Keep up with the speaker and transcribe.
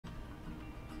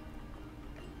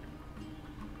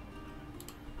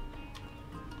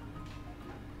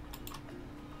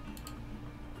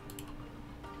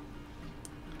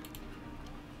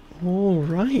All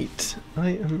right, I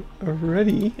am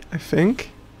ready, I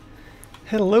think.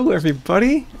 Hello,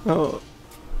 everybody. Oh,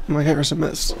 my hair is a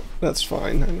mess. That's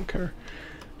fine, I don't care.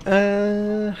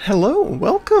 Hello,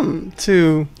 welcome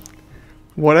to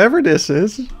whatever this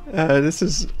is. This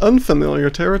is unfamiliar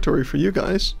territory for you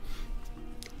guys.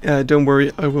 Don't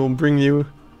worry, I will bring you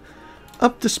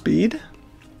up to speed.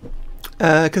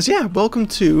 Because, yeah, welcome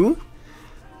to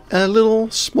a little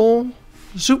small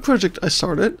zoo project I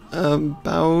started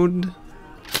about,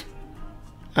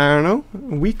 I don't know,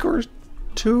 a week or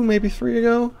two, maybe 3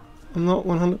 ago. I'm not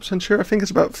 100% sure. I think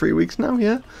it's about 3 weeks now,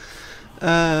 yeah.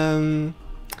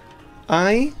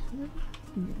 I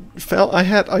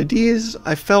had ideas.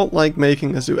 I felt like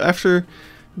making a zoo. After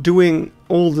doing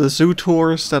all the zoo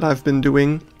tours that I've been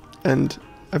doing, and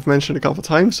I've mentioned a couple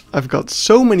times, I've got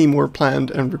so many more planned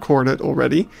and recorded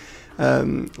already.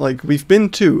 Like, we've been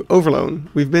to Overloon,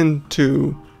 we've been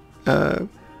to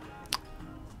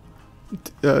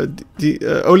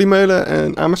Oliemolen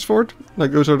and Amersfoort. Like,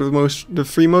 those are the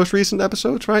three most recent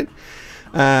episodes, right?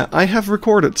 I have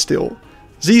recorded still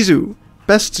Zoo,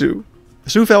 Best Zoo,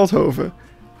 Zoo Veldhoven,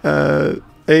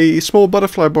 a small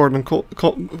butterfly garden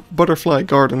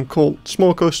called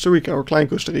Small Costa Rica or Klein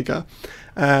Costa Rica.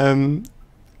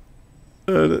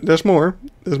 There's more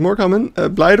coming.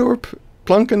 Blijdorp,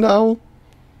 Plankendaal,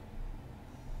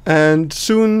 and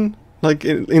soon, like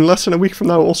in less than a week from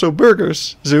now, also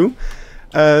Burgers Zoo.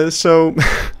 So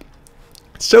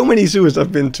many zoos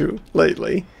I've been to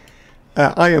lately.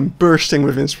 I am bursting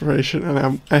with inspiration,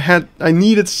 and I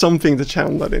needed something to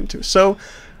channel that into. So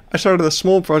I started a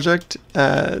small project.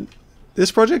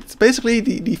 This project, basically,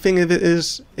 the thing of it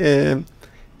is,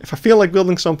 if I feel like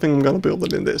building something, I'm gonna build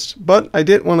it in this. But I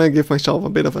did want to give myself a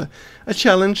bit of a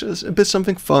challenge, a bit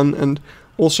something fun, and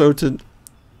also to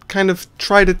kind of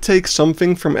try to take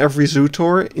something from every zoo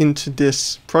tour into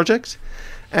this project.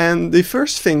 And the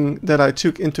first thing that I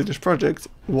took into this project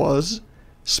was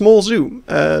small zoo.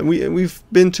 We've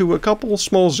been to a couple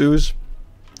small zoos,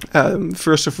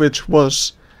 first of which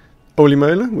was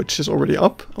Oliemolen, which is already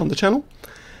up on the channel.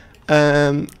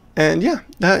 And yeah,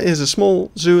 that is a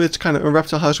small zoo. It's kind of a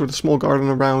reptile house with a small garden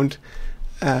around,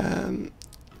 and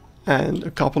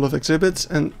a couple of exhibits.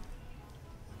 And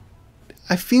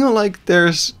I feel like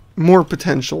there's more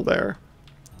potential there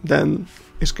than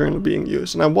is currently being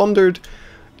used. And I wondered,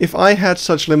 if I had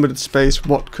such limited space,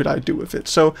 what could I do with it?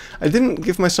 So I didn't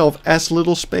give myself as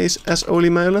little space as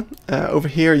Oliemolen. Over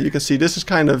here you can see this is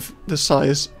kind of the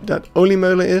size that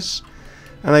Oliemolen is.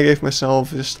 And I gave myself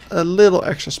just a little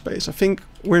extra space. I think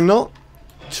we're not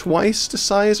twice the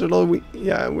size, although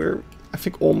we're I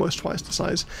think almost twice the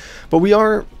size. But we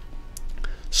are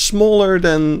smaller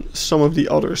than some of the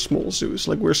other small zoos.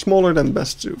 Like, we're smaller than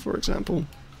Best Zoo, for example.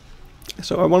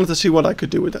 So I wanted to see what I could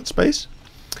do with that space.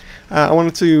 I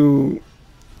wanted to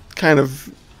kind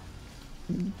of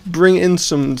bring in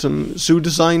some zoo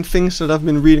design things that I've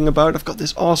been reading about. I've got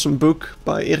this awesome book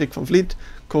by Erik van Vliet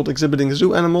called Exhibiting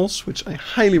Zoo Animals, which I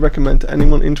highly recommend to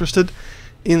anyone interested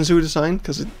in zoo design,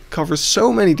 because it covers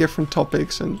so many different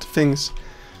topics and things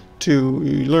to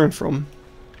learn from.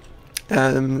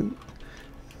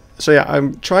 So yeah,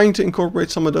 I'm trying to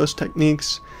incorporate some of those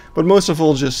techniques, but most of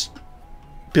all just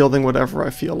building whatever I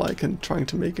feel like and trying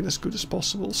to make it as good as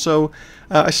possible. So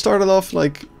I started off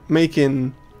like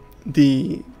making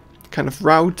the kind of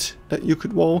route that you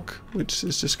could walk, which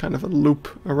is just kind of a loop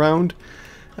around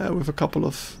with a couple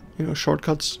of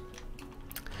shortcuts,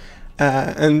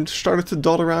 and started to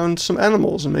dot around some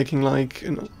animals and making like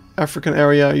an African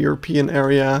area, European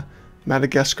area,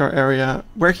 Madagascar area.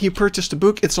 Where can you purchase the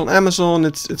book? It's on Amazon.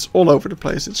 It's all over the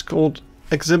place. It's called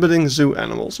Exhibiting Zoo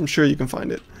Animals. I'm sure you can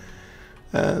find it.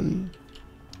 But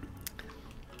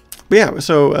yeah,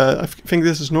 so I think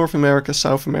this is North America,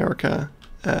 South America,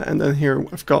 and then here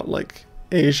I've got like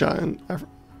Asia and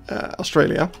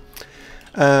Australia.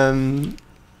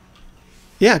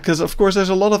 Yeah, because of course there's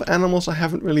a lot of animals I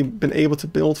haven't really been able to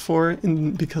build for,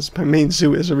 because my main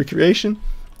zoo is a recreation.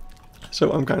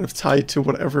 So I'm kind of tied to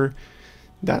whatever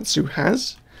that zoo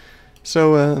has.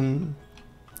 So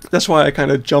that's why I kind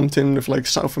of jumped in with like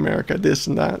South America, this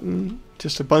and that, and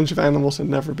just a bunch of animals that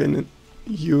had never been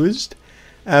used.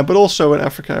 But also an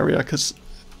Africa area, because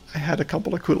I had a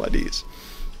couple of cool ideas.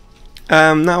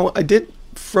 Now, I did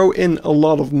throw in a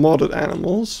lot of modded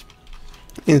animals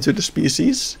into the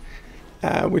species,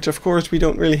 which of course we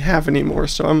don't really have anymore,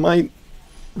 so I might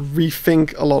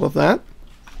rethink a lot of that.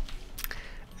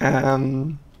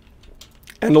 And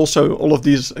also all of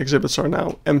these exhibits are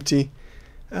now empty,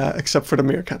 except for the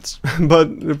meerkats.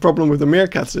 But the problem with the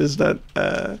meerkats is that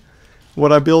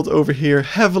what I built over here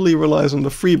heavily relies on the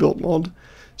free build mod,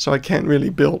 so I can't really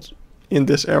build in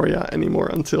this area anymore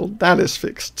until that is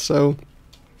fixed. So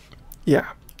yeah,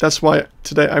 that's why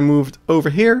today I moved over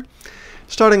here,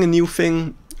 starting a new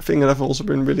thing that I've also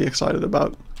been really excited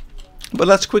about. But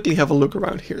let's quickly have a look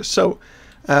around here. So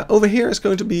over here is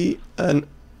going to be an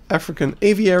African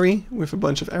aviary with a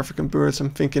bunch of African birds. I'm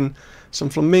thinking some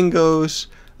flamingos.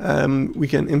 We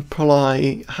can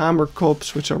imply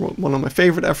hamerkops, which are one of my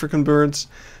favorite African birds,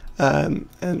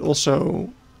 and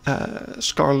also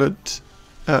sacred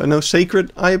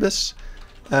ibis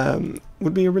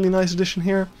would be a really nice addition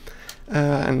here.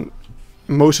 And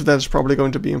most of that is probably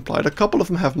going to be implied. A couple of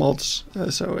them have mods,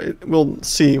 so we'll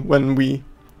see when we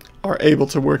are able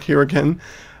to work here again.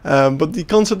 But the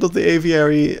concept of the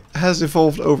aviary has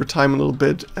evolved over time a little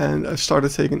bit, and I've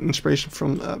started taking inspiration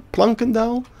from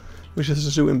Plankendaal, which is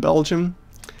a zoo in Belgium.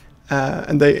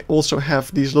 And they also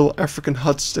have these little African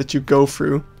huts that you go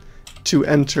through to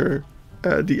enter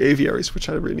the aviaries, which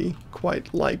I really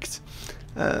quite liked.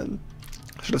 So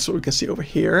that's what we can see over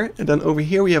here. And then over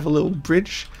here we have a little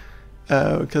bridge,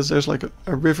 because there's like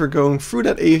a river going through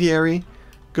that aviary,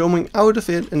 going out of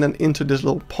it and then into this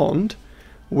little pond,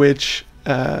 which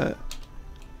I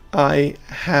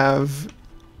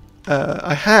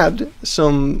had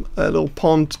some little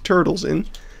pond turtles in,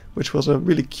 which was a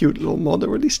really cute little mod. There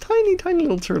were these tiny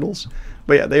little turtles,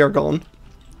 but yeah, they are gone.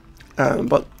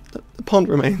 But the pond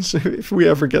remains. If we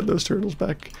ever get those turtles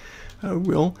back, we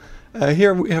will.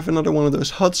 Here we have another one of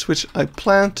those huts, which I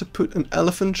planned to put an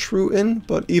elephant shrew in,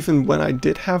 but even when I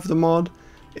did have the mod,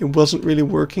 it wasn't really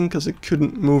working because it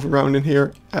couldn't move around in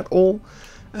here at all.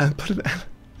 But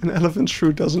an elephant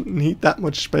shrew doesn't need that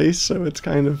much space, so it's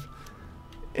kind of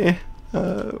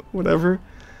whatever.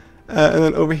 And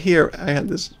then over here I had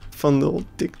this fun little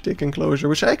dick enclosure,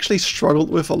 which I actually struggled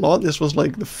with a lot. This was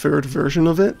like the third version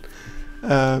of it.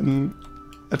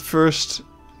 At first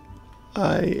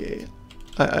I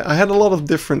had a lot of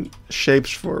different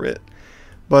shapes for it,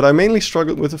 but I mainly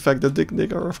struggled with the fact that Dick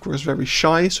are of course very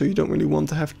shy, so you don't really want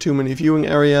to have too many viewing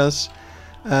areas.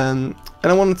 And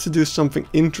I wanted to do something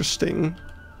interesting,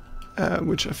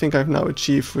 which I think I've now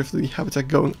achieved with the habitat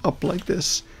going up like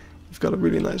this. You've got a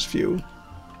really nice view,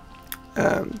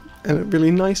 and a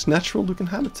really nice natural looking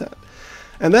habitat.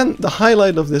 And then the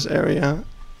highlight of this area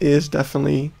is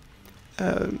definitely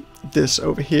this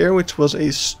over here, which was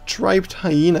a striped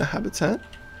hyena habitat.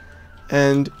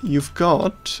 And you've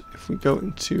got, if we go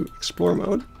into explore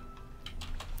mode,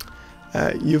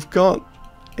 you've got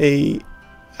a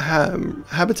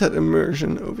habitat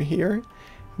immersion over here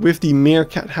with the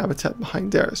meerkat habitat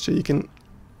behind there. So you can,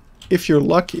 if you're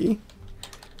lucky,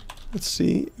 let's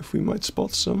see if we might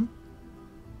spot some.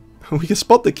 We can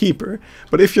spot the keeper,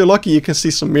 but if you're lucky you can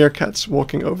see some meerkats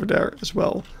walking over there as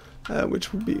well,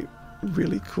 which would be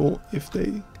really cool if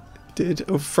they did.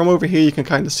 From over here you can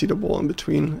kind of see the wall in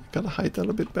between. Gotta hide that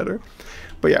a bit better.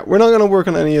 But yeah, we're not gonna work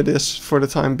on any of this for the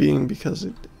time being because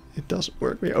it doesn't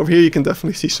work. But yeah, over here you can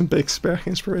definitely see some big Zooparc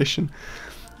inspiration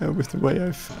with the way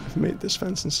I've made this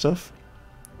fence and stuff.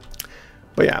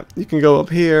 But yeah, you can go up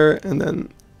here and then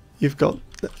you've got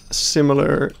a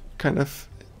similar kind of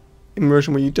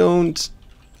immersion where you don't,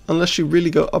 unless you really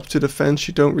go up to the fence,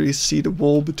 you don't really see the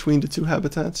wall between the two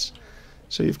habitats.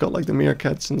 So you've got like the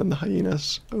meerkats and then the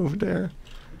hyenas over there,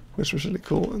 which was really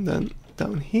cool. And then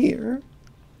down here,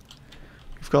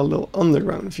 you've got a little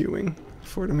underground viewing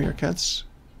for the meerkats,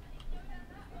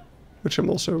 which I'm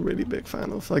also a really big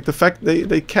fan of. Like the fact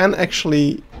they can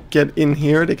actually get in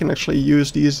here, they can actually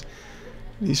use these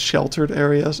sheltered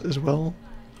areas as well,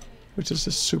 which is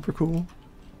just super cool.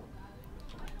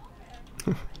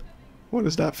 What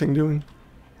is that thing doing?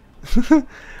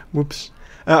 Whoops.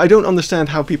 I don't understand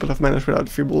how people have managed without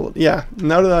free bullet. Yeah,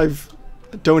 now that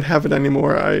I don't have it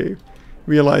anymore, I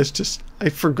realized I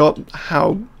forgot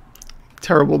how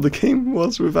terrible the game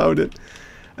was without it.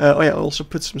 Oh yeah, I also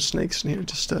put some snakes in here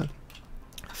just to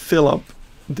fill up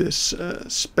this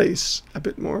space a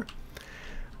bit more.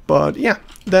 But yeah,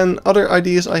 then other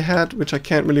ideas I had, which I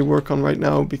can't really work on right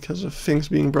now because of things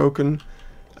being broken.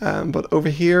 But over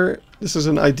here, this is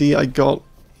an idea I got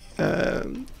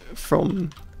from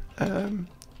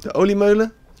the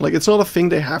Oliemolen. Like, it's not a thing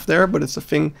they have there, but it's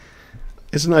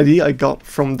an idea I got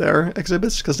from their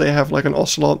exhibits, because they have like an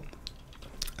ocelot,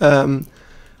 a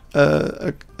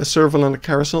serval and a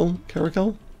caracal.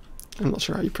 I'm not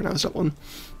sure how you pronounce that one.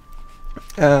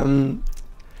 And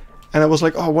I was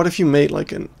like, oh, what if you made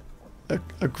like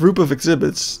a group of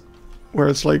exhibits where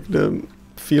it's like the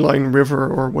feline river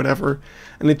or whatever,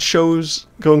 and it shows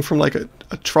going from like a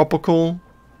tropical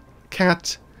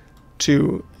cat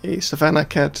to a savanna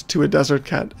cat to a desert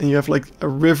cat, and you have like a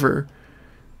river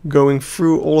going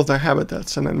through all of their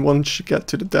habitats, and then once you get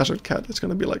to the desert cat, it's going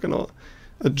to be like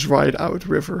a dried out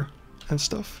river and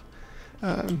stuff.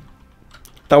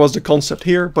 That was the concept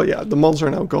here, but yeah, the mods are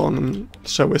now gone, and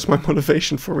so is my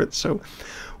motivation for it, so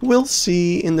we'll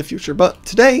see in the future. But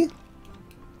today,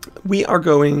 we are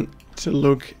going to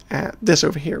look at this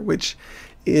over here, which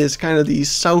is kind of the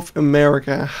South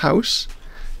America house,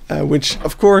 which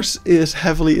of course is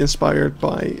heavily inspired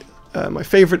by my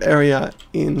favorite area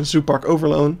in Zooparc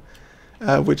Overloon,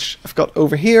 which I've got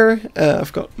over here.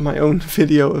 I've got my own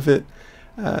video of it.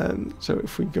 So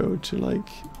if we go to like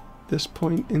this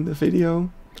point in the video,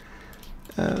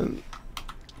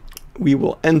 we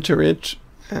will enter it.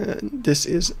 This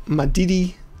is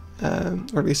Madidi,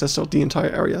 or at least that's what the entire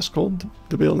area is called.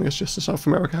 The building is just a South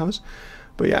America house.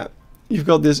 But yeah, you've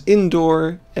got this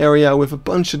indoor area with a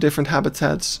bunch of different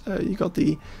habitats. You got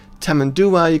the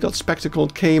Tamandua, you got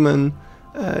spectacled caiman,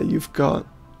 you've got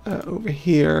over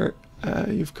here,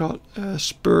 you've got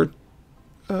spurred,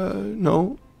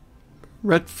 no,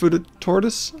 red-footed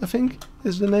tortoise, I think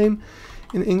is the name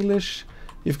in English.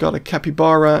 You've got a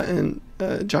capybara and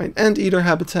a giant anteater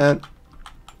habitat,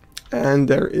 and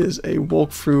there is a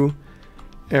walkthrough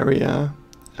area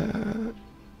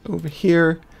over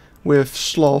here with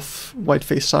sloth,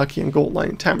 white-faced saki, and gold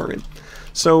lion tamarin.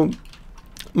 So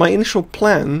my initial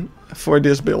plan for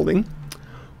this building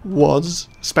was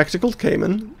spectacled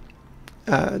caiman,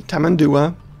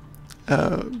 tamandua,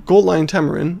 gold lion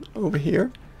tamarin over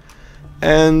here,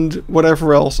 and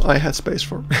whatever else I had space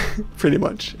for, pretty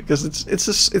much, because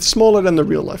it's smaller than the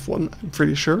real life one, I'm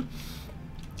pretty sure.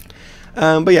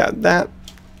 But yeah, that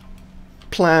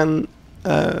plan,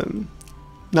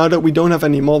 now that we don't have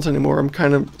any mods anymore, I'm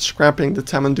kind of scrapping the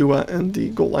tamandua and the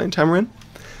gold lion tamarin.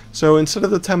 So instead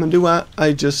of the tamandua,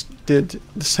 I just did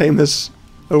the same as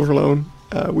Overloon.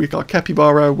 We got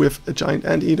capybara with a giant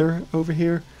anteater over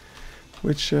here,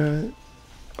 which are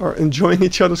enjoying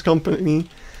each other's company.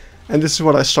 And this is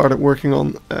what I started working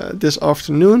on this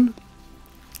afternoon.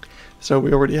 So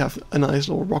we already have a nice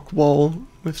little rock wall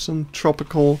with some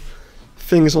tropical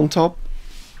things on top.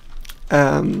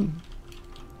 And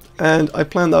I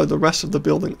planned out the rest of the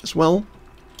building as well.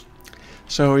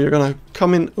 So you're gonna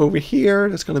come in over here.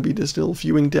 There's gonna be this little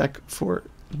viewing deck for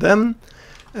them.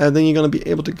 Then you're gonna be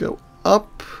able to go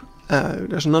up.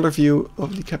 There's another view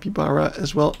of the capybara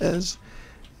as well as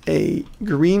a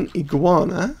green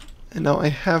iguana. And now I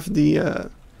have the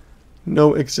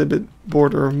no exhibit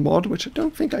border mod, which I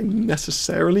don't think I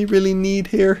necessarily really need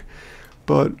here,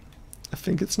 but I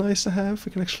think it's nice to have.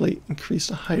 We can actually increase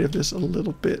the height of this a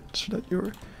little bit so that you're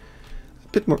a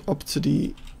bit more up to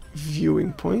the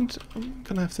viewing point. I'm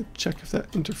gonna have to check if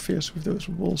that interferes with those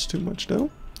walls too much though.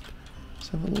 Let's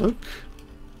have a look.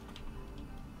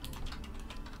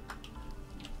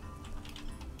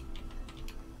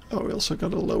 Oh, we also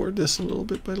gotta lower this a little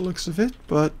bit by the looks of it,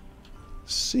 but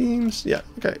seems, yeah,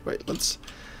 okay, wait, let's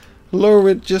lower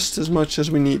it just as much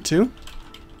as we need to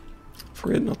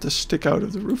for it not to stick out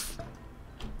of the roof.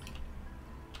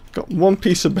 Got one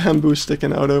piece of bamboo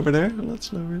sticking out over there.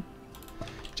 Let's lower it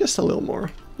just a little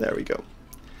more. There we go.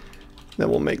 Then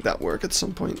we'll make that work at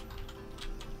some point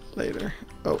later.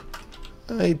 Oh,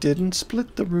 I didn't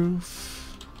split the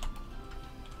roof.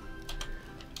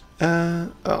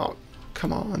 Oh,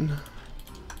 come on.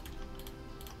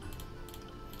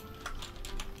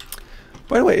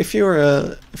 By the way, if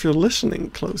you're listening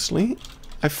closely,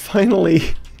 I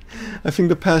finally, I think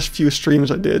the past few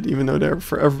streams I did, even though they're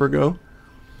forever ago,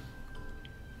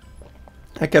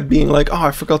 I kept being like, oh,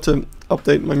 I forgot to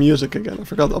update my music again. I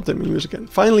forgot to update my music again.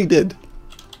 Finally did.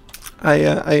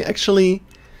 I actually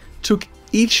took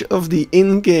each of the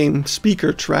in-game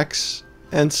speaker tracks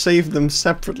and saved them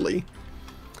separately.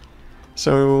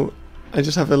 So I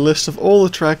just have a list of all the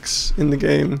tracks in the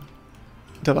game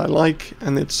that I like,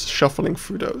 and it's shuffling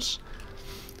through those.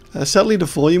 Sadly, the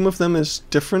volume of them is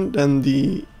different than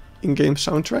the in-game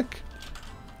soundtrack,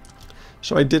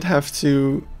 so I did have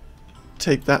to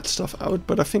take that stuff out,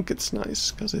 but I think it's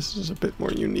nice because this is a bit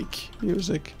more unique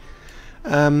music.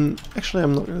 Actually,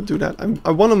 I'm not going to do that.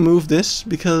 I want to move this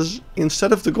because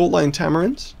instead of the gold lion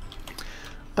tamarins,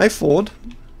 I thought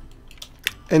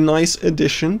a nice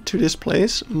addition to this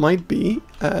place might be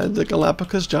the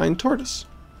Galapagos giant tortoise.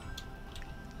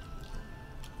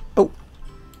 Oh,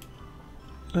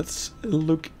 let's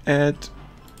look at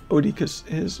Odicus,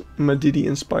 his Madidi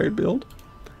inspired build.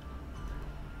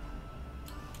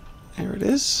 There it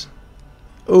is.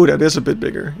 Oh, that is a bit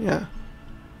bigger. Yeah,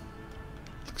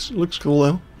 looks cool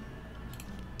though.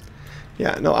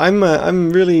 Yeah, no, I'm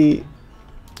really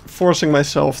forcing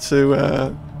myself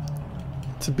to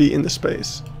be in the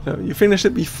space. So you finish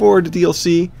it before the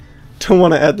DLC, don't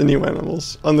want to add the new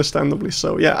animals, understandably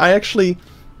so. Yeah, I actually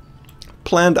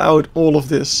planned out all of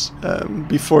this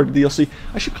before the DLC.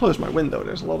 I should close my window,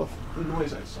 there's a lot of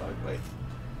noise outside. Wait.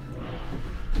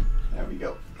 There we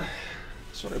go.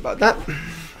 Sorry about that.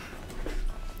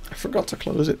 I forgot to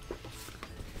close it.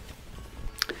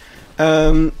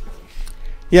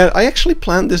 Yeah, I actually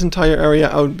planned this entire area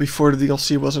out before the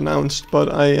DLC was announced, but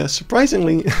I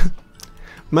surprisingly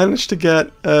managed to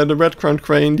get the red-crowned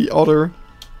crane, the otter.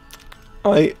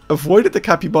 I avoided the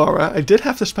capybara. I did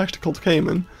have the spectacled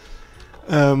caiman,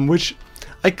 which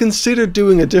I considered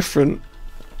doing a different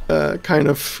kind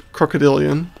of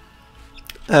crocodilian,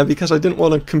 because I didn't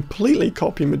want to completely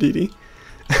copy Madidi.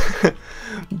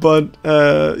 But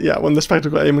yeah, when the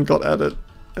spectacled caiman got added,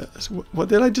 what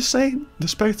did I just say? The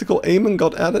spectacled caiman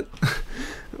got added?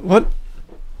 What?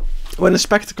 When the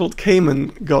spectacled caiman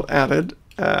got added,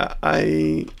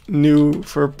 I knew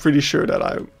for pretty sure that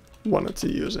I wanted to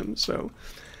use him. So,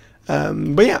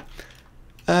 but yeah,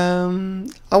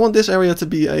 I want this area to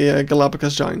be a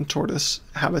Galapagos giant tortoise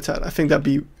habitat. I think that'd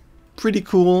be pretty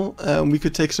cool. We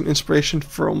could take some inspiration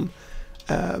from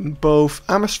both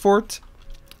Amersfoort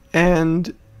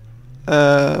and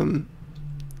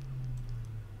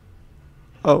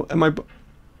oh, am I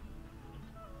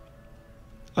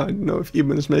don't know if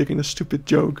Eben is making a stupid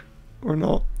joke or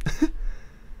not.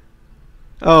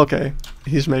 Oh, okay,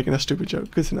 he's making a stupid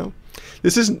joke. Good to know.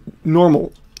 This is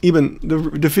normal. Even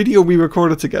the video we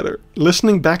recorded together,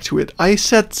 listening back to it, I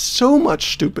said so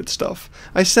much stupid stuff.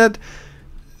 I said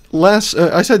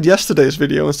yesterday's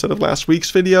video instead of last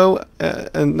week's video,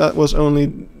 and that was only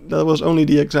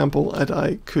the example that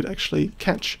I could actually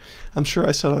catch. I'm sure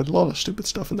I said a lot of stupid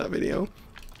stuff in that video.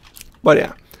 But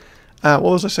yeah, what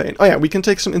was I saying? Oh yeah, we can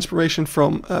take some inspiration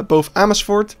from both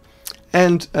Amersfoort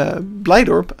and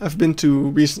Blijdorp I've been to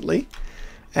recently.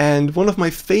 And one of my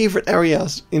favorite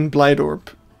areas in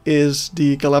Blijdorp is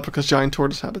the Galapagos giant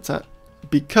tortoise habitat,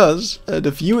 because the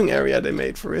viewing area they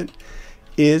made for it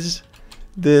is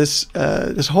this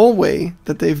this hallway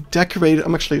that they've decorated.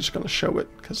 I'm actually just going to show it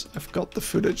because I've got the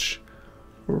footage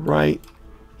right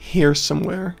here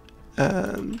somewhere.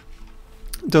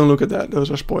 Don't look at that, those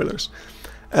are spoilers.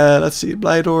 Let's see,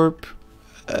 Blijdorp.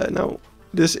 No,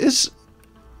 this is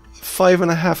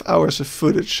 5.5 hours of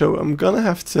footage, so I'm gonna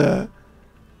have to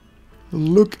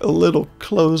look a little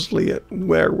closely at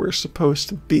where we're supposed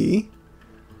to be.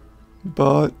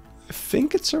 But I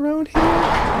think it's around here.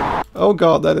 Oh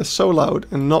god, that is so loud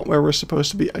and not where we're supposed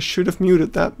to be. I should have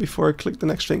muted that before I clicked the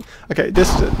next thing. Okay,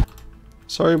 this is it.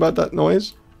 Sorry about that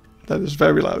noise. That is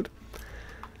very loud.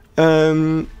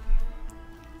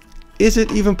 Is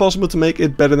it even possible to make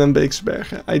it better than Beekse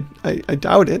Bergen? I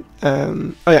doubt it.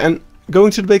 Oh yeah, and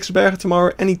going to the Beekse Bergen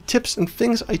tomorrow, any tips and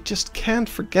things I just can't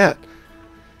forget?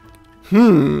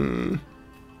 I'm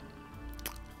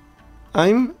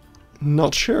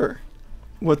not sure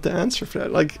what the answer for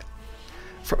that. Like,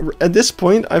 at this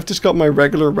point, I've just got my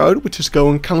regular route, which is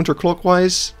going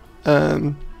counterclockwise,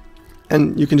 and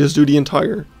you can just do the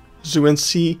entire zoo and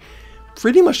see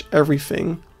pretty much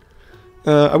everything.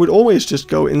 I would always just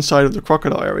go inside of the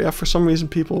crocodile area. For some reason,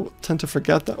 people tend to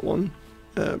forget that one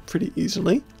pretty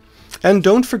easily. And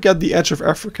don't forget the edge of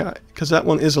Africa, because that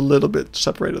one is a little bit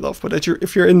separated off. But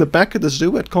if you're in the back of the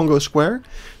zoo at Congo Square,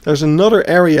 there's another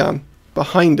area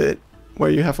behind it where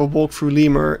you have a walk through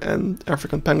lemur and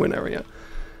African penguin area.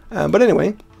 But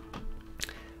anyway,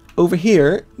 over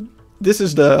here, this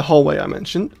is the hallway I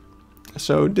mentioned.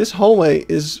 So this hallway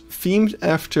is themed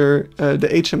after the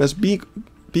HMS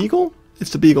Beagle?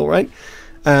 It's the Beagle, right?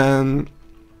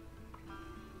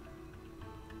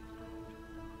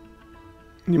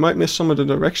 You might miss some of the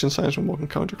direction signs when walking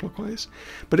counterclockwise.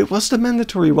 But it was the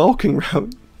mandatory walking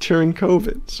route during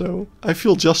COVID, so I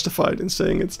feel justified in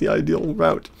saying it's the ideal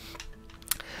route.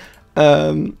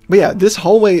 But yeah, this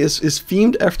hallway is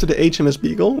themed after the HMS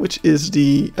Beagle, which is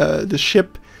the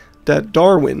ship that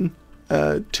Darwin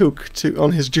took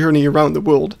on his journey around the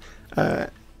world,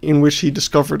 in which he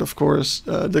discovered, of course,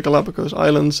 the Galapagos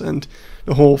Islands, and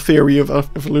the whole theory of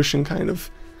evolution kind of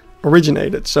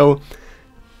originated. So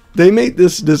they made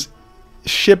this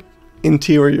ship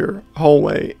interior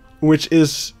hallway, which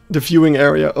is the viewing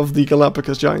area of the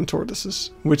Galapagos giant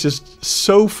tortoises, which is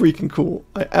so freaking cool.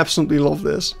 I absolutely love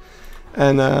this,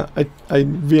 and I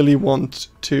really want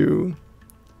to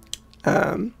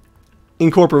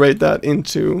incorporate that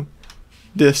into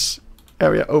this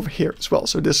area over here as well.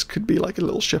 So this could be like a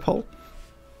little ship hull.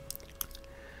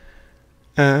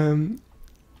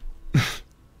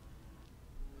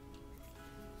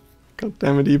 God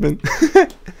damn it, Eben.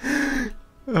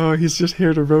 Oh, he's just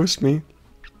here to roast me.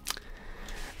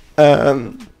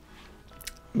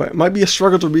 But it might be a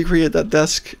struggle to recreate that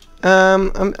desk.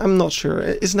 I'm not sure.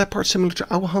 Isn't that part similar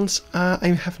to Owl Hunts? I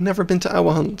have never been to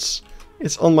Owl Hunts.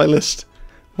 It's on my list.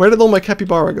 Where did all my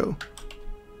capybara go?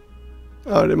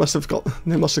 Oh, they must have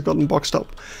gotten boxed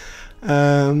up.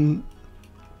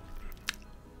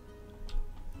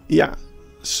 Yeah.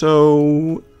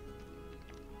 So.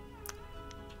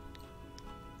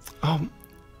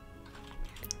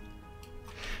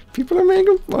 People are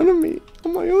making fun of me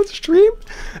on my own stream.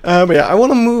 But yeah, I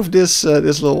want to move this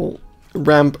this little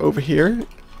ramp over here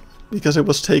because it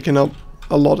was taking up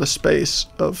a lot of space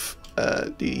of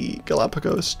the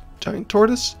Galapagos giant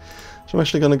tortoise. So I'm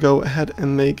actually going to go ahead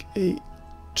and make a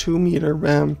 2-meter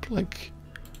ramp, like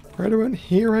right around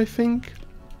here, I think.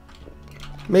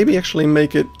 Maybe actually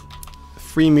make it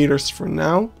 3 meters for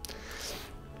now.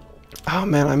 Oh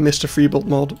man, I missed a free build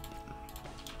mod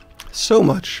so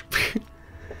much.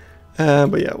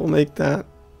 But yeah, we'll make that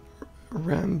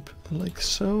ramp like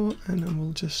so, and then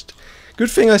we'll just... Good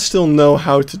thing I still know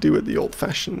how to do it the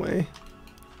old-fashioned way.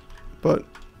 But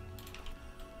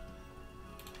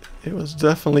it was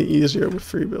definitely easier with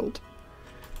free build.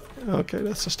 Okay,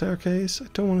 that's a staircase. I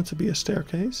don't want it to be a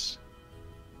staircase.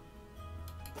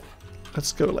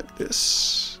 Let's go like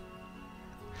this.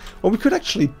 What we could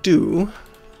actually do...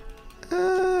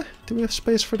 do we have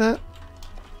space for that?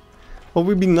 What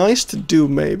would be nice to do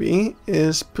maybe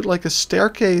is put like a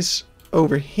staircase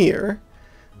over here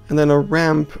and then a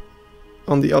ramp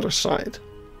on the other side.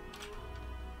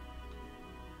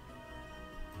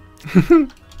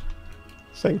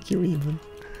 Thank you, even.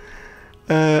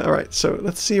 Alright, so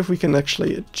let's see if we can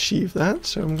actually achieve that.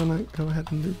 So I'm gonna go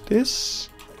ahead and do this.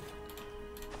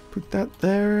 Put that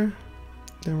there.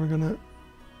 Then we're gonna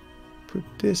put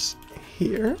this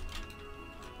here.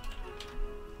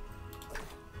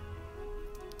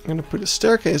 I'm gonna put a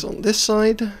staircase on this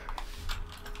side.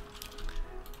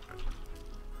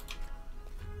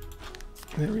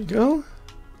 There we go.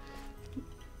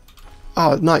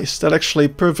 Ah, nice. That actually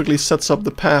perfectly sets up the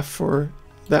path for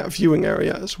that viewing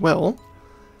area as well.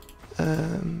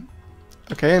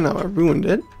 Okay, now I ruined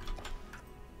it.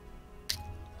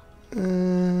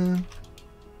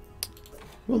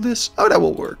 Will this... Oh, that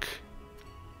will work.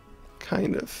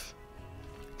 Kind of.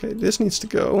 Okay, this needs to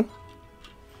go.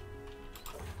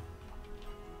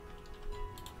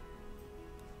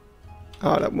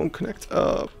 Oh, that won't connect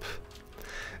up.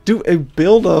 Do a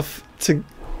build-off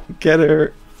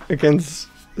together against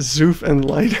Zoof and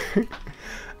Lighter.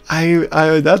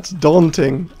 That's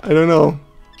daunting. I don't know.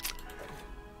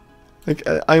 Like,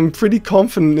 I'm pretty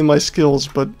confident in my skills,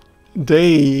 but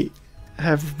they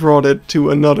have brought it to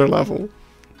another level.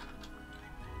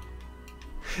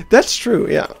 That's true,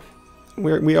 yeah.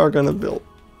 We are gonna build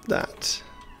that.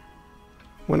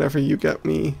 Whenever you get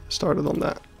me started on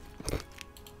that.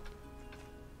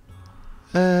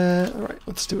 Alright,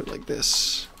 let's do it like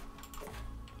this.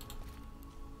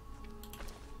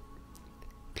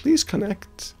 Please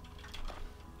connect.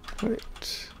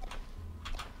 Right.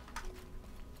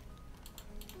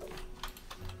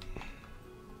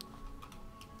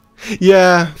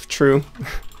 Yeah, true.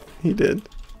 He did.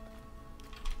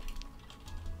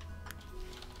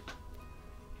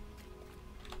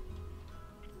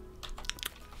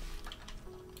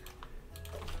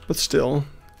 But still,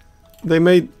 they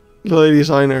made the lady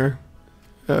designer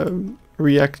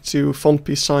react to font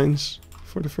piece signs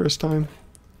for the first time.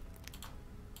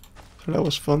 So that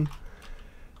was fun.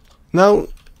 Now,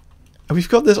 we've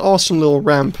got this awesome little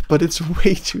ramp, but it's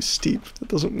way too steep. That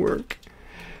doesn't work.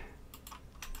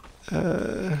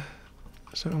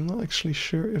 So I'm not actually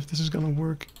sure if this is gonna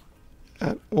work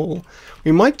at all.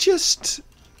 We might just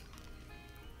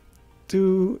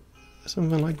do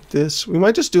something like this. We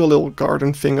might just do a little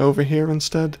garden thing over here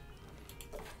instead.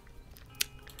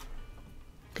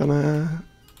 Gonna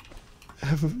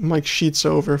have Mike Sheets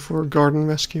over for garden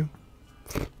rescue.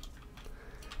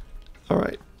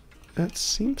 Alright, that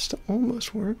seems to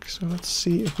almost work, so let's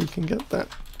see if we can get that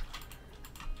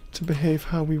to behave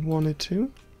how we want it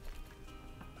to.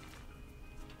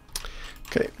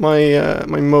 Okay,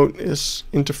 my moat is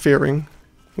interfering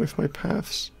with my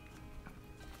paths.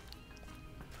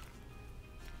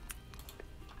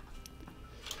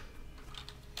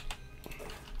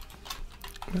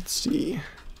 Let's see.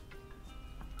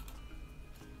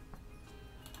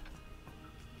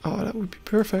 Oh, that would be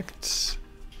perfect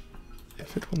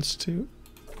if it wants to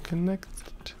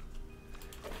connect.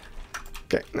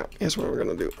 Okay, now here's what we're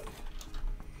gonna do.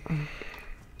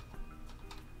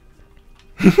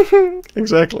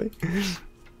 Exactly.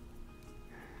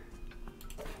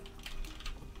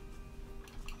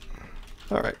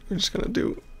 Alright, we're just gonna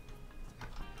do...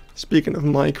 Speaking of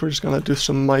Mike, we're just gonna do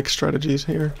some Mike strategies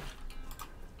here.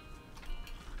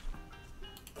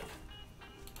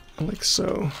 Like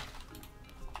so.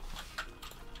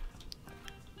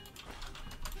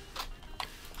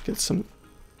 Get some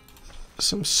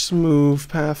smooth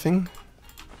pathing.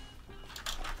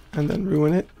 And then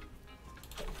ruin it.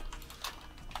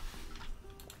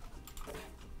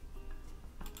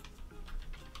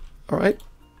 Alright.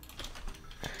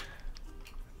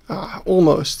 Ah,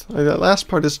 almost. That last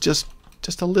part is just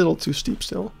a little too steep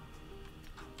still.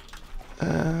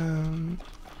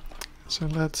 So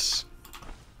let's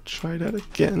try that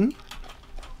again.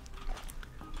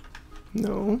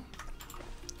 No.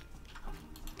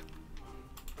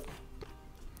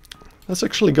 Let's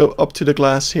actually go up to the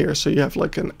glass here, so you have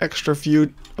like an extra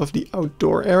view of the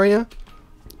outdoor area.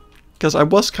 Because I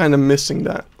was kind of missing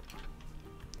that.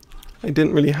 I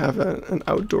didn't really have an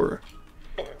outdoor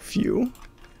view.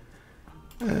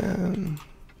 And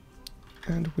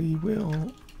we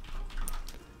will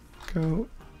go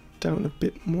down a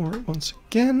bit more once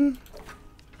again.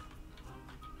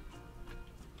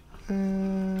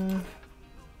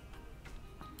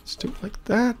 Let's do it like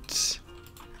that.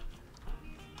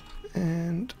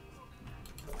 And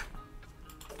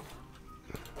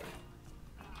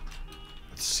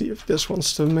let's see if this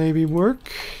wants to maybe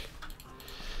work.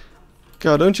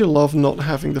 God, don't you love not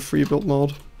having the free build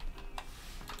mod?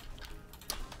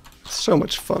 It's so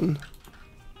much fun.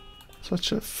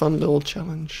 Such a fun little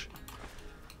challenge.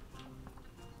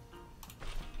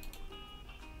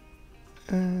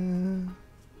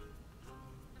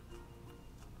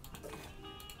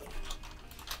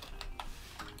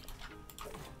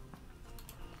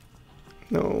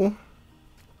 No.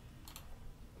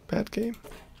 Bad game.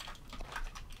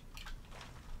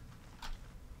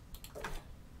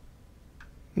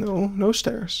 No, no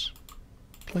stairs.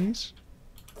 Please.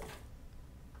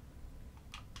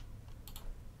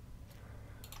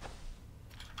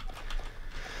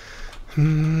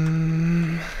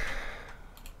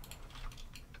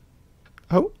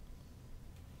 Oh.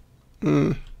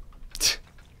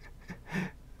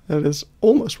 That is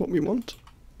almost what we want,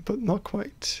 but not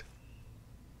quite.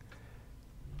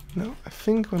 No, I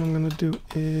think what I'm gonna do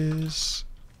is...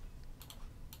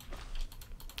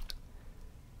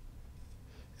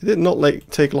 It did not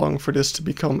take long for this to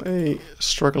become a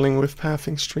struggling with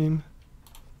pathing stream.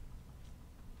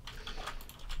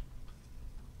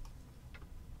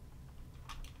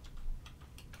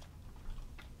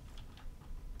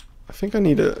 I think I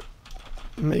need to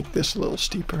make this a little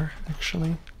steeper,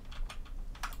 actually.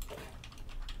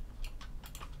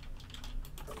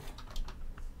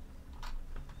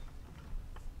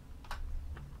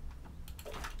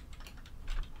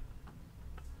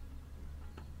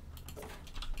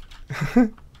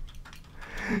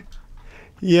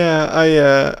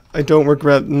 Yeah, I don't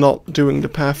regret not doing the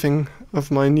pathing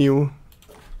of my new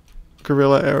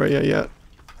gorilla area yet.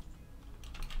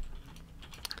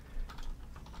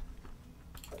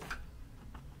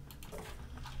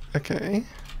 Okay.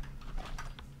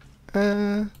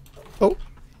 Oh,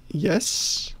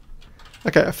 yes.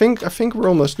 Okay, I think we're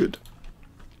almost good.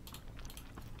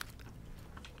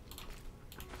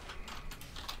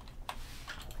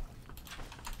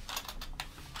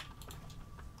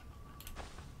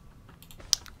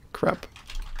 Crap.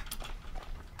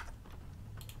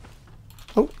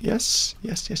 Oh, yes.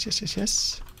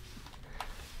 Yes.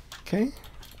 Okay.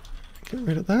 Get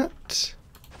rid of that.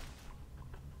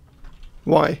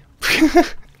 Why?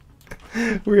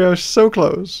 We are so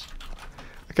close.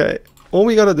 Okay, all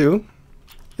we gotta do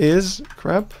is...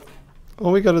 Crap.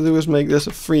 All we gotta do is make this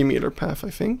a 3-meter path,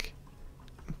 I think.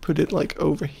 Put it like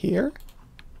over here.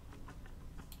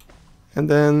 And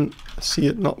then see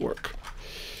it not work.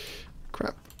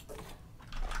 Crap.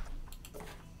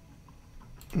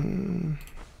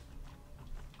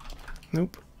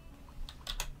 Nope.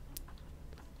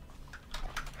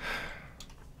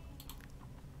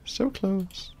 So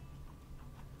close.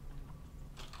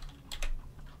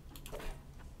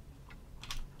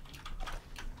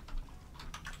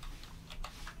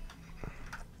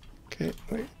 Okay,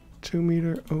 wait. 2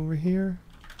 meter over here.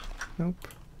 Nope.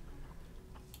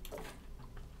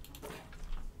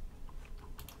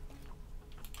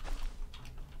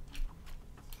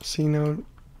 See now.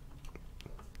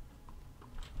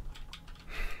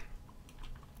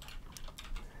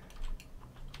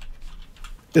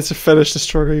 It's a fetish to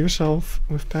struggle yourself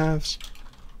with paths.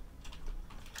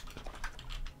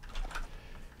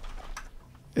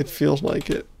 It feels like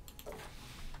it.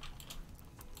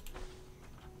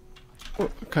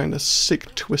 What kind of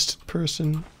sick, twisted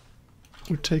person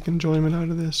would take enjoyment out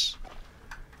of this?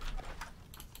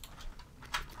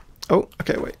 Oh,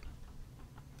 okay, wait.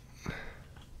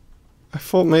 I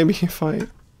thought maybe if I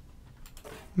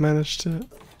managed to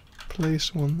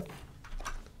place one.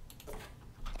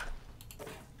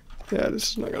 Yeah,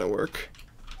 this is not gonna work.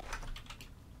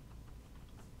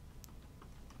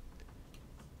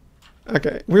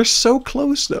 Okay, we're so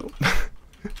close though.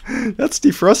 That's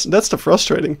the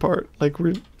frustrating part. Like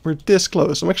we're this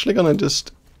close. I'm actually gonna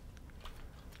just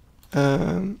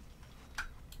I'm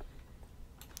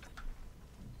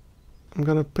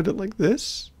gonna put it like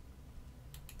this.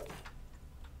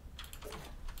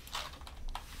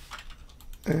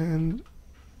 And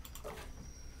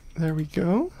there we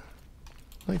go.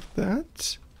 Like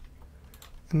that.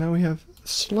 And now we have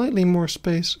slightly more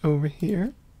space over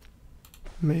here.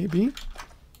 Maybe.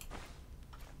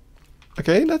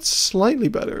 Okay, that's slightly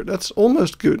better. That's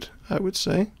almost good, I would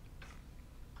say.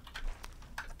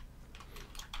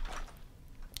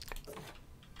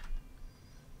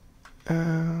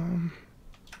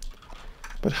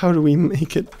 But how do we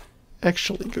make it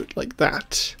actually good like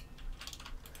that?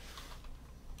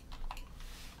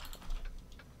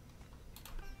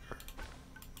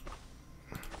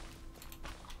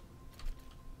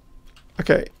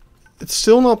 Okay, it's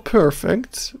still not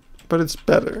perfect, but it's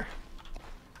better.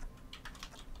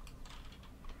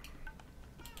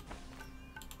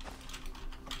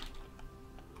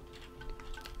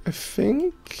 I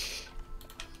think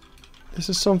this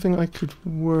is something I could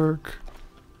work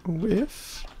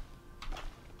with.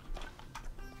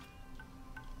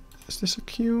 Is this a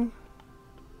queue?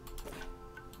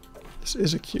 This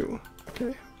is a queue.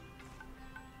 Okay.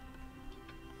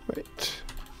 Wait.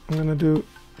 I'm gonna do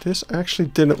this. I actually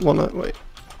didn't want to... Wait.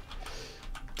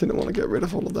 Didn't want to get rid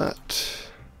of all of that.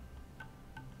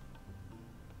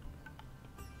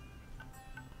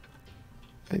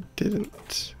 I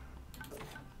didn't.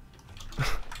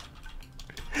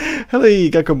 Hello,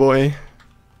 Gecko Boy.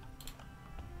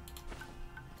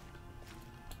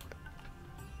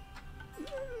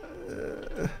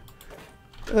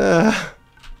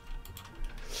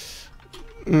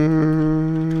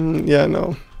 Yeah,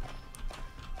 no.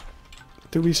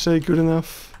 Do we say good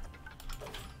enough?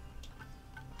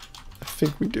 I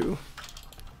think we do.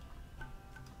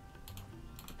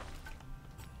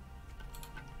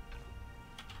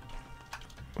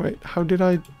 Wait, how did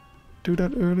I do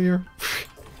that earlier?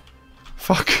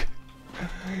 Fuck.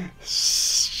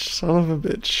 Son of a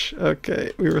bitch.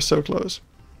 Okay, we were so close.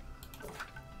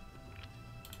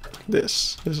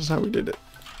 This is how we did it.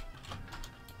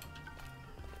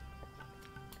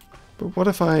 But what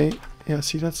if I... Yeah,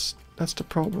 see, that's the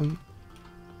problem.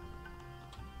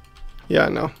 Yeah,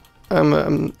 no.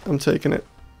 I'm taking it.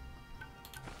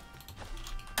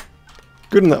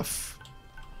 Good enough.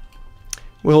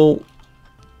 We'll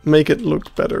make it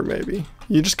look better, maybe.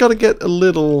 You just gotta get a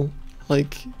little,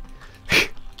 like...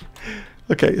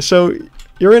 Okay, so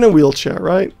you're in a wheelchair,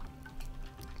 right?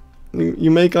 You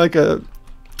make like a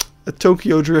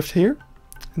Tokyo drift here.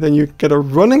 And then you get a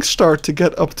running start to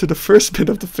get up to the first bit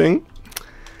of the thing.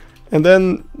 And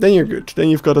then you're good. Then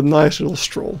you've got a nice little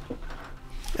stroll.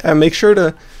 And make sure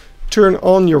to turn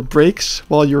on your brakes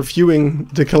while you're viewing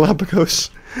the Galapagos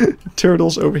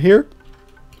turtles over here.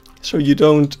 So you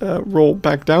don't roll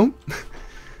back down.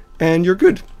 And you're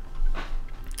good.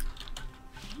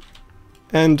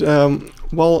 And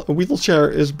while a wheelchair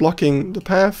is blocking the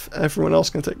path, everyone else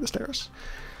can take the stairs.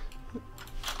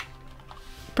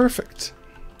 Perfect.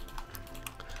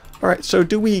 Alright, so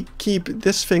do we keep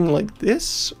this thing like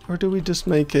this, or do we just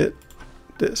make it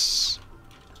this?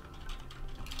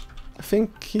 I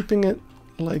think keeping it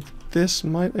like this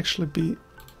might actually be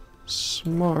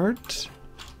smart.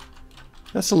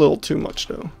 That's a little too much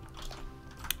though.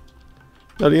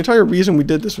 Now the entire reason we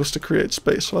did this was to create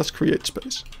space, so let's create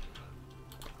space.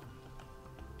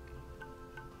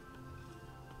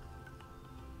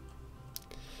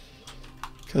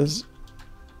 Because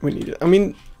we need it. I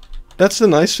mean, that's the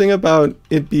nice thing about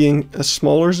it being a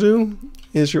smaller zoo,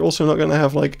 is you're also not going to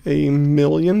have like 1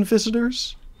 million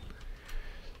visitors.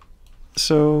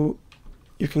 So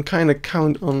you can kind of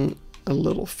count on a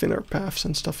little thinner paths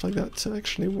and stuff like that to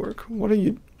actually work.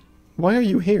 Why are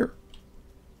you here?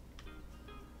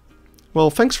 Well,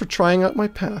 thanks for trying out my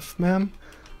path, ma'am.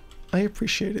 I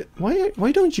appreciate it.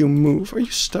 Why don't you move? Are you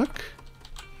stuck?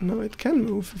 No, it can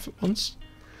move if it wants.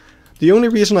 The only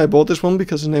reason I bought this one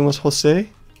because his name was Jose,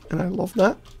 and I love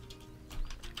that.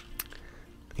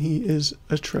 He is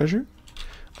a treasure.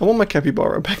 I want my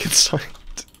capybara back inside.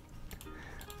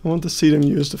 I want to see them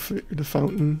use the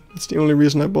fountain. That's the only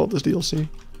reason I bought this DLC.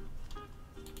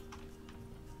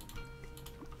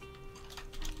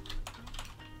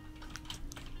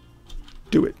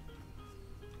 Do it.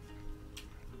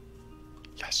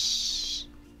 Yes.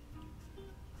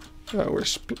 Oh,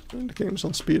 the game's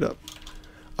on speed up.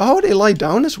 Oh, they lie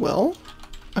down as well?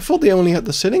 I thought they only had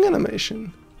the sitting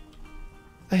animation.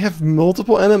 I have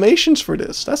multiple animations for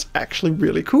this. That's actually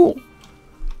really cool.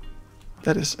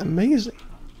 That is amazing.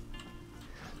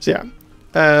 So yeah,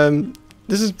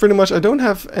 this is pretty much, I don't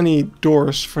have any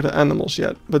doors for the animals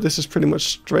yet, but this is pretty much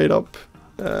straight up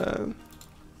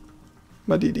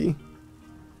Madidi.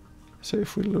 So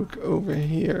if we look over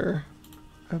here,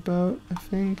 about, I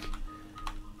think,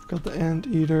 I've got the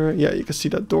anteater. Yeah, you can see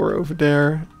that door over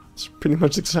there. It's pretty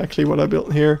much exactly what I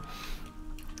built here.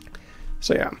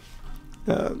 So yeah,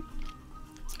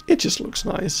 it just looks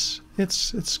nice.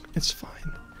 It's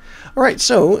fine. All right,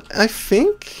 so I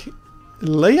think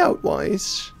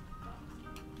layout-wise,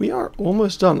 we are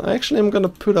almost done. I actually am gonna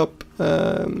put up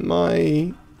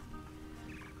my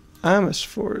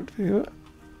Amersfoort view.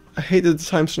 I hated the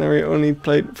time scenario, only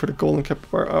played for the golden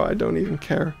capybara. Oh, I don't even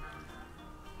care.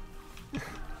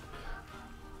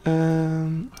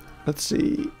 Let's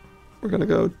see. We're gonna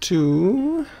go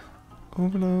to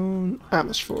Overloon,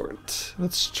 Amersfoort.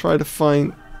 Let's try to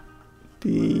find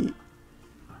the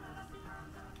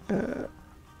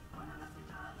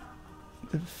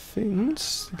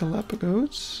things, the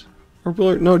Galapagos. Or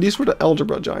no, these were the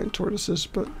algebra giant tortoises,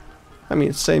 but I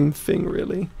mean, same thing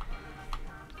really.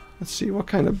 Let's see, what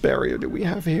kind of barrier do we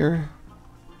have here?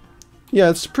 Yeah,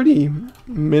 it's pretty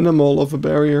minimal of a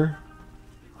barrier.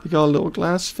 You got a little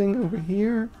glass thing over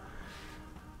here.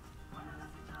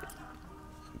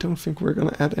 Don't think we're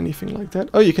gonna add anything like that.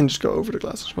 Oh, you can just go over the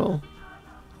glass as well.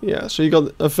 Yeah, so you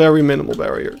got a very minimal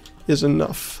barrier is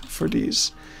enough for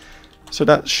these. So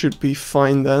that should be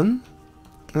fine then.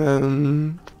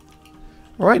 Alright,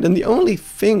 and the only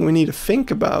thing we need to think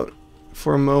about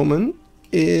for a moment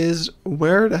is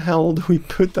where the hell do we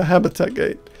put the habitat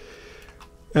gate?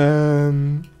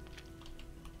 And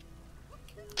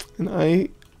I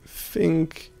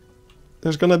think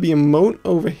there's gonna be a moat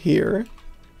over here,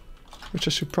 which I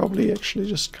should probably actually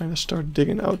just kind of start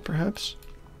digging out perhaps.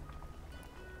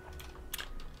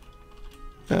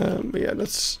 But yeah,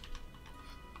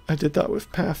 I did that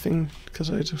with pathing because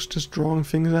I was just drawing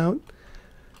things out.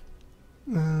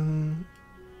 I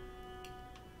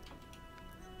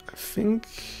think.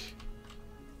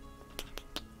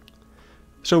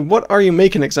 So what are you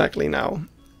making exactly now?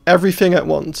 Everything at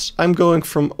once. I'm going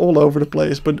from all over the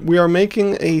place, but we are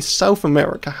making a South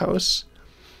America house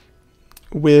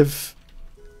with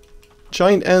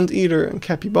giant anteater and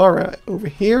capybara over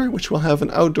here, which will have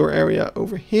an outdoor area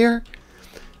over here.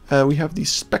 We have the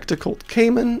spectacled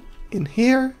caiman in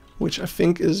here, which I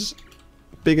think is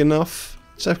big enough.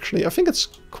 It's actually, I think it's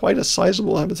quite a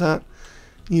sizable habitat,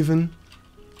 even.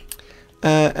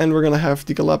 And we're gonna have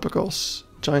the Galapagos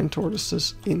giant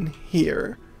tortoises in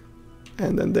here.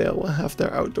 And then they will have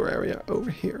their outdoor area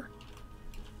over here,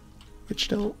 which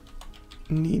they'll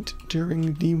need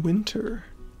during the winter.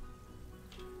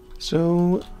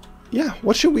 So, yeah,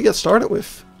 what should we get started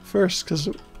with first? Because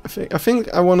I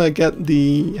think I want to get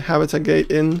the habitat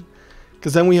gate in,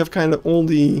 because then we have kind of all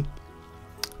the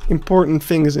important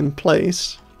things in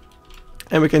place,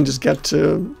 and we can just get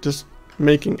to just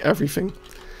making everything.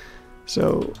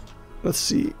 So let's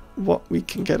see what we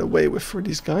can get away with for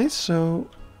these guys. So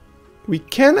we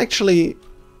can actually,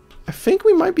 I think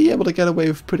we might be able to get away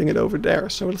with putting it over there.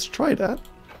 So let's try that.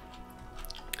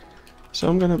 So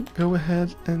I'm gonna go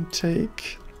ahead and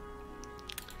take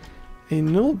a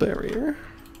null barrier.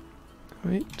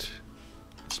 Wait,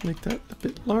 let's make that a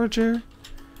bit larger.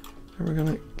 And we're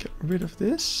gonna get rid of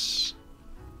this.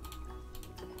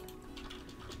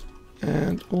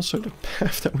 And also the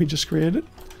path that we just created.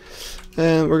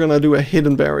 And we're gonna do a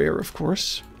hidden barrier, of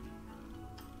course.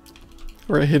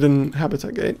 Or a hidden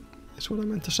habitat gate, is what I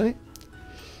meant to say.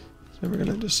 So we're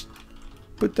gonna just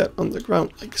put that on the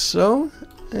ground like so.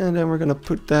 And then we're gonna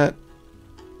put that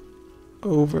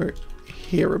over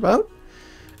here about.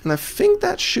 And I think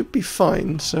that should be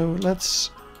fine. So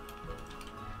let's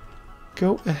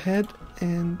go ahead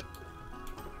and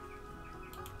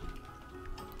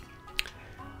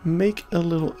make a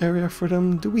little area for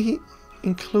them. Do we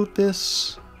include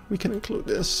this? We can include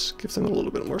this. Give them a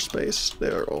little bit more space.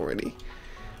 They're already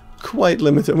quite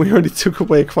limited. We already took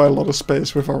away quite a lot of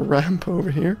space with our ramp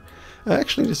over here.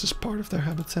 Actually, this is part of their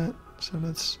habitat. So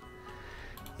let's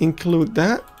include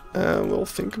that. We'll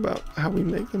think about how we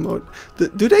make the moat.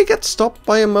 Do they get stopped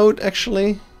by a moat,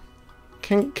 actually?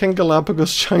 Can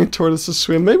Galapagos giant tortoises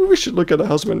swim? Maybe we should look at a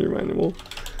husbandry manual.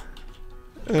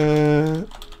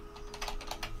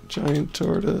 Giant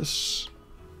tortoise.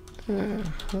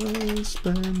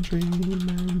 Husbandry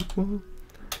manual.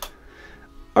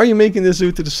 Are you making this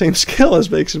zoo to the same scale as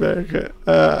Bakes America?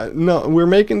 No, we're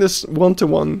making this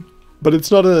 1-to-1. But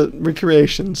it's not a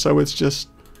recreation, so it's just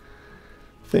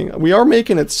thing. We are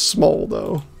making it small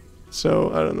though,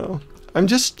 so I don't know.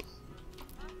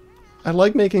 I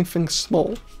like making things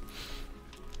small.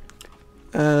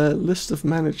 List of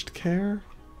managed care.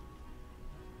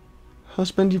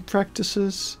 Husbandry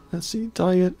practices. Let's see.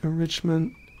 Diet,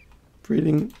 enrichment,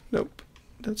 breeding. Nope.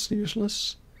 That's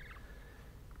useless.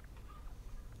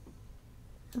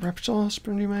 Reptile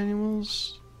husbandry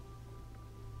manuals.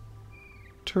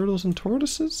 Turtles and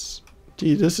tortoises?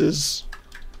 Gee, this is...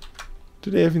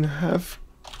 Do they even have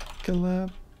a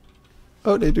lab?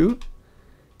 Oh, they do.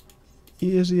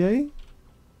 ESEA?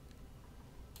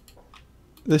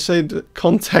 They say to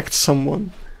contact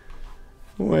someone.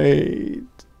 Wait.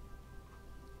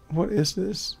 What is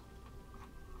this?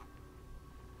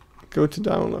 Go to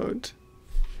download.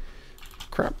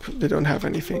 Crap, they don't have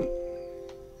anything.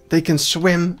 They can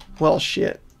swim? Well,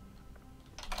 shit.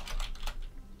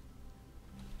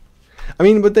 I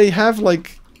mean, but they have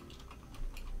like...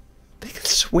 They can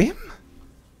swim?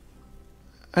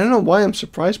 I don't know why I'm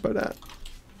surprised by that.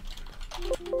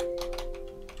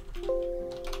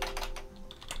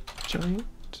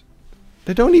 Giant.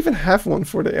 They don't even have one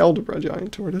for the Aldebra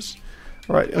giant tortoise.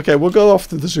 Alright, okay, we'll go off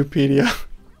to the Zoopedia.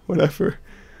 Whatever.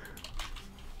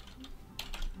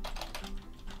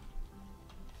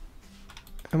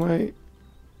 Am I...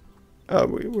 Oh,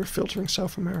 we're filtering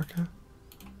South America.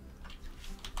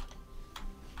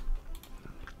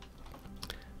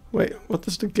 Wait, what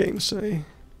does the game say?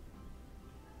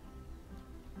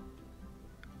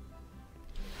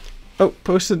 Oh,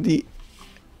 posted the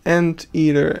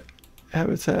anteater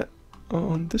habitat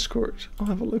on Discord. I'll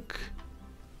have a look.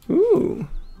 Ooh.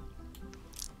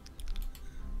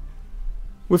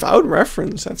 Without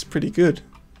reference, that's pretty good.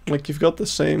 Like, you've got the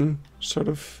same sort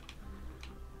of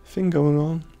thing going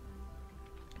on.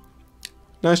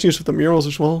 Nice use of the murals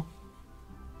as well.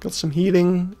 Got some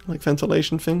heating, like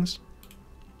ventilation things.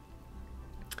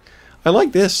 I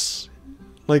like this.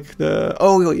 Like the...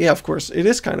 Oh, yeah, of course. It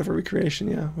is kind of a recreation,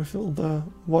 yeah. With all the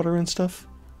water and stuff.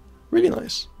 Really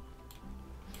nice.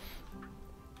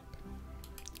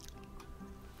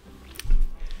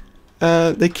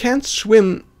 They can't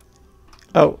swim...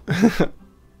 Oh.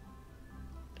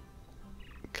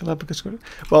 Galapagos.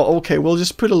 Well, okay, we'll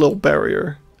just put a little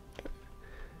barrier.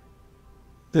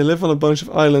 They live on a bunch of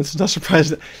islands. It's not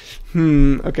surprised that...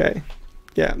 okay.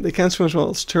 Yeah, they can't swim as well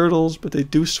as turtles, but they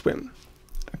do swim.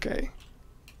 Okay.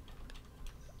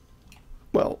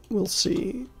 Well, we'll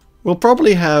see. We'll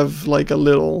probably have like a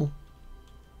little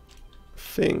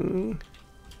thing.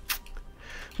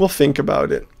 We'll think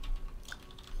about it.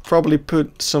 Probably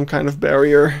put some kind of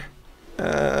barrier.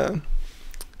 You're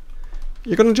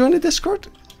gonna join the Discord?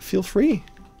 Feel free.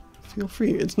 Feel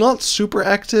free. It's not super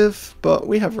active, but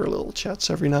we have our little chats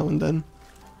every now and then.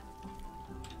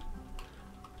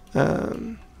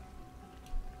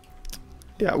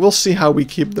 Yeah, we'll see how we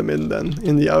keep them in then,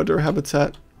 in the outdoor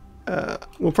habitat.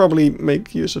 We'll probably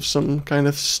make use of some kind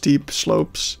of steep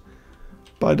slopes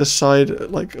by the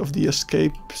side, like, of the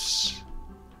escapes.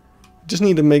 Just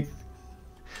need to make...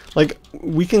 Like,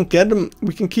 we can get them,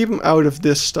 we can keep them out of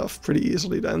this stuff pretty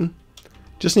easily then.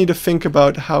 Just need to think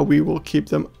about how we will keep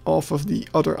them off of the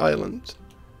other island.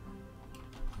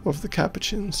 Of the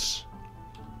Capuchins.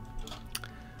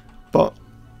 But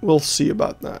we'll see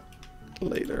about that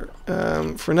later.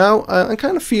 For now, I'm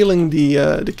kind of feeling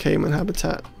the caiman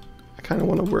habitat. I kind of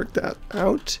want to work that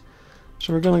out.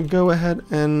 So we're going to go ahead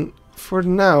and, for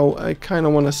now, I kind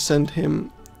of want to send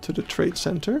him to the trade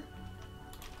center.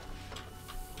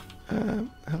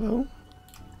 Hello?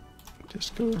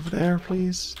 Just go over there,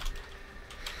 please.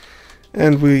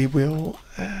 And we will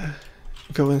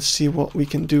go and see what we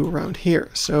can do around here.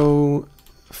 So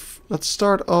let's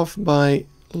start off by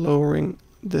lowering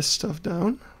this stuff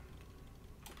down.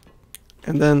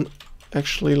 And then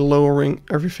actually lowering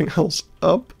everything else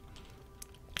up.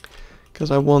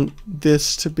 Because I want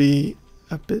this to be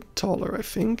a bit taller, I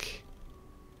think.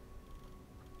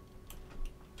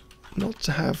 Not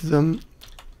to have them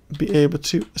be able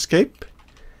to escape.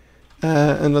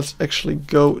 And let's actually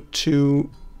go to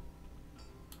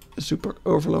Zooparc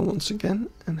Overloon once again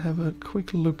and have a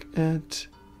quick look at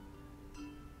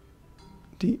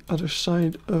the other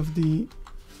side of the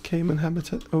caiman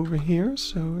habitat over here.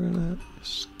 So we're gonna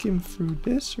skim through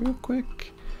this real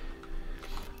quick.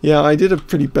 Yeah, I did a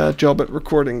pretty bad job at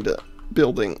recording the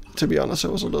building. To be honest, I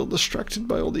was a little distracted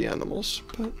by all the animals,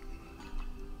 but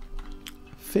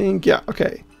I think, yeah,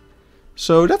 okay.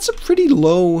 So that's a pretty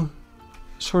low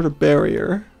sort of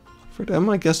barrier for them.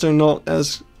 I guess they're not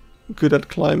as good at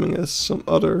climbing as some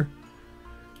other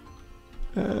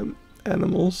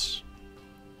animals.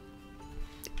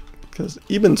 Because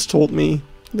Eben's told me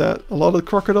that a lot of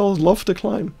crocodiles love to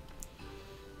climb.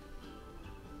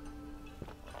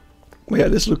 Well, yeah,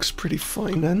 this looks pretty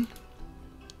fine then.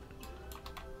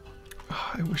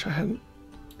 Oh, I wish I hadn't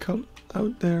cut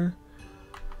out there.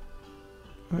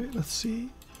 Wait, let's see.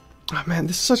 Oh man,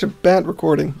 this is such a bad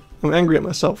recording. I'm angry at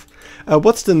myself.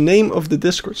 What's the name of the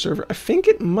Discord server? I think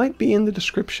it might be in the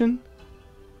description.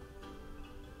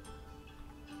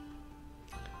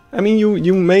 I mean,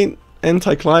 you made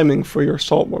anti-climbing for your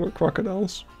saltwater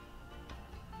crocodiles.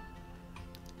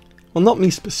 Well, not me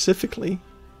specifically,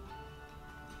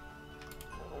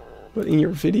 but in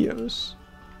your videos.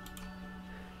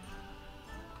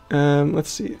 Let's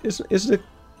see.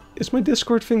 Is my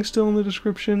Discord thing still in the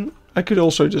description? I could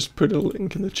also just put a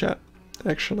link in the chat,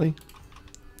 actually.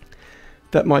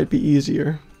 That might be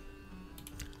easier.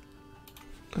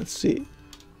 Let's see.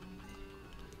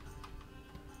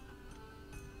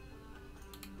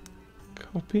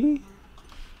 Copy.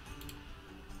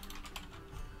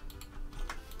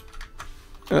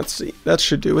 Let's see. That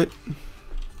should do it.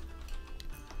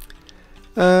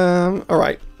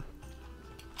 Alright.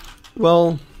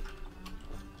 Well,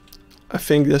 I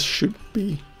think this should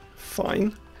be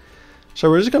fine. So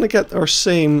we're just going to get our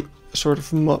same sort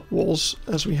of mud walls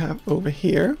as we have over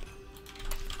here,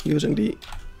 using the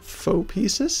faux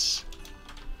pieces,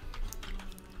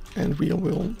 and we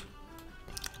will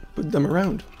put them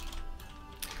around.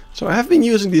 So I have been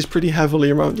using these pretty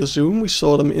heavily around the zoo. We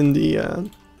saw them in the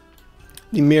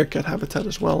meerkat habitat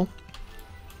as well,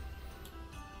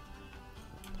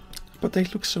 but they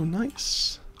look so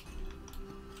nice.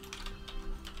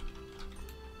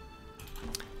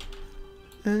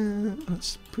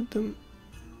 Let's put them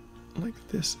like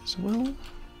this as well.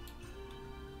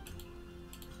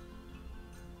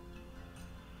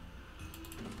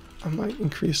 I might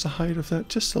increase the height of that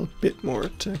just a bit more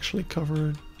to actually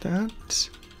cover that.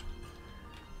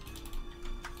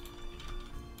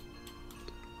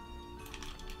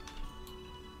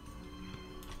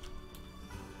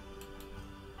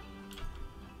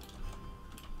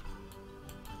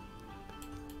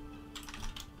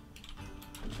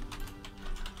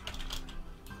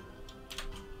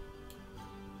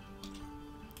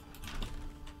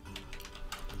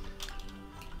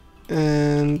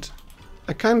 And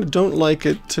I kind of don't like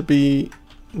it to be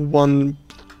one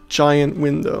giant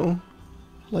window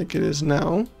like it is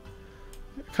now.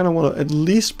 I kind of want to at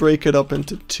least break it up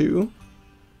into two.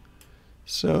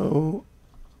 So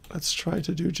let's try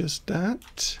to do just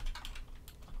that.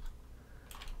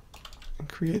 And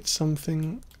create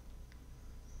something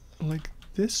like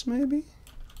this maybe.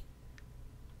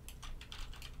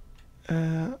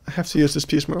 I have to use this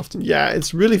piece more often. Yeah,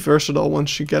 it's really versatile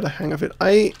once you get a hang of it.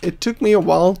 It took me a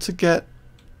while to get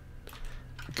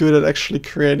good at actually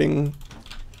creating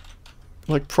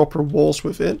like proper walls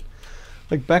with it.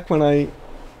 Like back when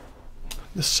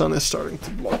the sun is starting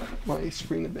to block my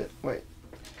screen a bit. Wait.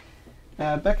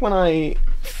 Back when I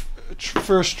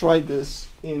first tried this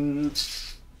in...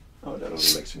 Oh, that only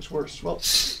makes things worse. Well,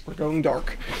 we're going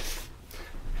dark.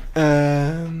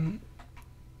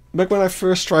 Back when I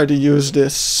first tried to use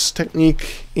this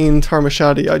technique in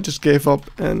Tarmashadi, I just gave up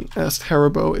and asked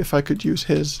Haribo if I could use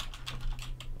his.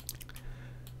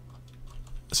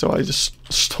 So I just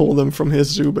stole them from his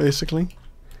zoo, basically.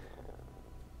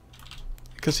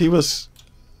 Because he was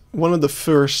one of the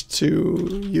first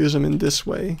to use them in this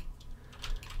way.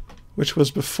 Which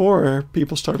was before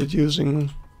people started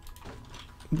using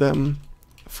them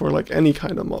for like any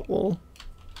kind of mud wall.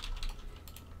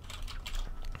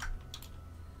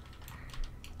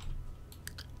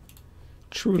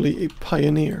 Truly a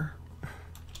pioneer.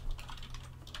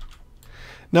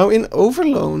 Now in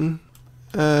Overloon,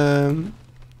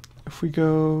 if we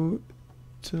go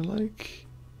to like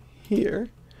here,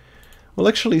 we'll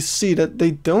actually see that they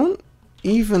don't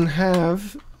even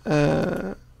have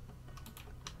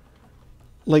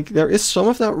like there is some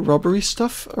of that rubbery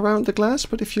stuff around the glass,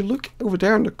 but if you look over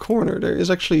there in the corner, there is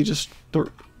actually just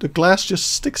the glass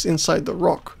just sticks inside the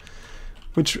rock,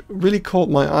 which really caught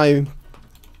my eye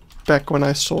back when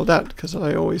I saw that, because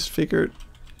I always figured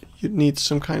you'd need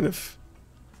some kind of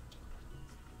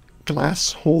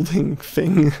glass holding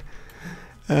thing.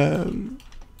 That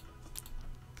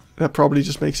probably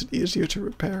just makes it easier to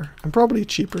repair and probably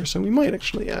cheaper, so we might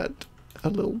actually add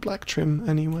a little black trim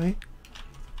anyway,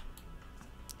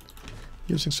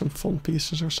 using some foam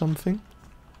pieces or something.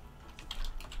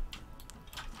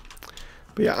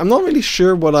 But yeah, I'm not really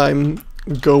sure what I'm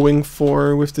going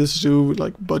for with this zoo,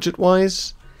 like budget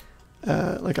wise.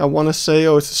 Like I want to say,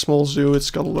 oh, it's a small zoo,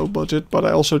 it's got a low budget, but I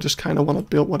also just kind of want to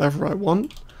build whatever I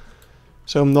want.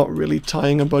 So I'm not really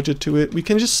tying a budget to it. We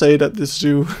can just say that this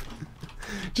zoo,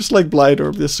 just like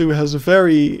Blightorp, this zoo has a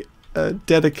very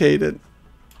dedicated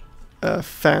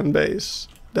fan base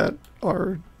that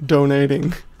are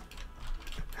donating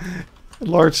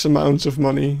large amounts of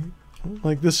money.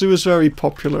 Like, the zoo is very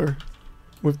popular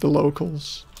with the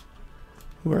locals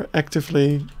who are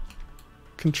actively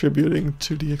contributing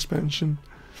to the expansion.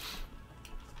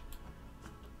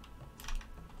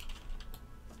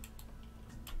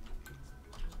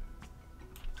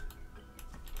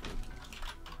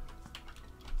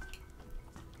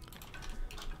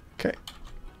 Okay.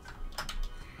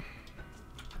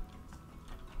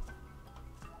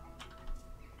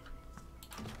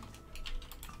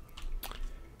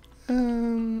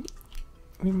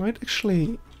 We might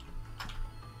actually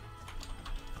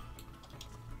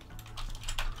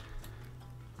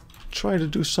try to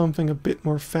do something a bit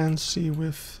more fancy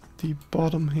with the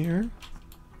bottom here.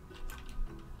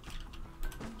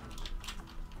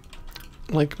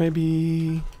 Like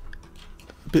maybe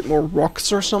a bit more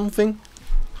rocks or something.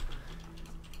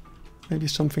 Maybe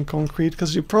something concrete,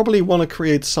 because you probably want to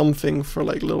create something for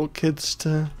like little kids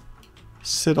to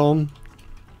sit on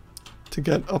to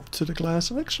get up to the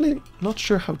glass. I'm actually not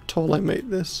sure how tall I made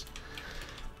this.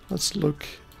 Let's look.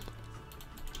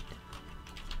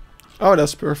 Oh,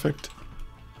 that's perfect.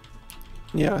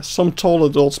 Yeah, some tall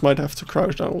adults might have to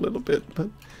crouch down a little bit, but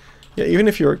yeah, even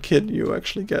if you're a kid, you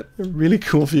actually get a really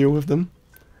cool view of them.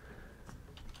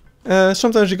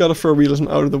 Sometimes you gotta throw realism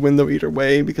out of the window either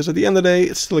way, because at the end of the day,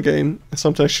 it's still a game, and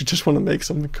sometimes you just want to make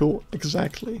something cool.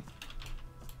 Exactly.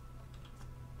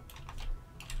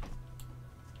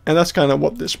 And that's kind of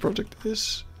what this project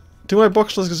is. Do my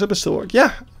boxless exhibits still work?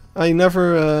 Yeah, I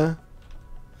never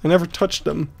touched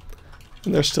them,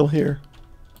 and they're still here.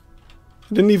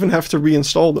 I didn't even have to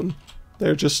reinstall them.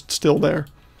 They're just still there.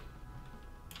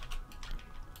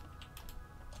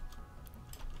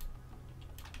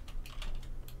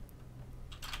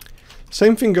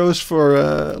 Same thing goes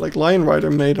for, like Lion Rider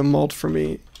made a mod for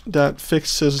me that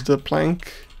fixes the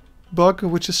plank bug,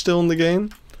 which is still in the game.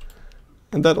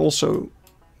 And that also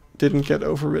didn't get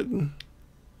overwritten,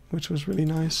 which was really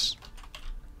nice.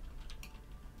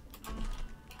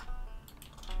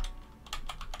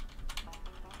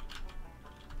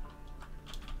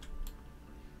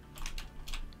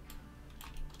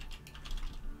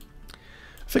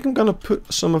 I think I'm gonna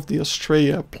put some of the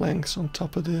Australia planks on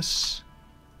top of this.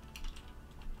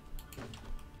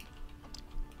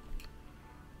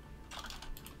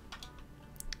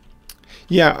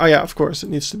 Yeah, oh yeah, of course, it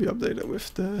needs to be updated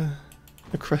with the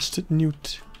crested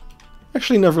newt.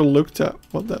 Actually never looked at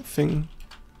what that thing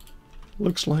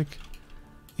looks like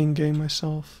in-game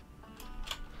myself.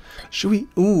 Should we...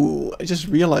 Ooh, I just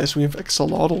realized we have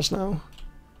axolotls now.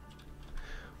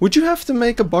 Would you have to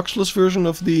make a boxless version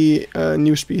of the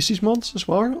new species mods as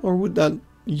well, or would that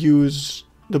use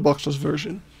the boxless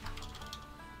version?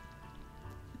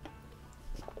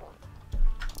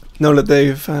 Now that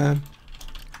they've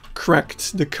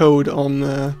cracked the code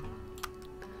on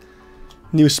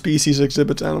new species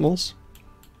exhibit animals.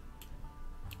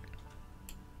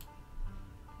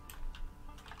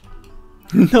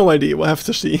 No idea, we'll have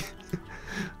to see.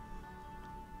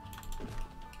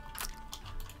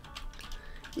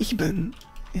 Eben,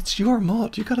 it's your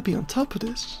mod, you gotta be on top of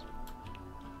this.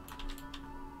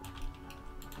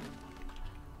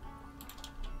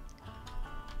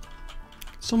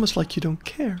 It's almost like you don't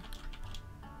care.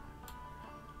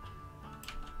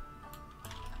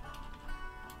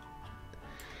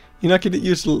 You're not going to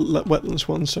use the wetlands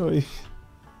one, so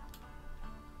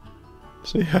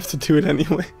you have to do it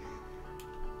anyway.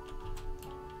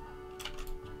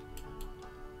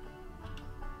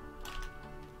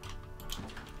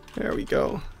 There we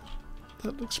go.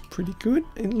 That looks pretty good.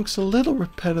 It looks a little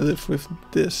repetitive with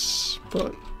this,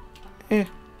 but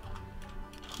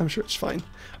I'm sure it's fine.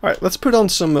 Alright, let's put on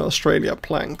some Australia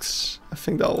planks. I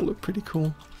think that will look pretty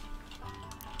cool.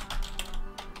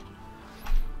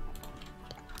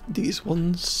 These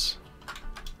ones.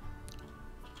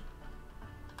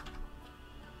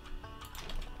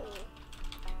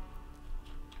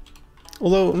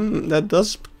 Although, that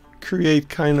does create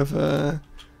kind of a...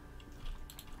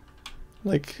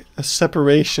 like a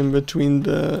separation between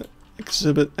the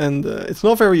exhibit and the... It's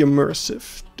not very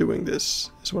immersive doing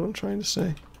this, is what I'm trying to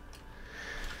say.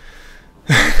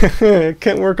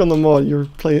 Can't work on the mod, you're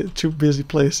too busy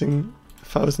placing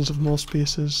thousands of moss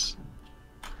pieces.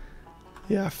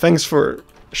 Yeah, thanks for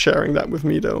sharing that with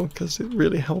me though, because it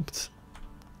really helped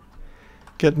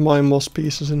get my moss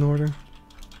pieces in order.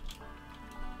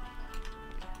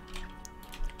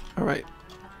 Alright.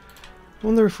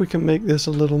 Wonder if we can make this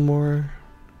a little more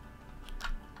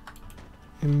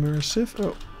immersive.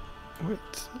 Oh, wait,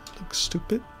 that looks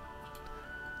stupid.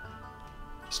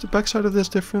 Is the backside of this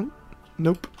different?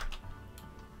 Nope.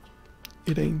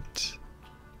 It ain't.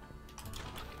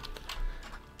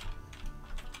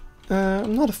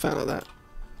 I'm not a fan of that,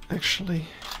 actually.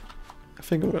 I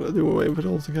think I'm gonna do away with it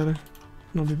altogether.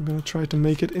 Not even gonna try to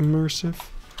make it immersive.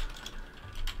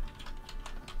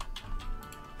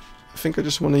 I think I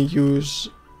just want to use...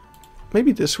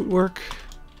 Maybe this would work.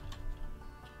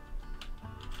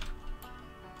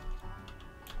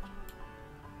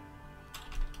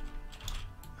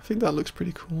 I think that looks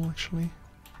pretty cool, actually.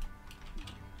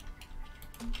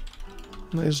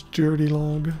 Nice dirty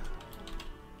log.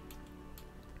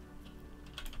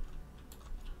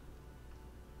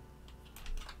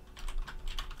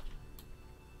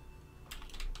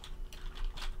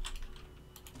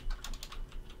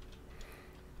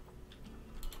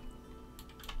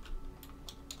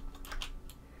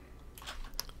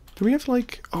 Do we have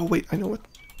like... Oh wait, I know what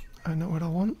I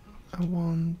want. I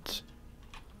want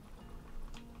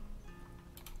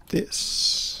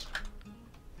this.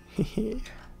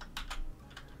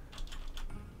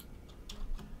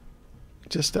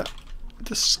 Just that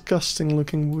disgusting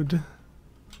looking wood.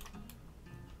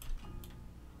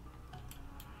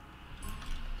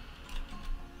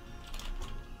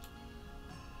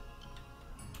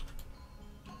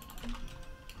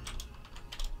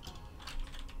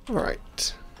 All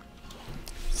right.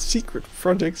 Secret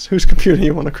projects. Whose computer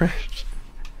you want to crash?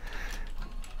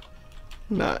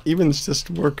 Nah, Evan's just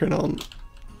working on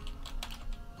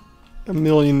a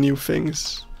million new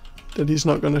things that he's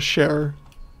not gonna share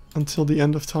until the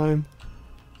end of time.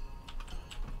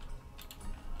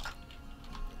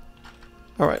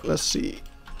 Alright, let's see.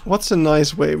 What's a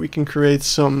nice way we can create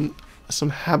some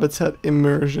habitat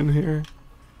immersion here?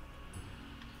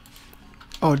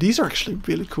 Oh, these are actually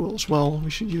really cool as well. We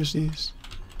should use these.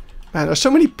 Man, there's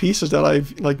so many pieces that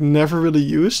I've like never really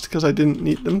used because I didn't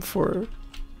need them for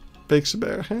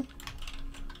Beeksebergen.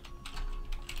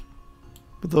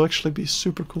 But they'll actually be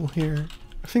super cool here.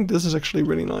 I think this is actually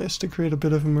really nice to create a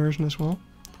bit of immersion as well.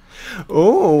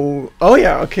 Oh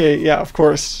yeah, okay, yeah, of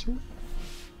course.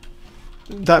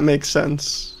 That makes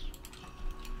sense.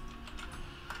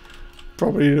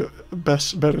 Probably the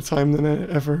better time than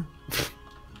ever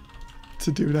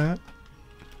to do that.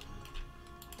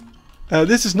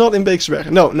 This is not in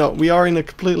Beeksebergen. No, we are in a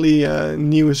completely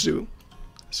new zoo.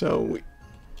 So,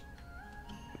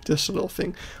 this little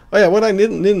thing. Oh yeah, what I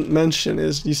didn't mention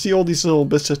is, you see all these little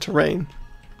bits of terrain.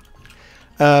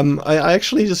 I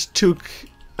actually just took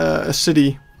a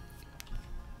city.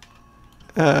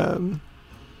 Oh,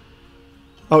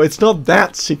 it's not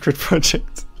that secret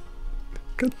project.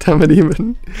 God damn it,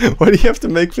 Eamon. Why do you have to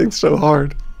make things so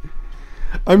hard?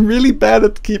 I'm really bad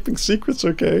at keeping secrets,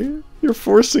 okay? You're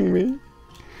forcing me.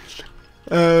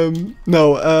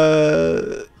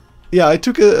 Yeah, I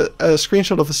took a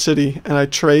screenshot of a city and I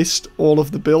traced all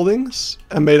of the buildings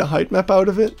and made a height map out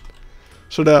of it.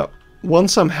 So that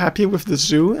once I'm happy with the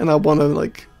zoo and I want to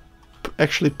like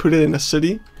actually put it in a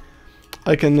city,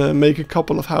 I can make a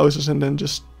couple of houses and then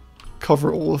just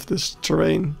cover all of this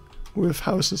terrain with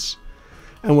houses.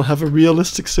 And we'll have a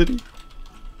realistic city,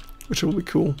 which will be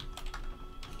cool.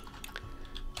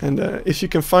 And if you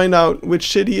can find out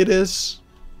which city it is,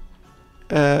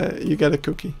 you get a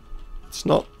cookie. It's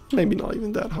not, maybe not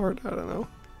even that hard, I don't know.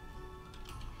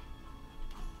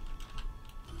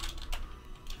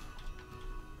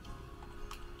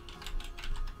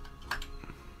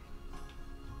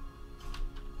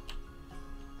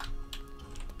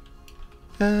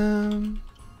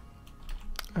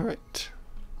 All right.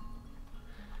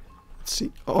 Let's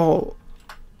see. Oh.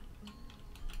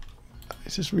 I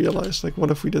just realized, like, what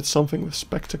if we did something with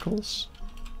spectacles?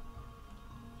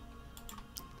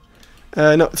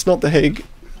 No, it's not the Hague.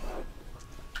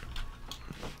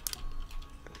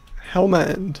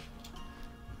 Helmand.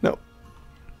 No.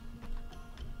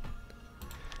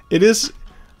 It is...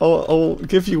 I'll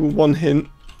give you one hint.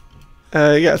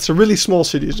 Yeah, it's a really small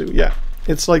city zoo, yeah.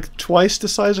 It's like twice the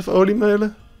size of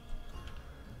Olimeulen.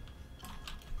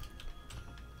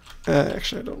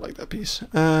 Actually, I don't like that piece.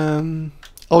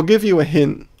 I'll give you a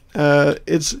hint.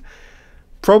 It's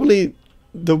probably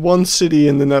the one city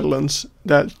in the Netherlands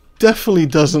that definitely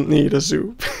doesn't need a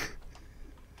zoo.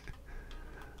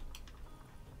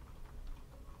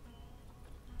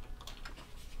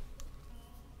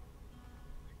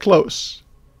 Close.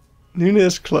 Nune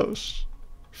is close.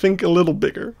 Think a little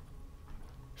bigger.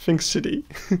 Think city.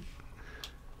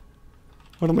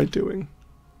 What am I doing?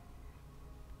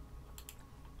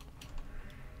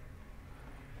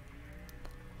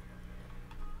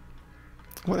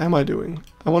 What am I doing?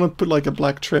 I want to put like a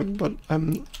black trim, but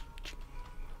I'm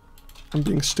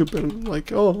being stupid. I'm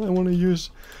like, oh, I want to use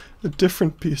a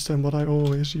different piece than what I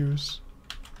always use.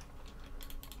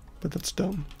 But that's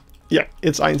dumb. Yeah,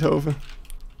 it's Eindhoven.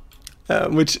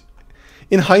 Which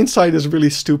in hindsight is really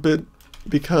stupid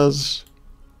because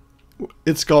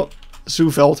it's got Zoo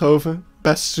Veldhoven,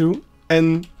 Best Zoo,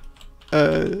 and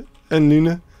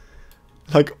Nune,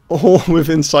 like all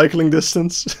within cycling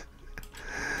distance.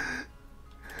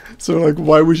 So like,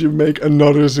 why would you make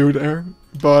another zoo there?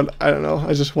 But I don't know,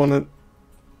 I just wanted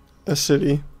a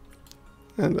city,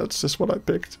 and that's just what I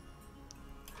picked.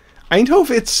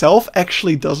 Eindhoven itself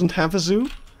actually doesn't have a zoo,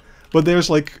 but there's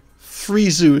like 3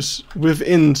 zoos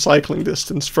within cycling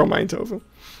distance from Eindhoven.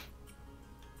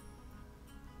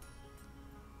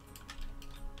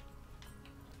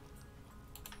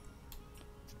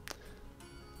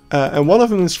 And one of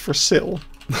them is for sale,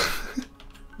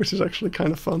 which is actually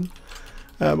kind of fun,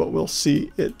 but we'll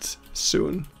see it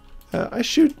soon. I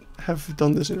should have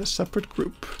done this in a separate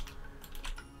group.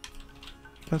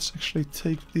 Let's actually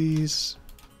take these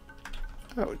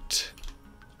out.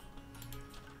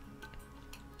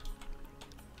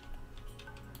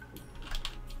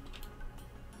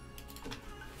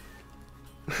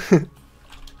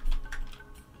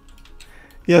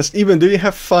 Yes, Eben, do you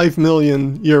have 5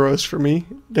 million euros for me?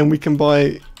 Then we can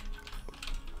buy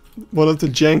one of the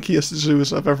jankiest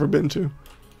zoos I've ever been to.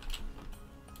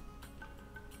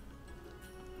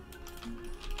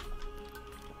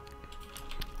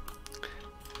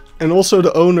 And also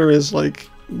the owner is like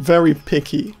very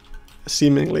picky,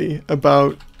 seemingly,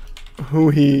 about who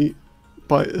he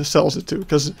sells it to.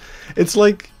 Because it's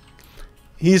like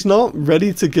he's not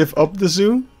ready to give up the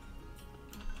zoo.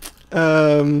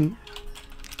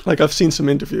 Like I've seen some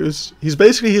interviews. He's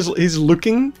basically he's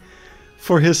looking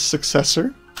for his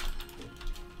successor.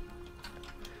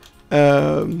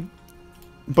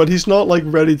 But he's not like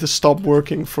ready to stop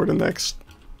working for the next,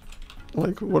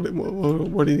 like what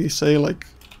did he say, like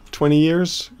 20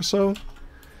 years or so?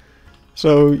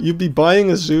 So you'd be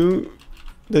buying a zoo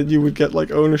that you would get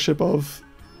like ownership of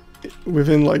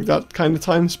within like that kind of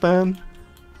time span.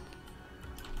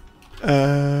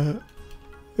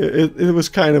 It was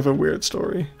kind of a weird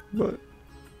story, but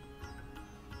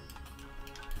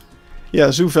yeah,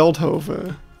 Zoo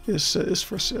Veldhoven is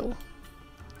for sale,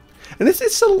 and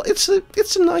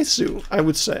it's a nice zoo, I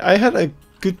would say. I had a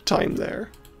good time there.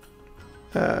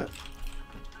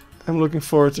 I'm looking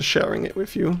forward to sharing it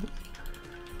with you.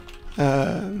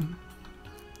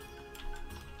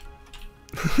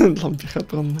 Lampje gaat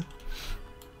branden.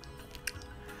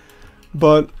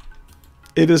 But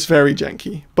it is very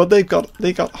janky. But they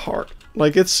got heart.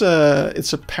 Like it's a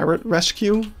parrot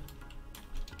rescue.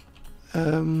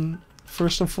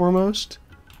 First and foremost.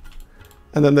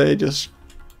 And then they just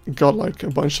got like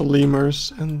a bunch of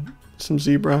lemurs and some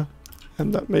zebra,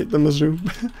 and that made them a zoo.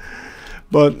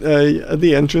 But at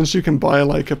the entrance you can buy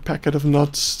like a packet of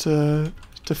nuts to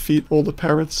feed all the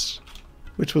parrots,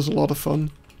 which was a lot of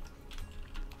fun.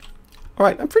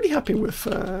 Alright, I'm pretty happy with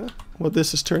what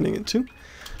this is turning into.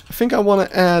 I think I want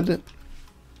to add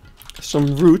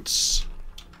some roots.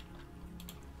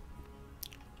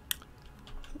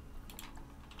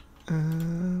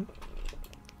 Gonna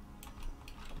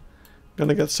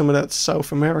get some of that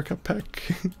South America pack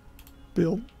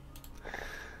build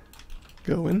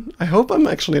going. I hope I'm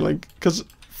actually like, because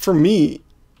for me,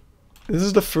 this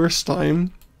is the first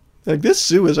time, like this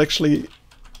zoo is actually,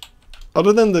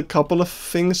 other than the couple of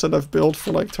things that I've built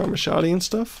for like Tarmashadi and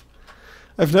stuff,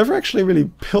 I've never actually really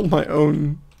built my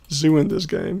own zoo in this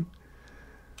game.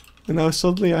 And now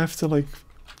suddenly I have to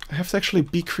actually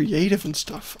be creative and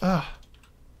stuff. Ah.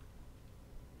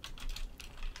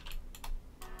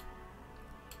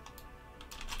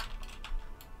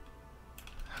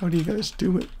 How do you guys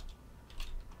do it?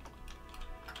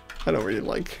 I don't really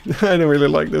like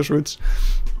those roots.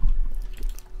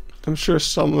 I'm sure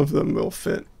some of them will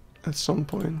fit at some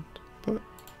point, but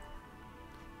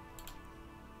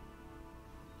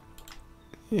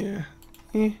yeah.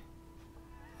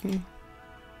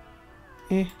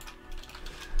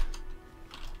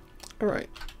 Alright.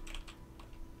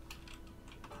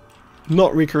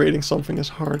 Not recreating something is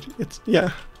hard.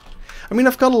 Yeah. I mean,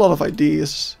 I've got a lot of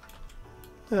ideas.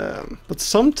 But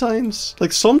sometimes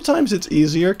it's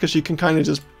easier because you can kind of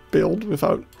just build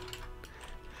without...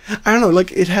 I don't know,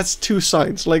 like it has two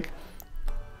sides. Like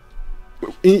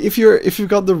if you've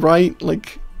got the right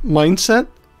like mindset,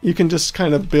 you can just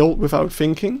kind of build without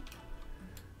thinking.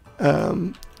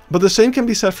 But the same can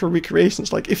be said for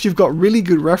recreations. Like if you've got really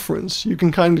good reference, you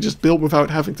can kind of just build without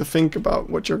having to think about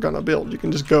what you're gonna build. You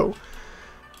can just go.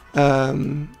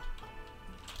 So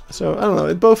I don't know,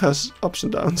 it both has ups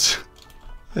and downs.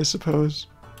 I suppose.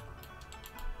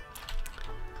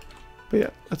 But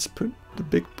yeah, let's put the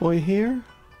big boy here.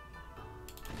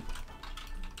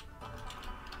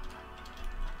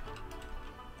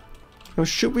 Now,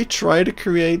 should we try to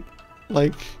create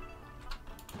Like...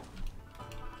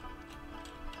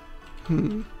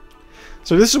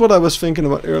 So this is what I was thinking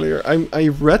about earlier. I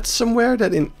read somewhere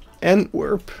that in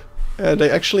Antwerp, they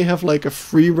actually have like a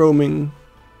free roaming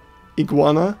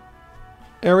iguana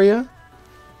area.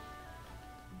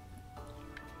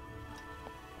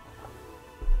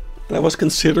 And I was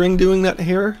considering doing that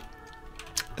here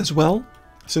as well,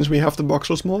 since we have the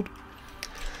Boxers mod.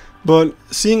 But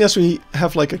seeing as we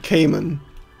have like a caiman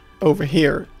over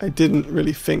here, I didn't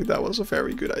really think that was a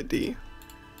very good idea.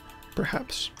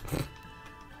 Perhaps.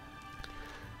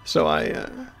 So I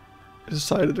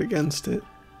decided against it.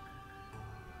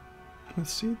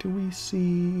 Let's see, do we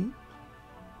see...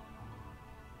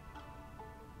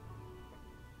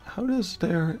 How does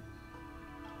their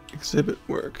exhibit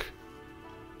work?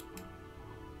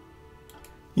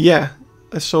 Yeah,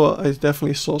 I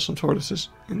definitely saw some tortoises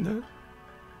in there.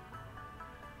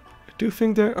 I do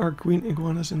think there are green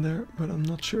iguanas in there, but I'm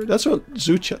not sure. That's what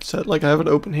ZooChat said, like I have it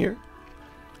open here.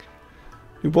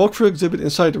 We walk through exhibit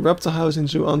inside the reptile house in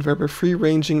Zoo Antwerp. Free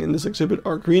ranging in this exhibit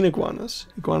are green iguanas.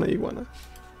 Iguana.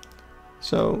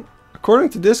 So,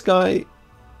 according to this guy,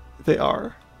 they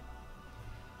are.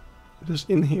 Just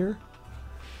in here.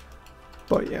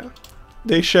 But yeah,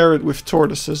 they share it with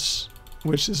tortoises,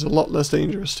 which is a lot less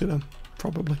dangerous to them,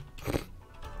 probably.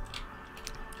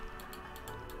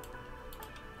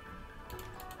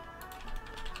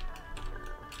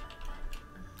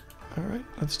 Alright,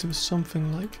 let's do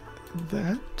something like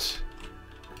that.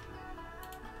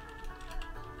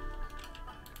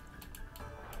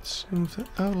 Smooth it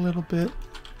out a little bit.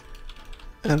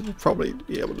 And we'll probably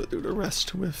be able to do the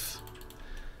rest with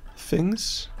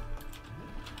things.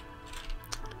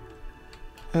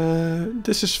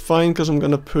 This is fine because I'm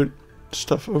gonna put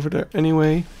stuff over there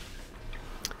anyway.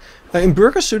 In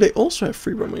Burgers do they also have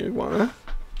free roaming iguana?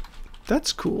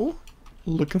 That's cool.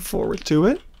 Looking forward to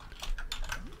it.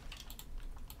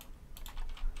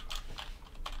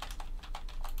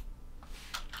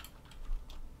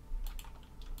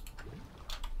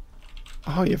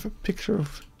 Oh, you have a picture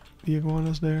of the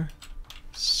iguanas there.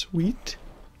 Sweet.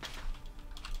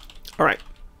 Alright.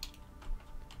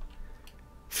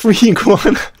 Free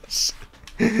iguanas.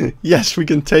 Yes, we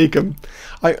can take them.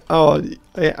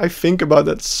 I think about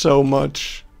that so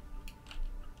much.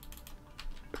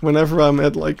 Whenever I'm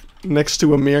at like next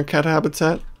to a meerkat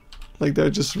habitat, like they're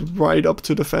just right up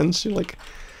to the fence, you're like,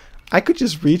 I could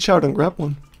just reach out and grab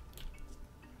one.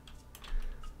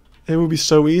 It would be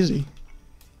so easy.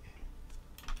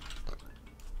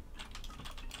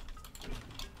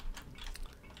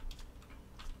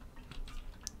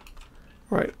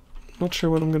 Right, not sure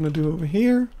what I'm gonna do over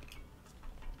here.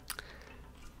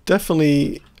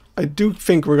 Definitely, I do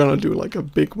think we're gonna do like a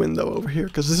big window over here,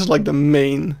 because this is like the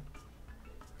main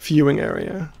viewing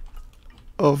area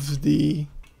of the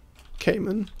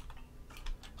caiman.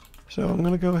 So I'm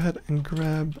gonna go ahead and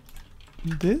grab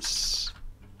this.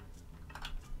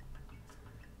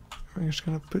 I'm just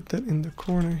gonna put that in the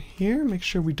corner here, make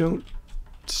sure we don't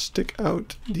stick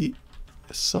out the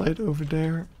side over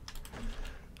there.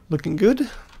 Looking good.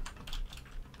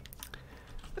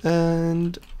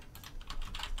 And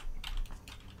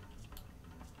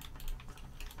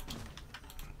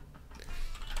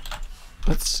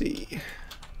let's see.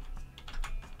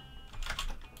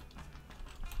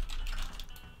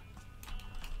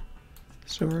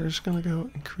 So we're just gonna go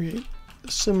and create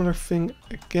a similar thing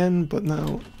again, but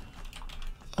now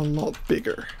a lot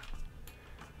bigger.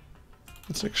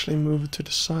 Let's actually move it to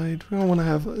the side. We don't want to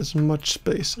have as much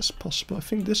space as possible. I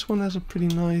think this one has a pretty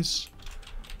nice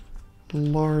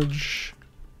large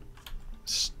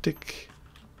stick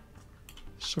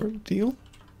sort of deal.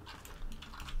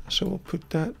 So we'll put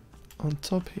that on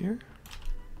top here.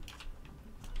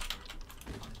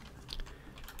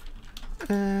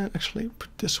 And actually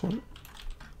put this one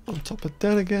on top of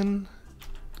that again.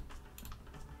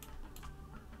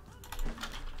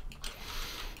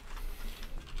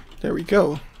 There we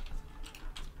go.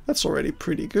 That's already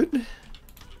pretty good.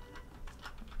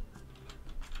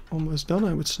 Almost done,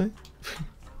 I would say.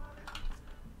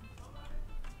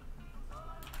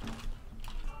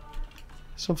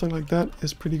 Something like that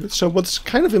is pretty good. So what's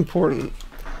kind of important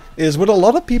is what a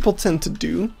lot of people tend to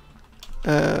do,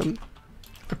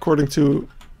 according to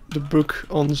the book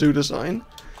on zoo design,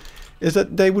 is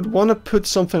that they would want to put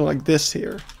something like this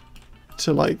here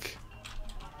to like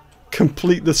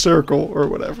complete the circle or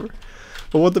whatever.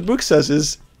 But what the book says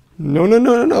is, no,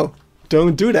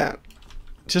 don't do that.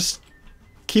 Just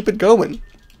keep it going.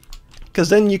 Because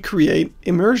then you create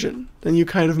immersion. Then you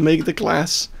kind of make the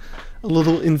glass a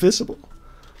little invisible.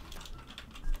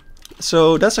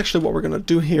 So that's actually what we're going to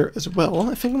do here as well.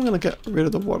 I think I'm going to get rid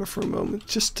of the water for a moment,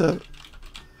 just to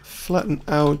flatten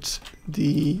out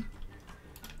the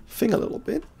thing a little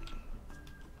bit.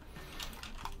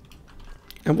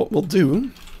 And what we'll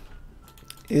do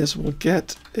is we'll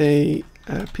get a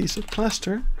piece of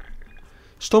plaster.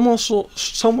 Someone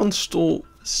stole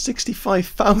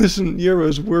 65,000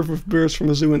 euros worth of birds from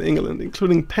a zoo in England,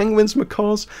 including penguins,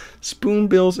 macaws,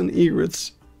 spoonbills, and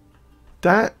egrets.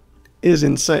 That is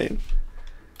insane.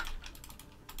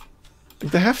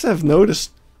 They have to have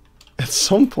noticed at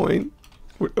some point,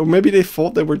 or maybe they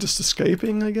thought they were just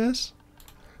escaping, I guess.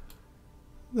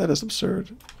 That is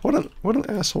absurd. What an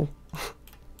asshole.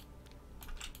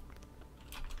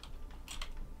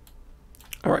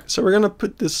 Alright, so we're gonna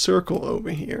put this circle over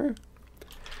here.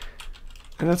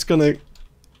 And that's gonna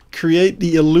create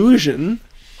the illusion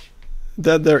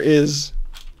that there is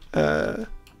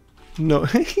no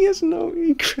he has no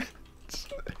egrets.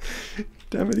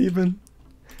 Damn it, Eben.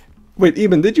 Wait,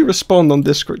 Eben, did you respond on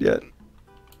Discord yet?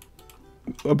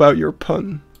 About your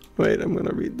pun. Wait, I'm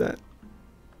gonna read that.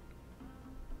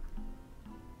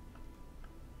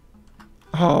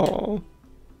 Oh.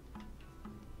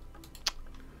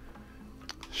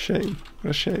 Shame.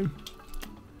 What a shame.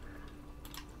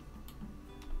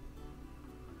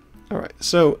 Alright,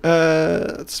 so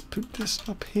let's put this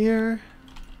up here.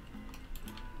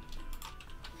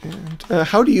 And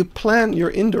how do you plan your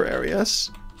indoor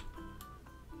areas?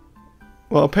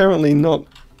 Well, apparently not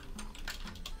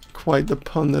quite the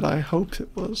pun that I hoped it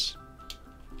was.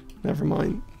 Never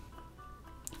mind.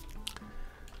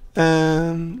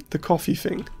 The coffee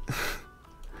thing.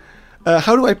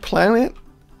 How do I plan it?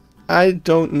 I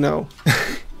don't know.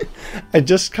 I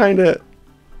just kind of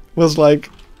was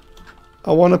like,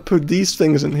 I want to put these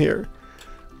things in here.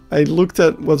 I looked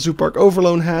at what Zooparc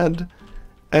Overloon had,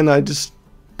 and I just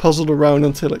puzzled around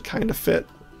until it kind of fit.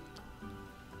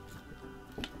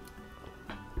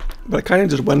 But I kind of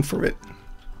just went for it.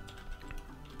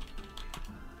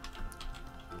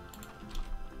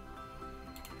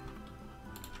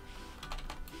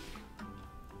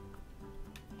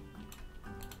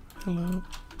 Hello.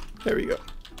 There we go.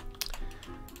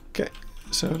 Okay,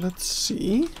 so let's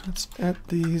see. Let's add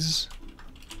these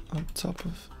on top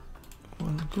of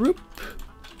one group.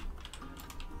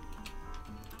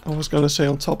 I was gonna say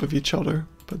on top of each other,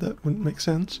 but that wouldn't make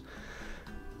sense.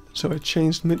 So I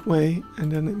changed midway,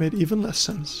 and then it made even less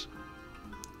sense.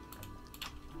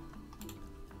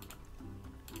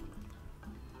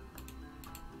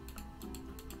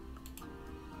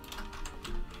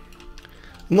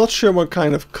 I'm not sure what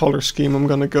kind of color scheme I'm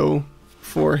gonna go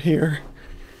for here.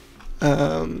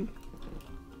 But...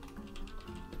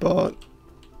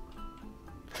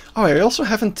 oh, I also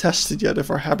haven't tested yet if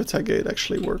our habitat gate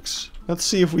actually works. Let's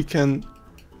see if we can...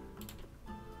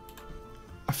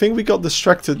 I think we got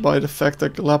distracted by the fact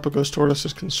that Galapagos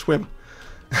tortoises can swim.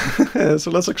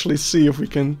 So let's actually see if we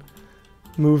can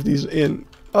move these in.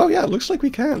 Oh yeah, it looks like we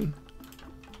can.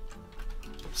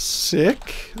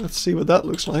 Sick. Let's see what that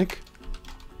looks like.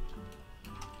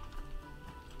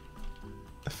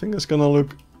 I think it's gonna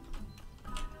look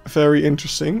very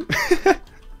interesting.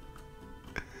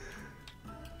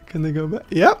 Can they go back?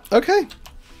 Yep, okay.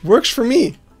 Works for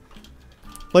me.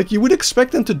 Like, you would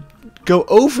expect them to go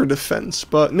over the fence,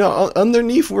 but no,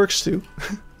 underneath works too.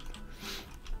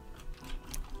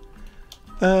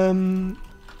 So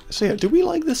yeah, do we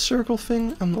like this circle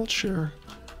thing? I'm not sure.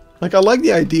 Like, I like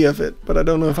the idea of it, but I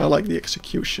don't know if I like the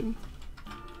execution.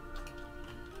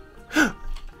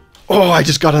 Oh, I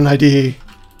just got an idea.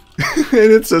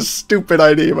 And it's a stupid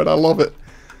idea, but I love it.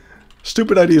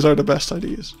 Stupid ideas are the best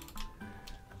ideas.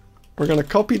 We're gonna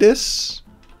copy this.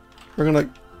 We're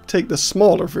gonna take the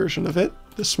smaller version of it.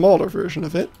 The smaller version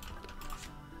of it.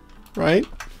 Right?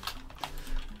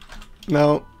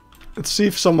 Now, let's see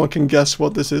if someone can guess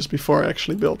what this is before I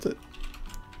actually built it.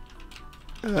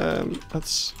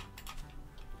 Let's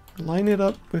line it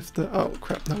up with the... oh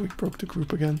crap, now we broke the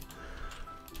group again.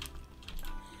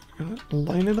 We're gonna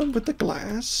line it up with the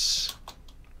glass.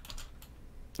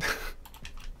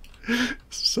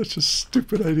 Such a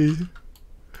stupid idea.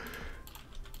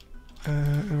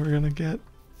 And we're gonna get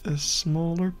a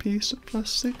smaller piece of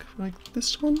plastic like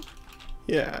this one.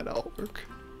 Yeah, that'll work.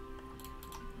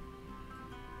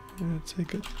 I'm gonna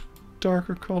take a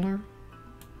darker color.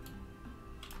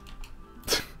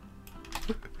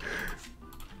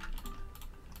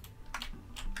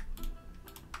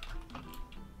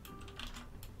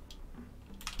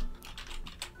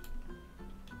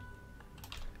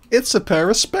 It's a pair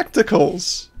of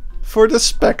spectacles for the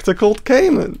spectacled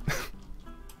caiman.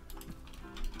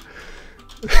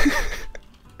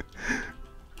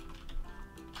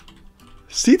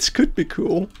 Seats could be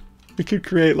cool. We could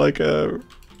create like a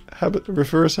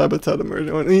reverse habitat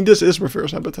immersion. I mean, this is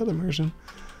reverse habitat immersion.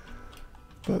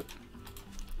 But...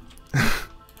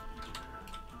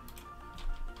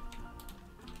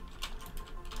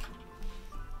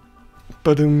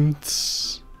 I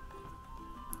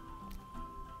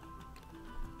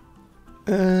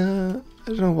don't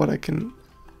know what I can...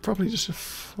 Probably just a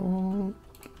fall...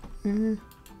 I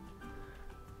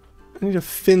need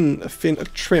a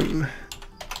trim.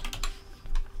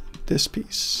 This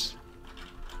piece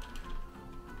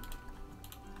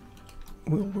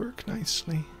will work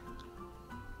nicely.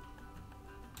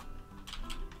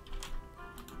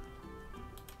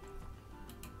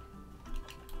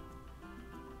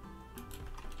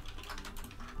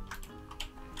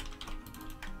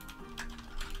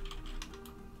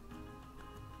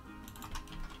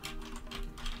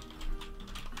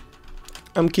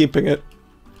 I'm keeping it.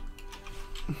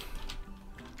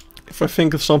 If I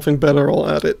think of something better, I'll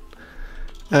add it.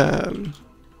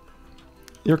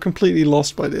 You're completely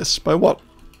lost by this. By what?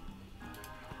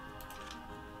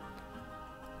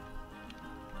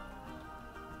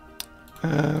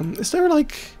 Is there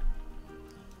like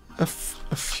a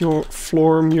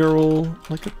floor mural,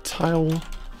 like a tile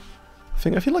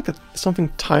thing? I feel like something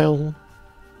tiley.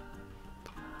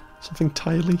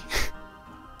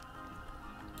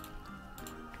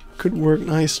 Could work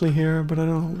nicely here, but I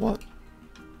don't know what.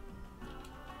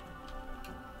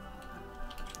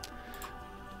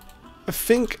 I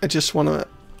think I just want to...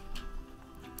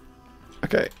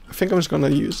 Okay, I think I'm just going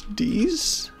to use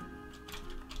these.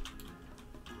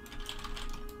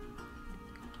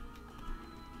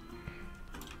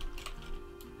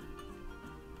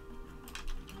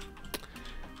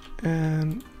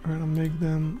 And we're going to make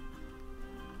them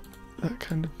that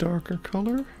kind of darker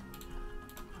color.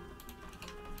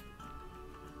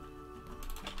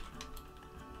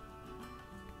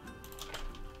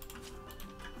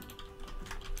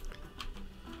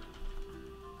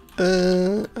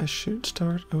 I should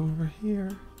start over here.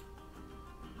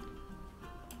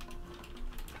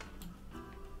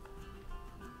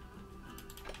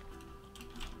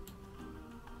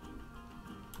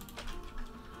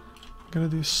 I'm gonna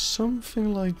do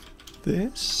something like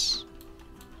this.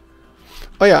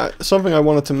 Oh yeah, something I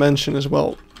wanted to mention as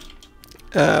well.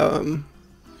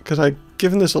 Because I've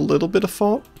given this a little bit of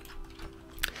thought.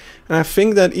 And I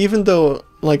think that even though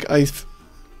like I've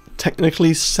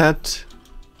technically set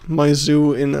my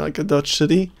zoo in like a Dutch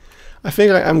city, I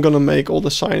think I am gonna make all the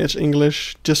signage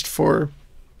English just for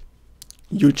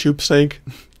YouTube's sake.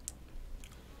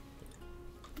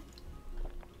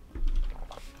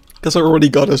 Because I already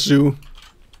got a zoo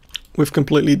with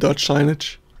completely Dutch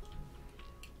signage.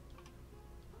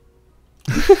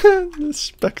 The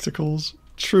spectacles,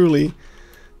 truly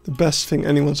the best thing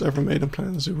anyone's ever made on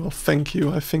Planet Zoo. Well, thank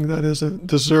you. I think that is a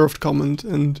deserved comment,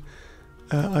 and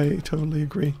I totally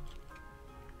agree.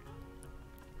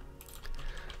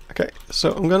 Okay,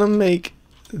 so I'm gonna make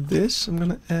this. I'm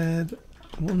gonna add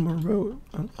one more row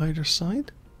on either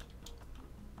side.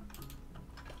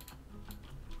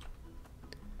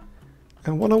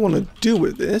 And what I want to do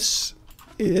with this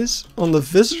is, on the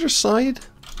visitor side,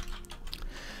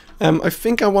 I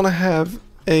think I want to have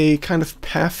a kind of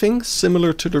pathing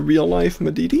similar to the real life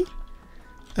Madidi.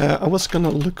 I was gonna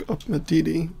look up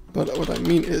Madidi, but what I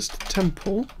mean is the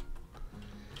temple.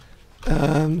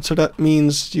 So that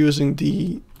means using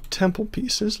the temple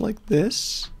pieces like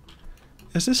this.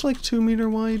 Is this like 2 meter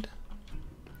wide?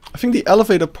 I think the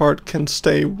elevator part can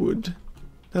stay wood.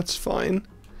 That's fine.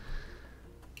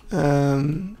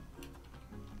 But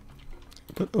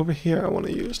over here I want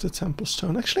to use the temple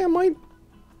stone. Actually,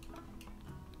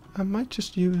 I might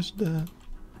just use the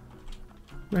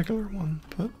regular one,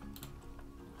 but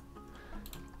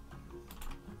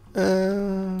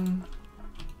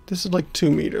this is like 2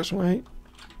 meters, right?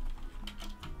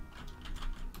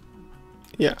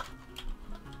 Yeah.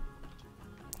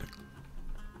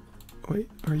 Wait,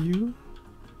 are you?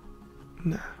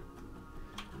 Nah.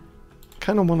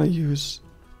 Kind of want to use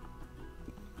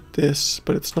this,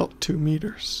 but it's not 2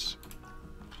 meters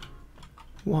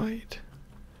wide.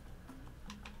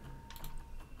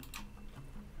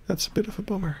 That's a bit of a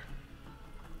bummer.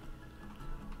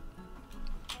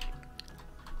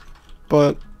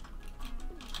 But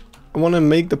I want to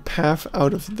make the path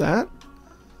out of that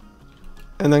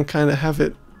and then kind of have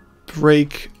it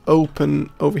break open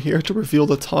over here to reveal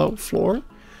the tile floor.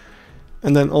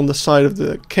 And then on the side of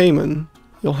the Cayman,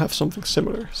 you'll have something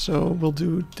similar. So we'll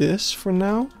do this for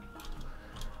now.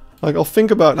 Like, I'll think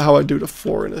about how I do the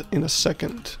floor in a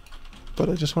second, but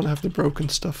I just want to have the broken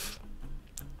stuff.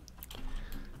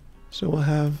 So we'll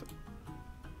have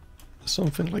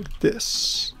something like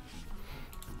this.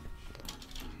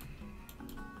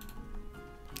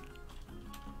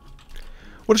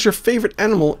 What is your favorite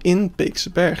animal in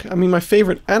Beekse Bergen? I mean, my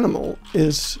favorite animal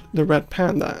is the red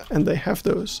panda, and they have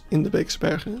those in the Beekse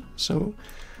Bergen. So,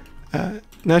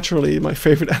 naturally, my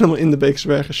favorite animal in the Beekse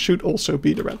Bergen should also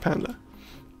be the red panda.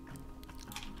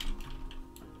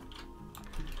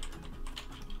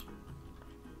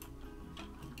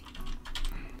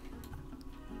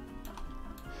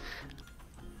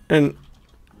 And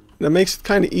that makes it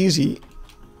kind of easy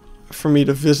for me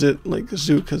to visit like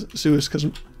zoos, because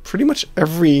pretty much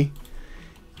every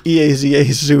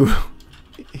EAZA zoo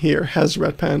here has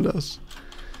red pandas.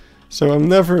 So I'm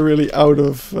never really out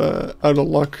of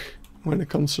luck when it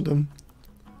comes to them.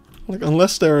 Like,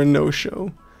 unless they're a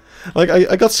no-show. Like,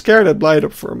 I got scared at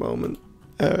Blightup for a moment,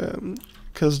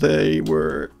 because they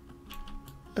were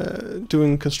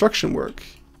doing construction work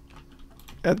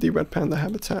at the red panda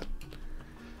habitat.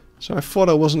 So I thought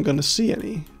I wasn't going to see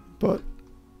any, but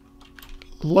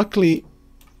luckily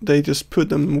they just put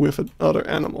them with another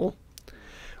animal,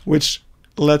 which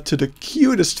led to the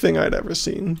cutest thing I'd ever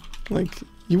seen. Like,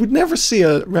 you would never see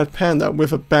a red panda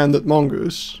with a banded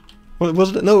mongoose. Well,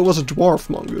 was it? No, it was a dwarf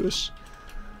mongoose.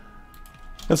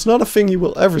 That's not a thing you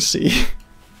will ever see,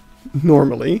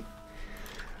 normally.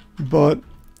 But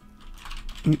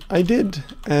I did,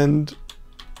 and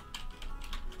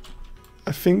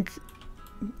I think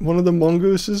one of the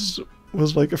mongooses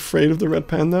was like afraid of the red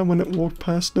panda when it walked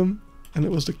past them, and it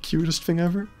was the cutest thing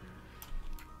ever.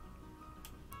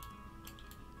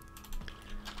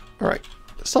 Alright,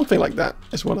 something like that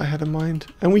is what I had in mind.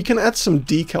 And we can add some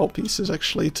decal pieces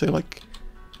actually to like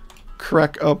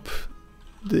crack up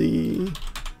the...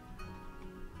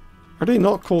 Are they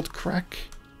not called crack?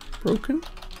 Broken?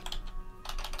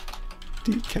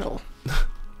 Decal.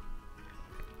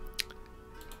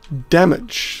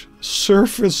 Damage.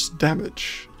 Surface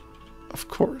damage. Of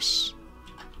course.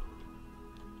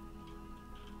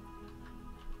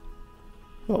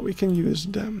 Well, we can use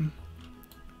them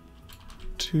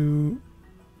to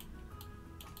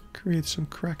create some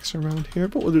cracks around here,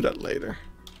 but we'll do that later.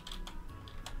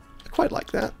 I quite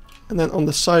like that. And then on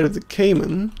the side of the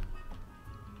caiman,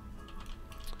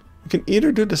 we can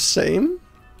either do the same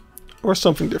or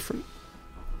something different.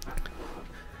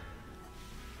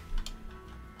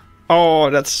 Oh,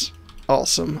 that's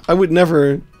awesome. I would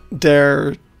never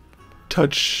dare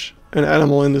touch an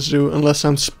animal in the zoo unless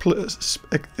I'm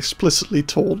explicitly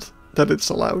told that it's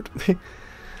allowed.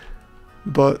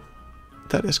 But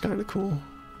that is kind of cool.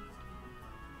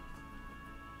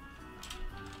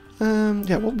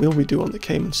 Yeah, what will we do on the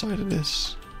caiman side of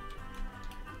this?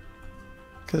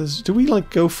 Because do we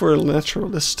like go for a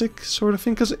naturalistic sort of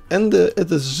thing? Because at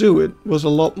the zoo it was a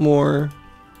lot more...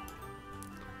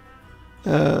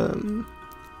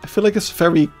 I feel like it's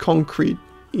very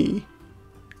concrete-y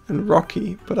and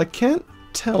rocky, but I can't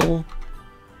tell,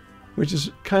 which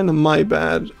is kind of my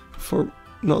bad for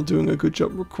not doing a good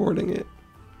job recording it.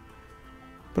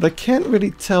 But I can't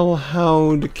really tell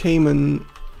how the caiman,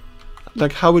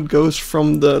 like how it goes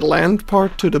from the land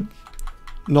part to the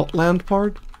not land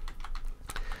part.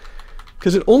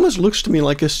 Because it almost looks to me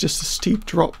like it's just a steep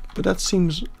drop, but that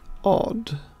seems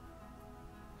odd.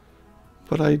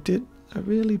 But I did a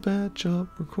really bad job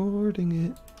recording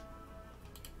it.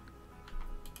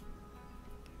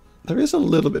 There is a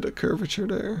little bit of curvature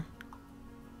there.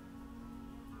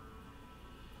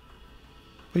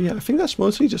 But yeah, I think that's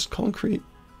mostly just concrete.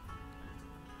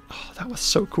 Oh, that was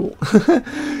so cool.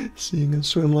 Seeing him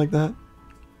swim like that.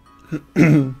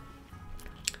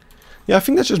 Yeah, I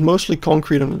think that's just mostly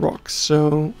concrete and rocks.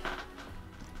 So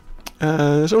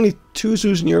there's only 2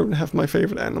 zoos in Europe that have my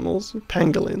favorite animals.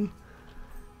 Pangolin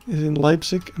is in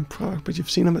Leipzig and Prague, but you've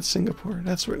seen them at Singapore.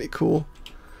 That's really cool.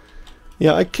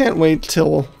 Yeah, I can't wait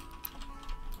till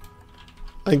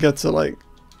I get to like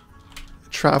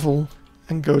travel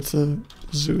and go to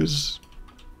zoos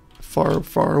far,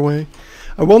 far away.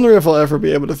 I wonder if I'll ever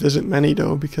be able to visit many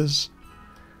though, because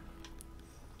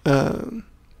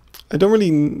I don't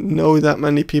really know that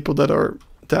many people that are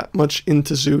that much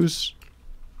into zoos.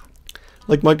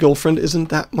 Like my girlfriend isn't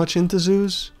that much into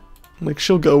zoos. Like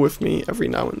she'll go with me every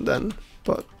now and then,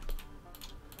 but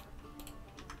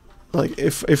like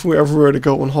if we ever were to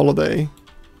go on holiday,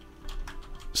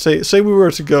 say we were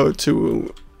to go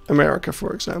to America,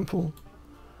 for example,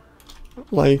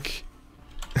 like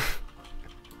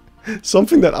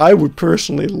something that I would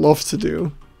personally love to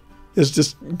do is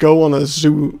just go on a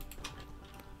zoo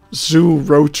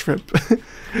road trip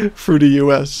through the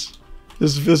US.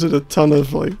 Just visit a ton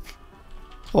of like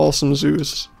awesome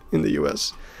zoos in the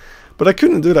US. But I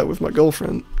couldn't do that with my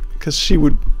girlfriend because she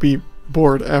would be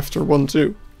bored after one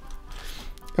zoo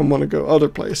and want to go other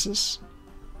places.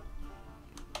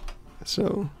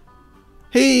 So,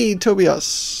 hey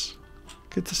Tobias,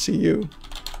 good to see you.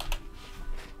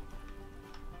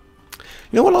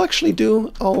 You know what I'll actually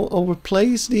do? I'll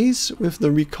replace these with the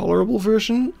recolorable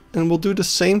version, and we'll do the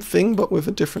same thing but with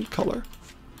a different color.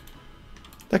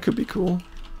 That could be cool.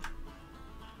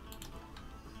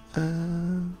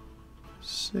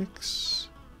 6,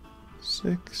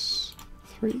 6,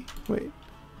 3. Wait.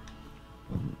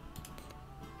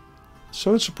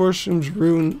 So it supports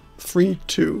rune 3,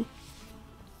 2.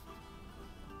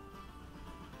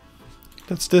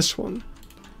 That's this one.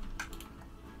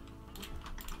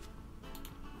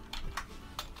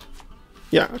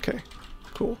 Yeah, okay.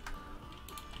 Cool.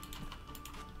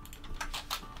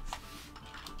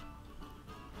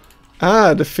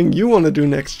 Ah, the thing you want to do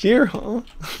next year, huh?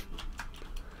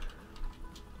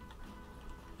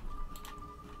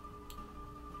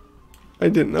 I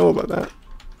didn't know about that.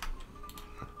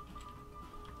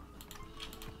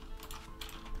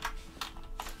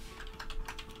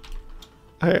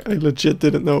 I legit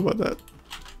didn't know about that.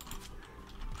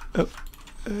 Oh,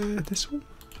 this one?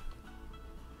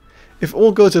 If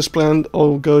all goes as planned,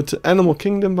 I'll go to Animal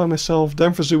Kingdom by myself,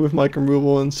 Denver Zoo with Mike and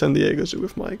Rubel, and San Diego Zoo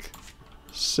with Mike.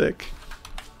 Sick.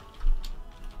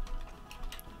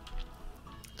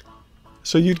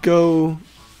 So you'd go...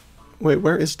 Wait,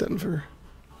 where is Denver?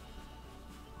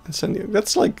 And San Diego.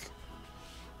 That's like...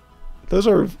 Those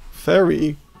are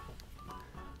very...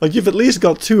 Like, you've at least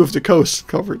got 2 of the coast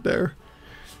covered there.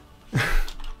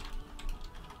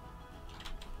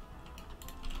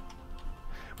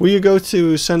 Will you go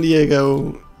to San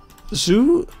Diego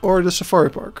Zoo or the Safari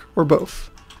Park? Or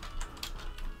both?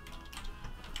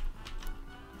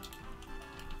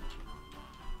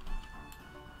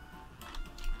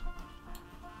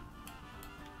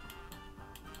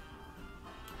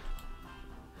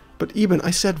 But even I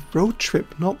said road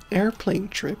trip, not airplane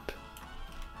trip.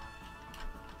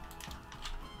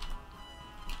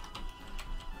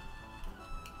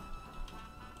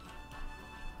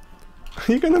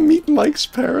 Are you gonna meet Mike's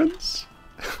parents?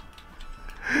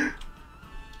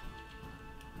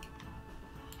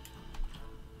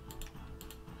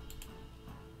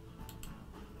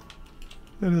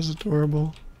 That is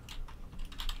adorable.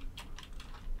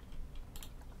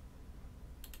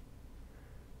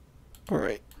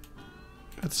 Alright.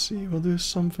 Let's see, we'll do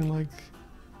something like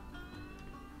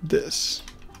this.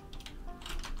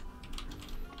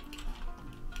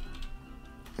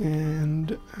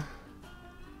 And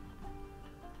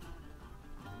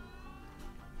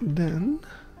then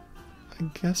I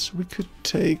guess we could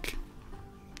take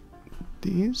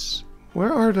these.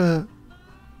 Where are the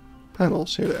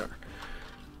panels? Here they are.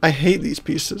 I hate these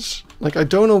pieces. Like, I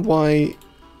don't know why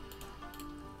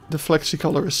the flexi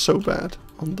color is so bad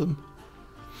on them.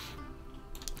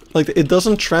 Like, it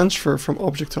doesn't transfer from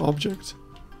object to object,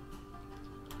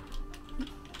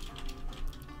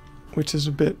 which is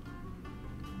a bit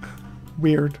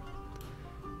weird.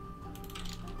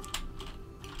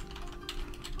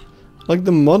 Like,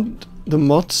 the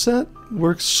mod set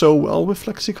works so well with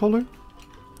FlexiColor.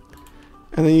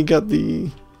 And then you get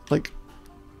the, like,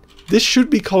 this should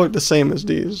be colored the same as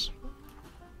these.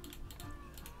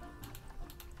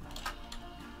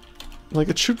 Like,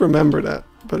 it should remember that,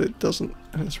 but it doesn't,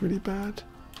 and it's really bad.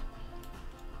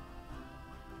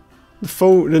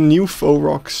 The new faux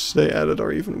rocks they added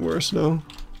are even worse though.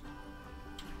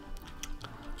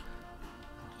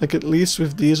 Like, at least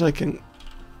with these I can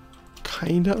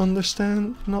kinda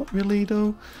understand, not really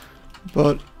though.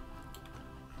 But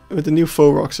with the new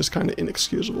faux rocks it's kinda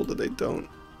inexcusable that they don't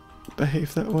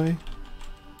behave that way.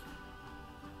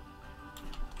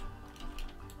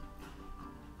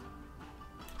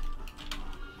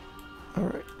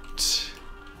 Alright.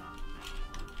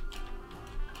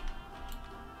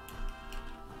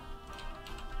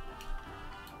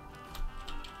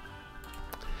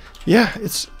 Yeah,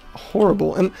 it's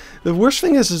horrible. And the worst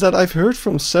thing is that I've heard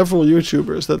from several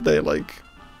YouTubers that they, like,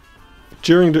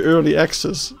 during the early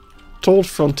access, told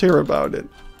Frontier about it.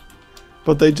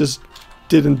 But they just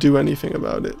didn't do anything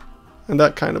about it. And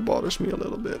that kind of bothers me a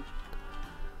little bit.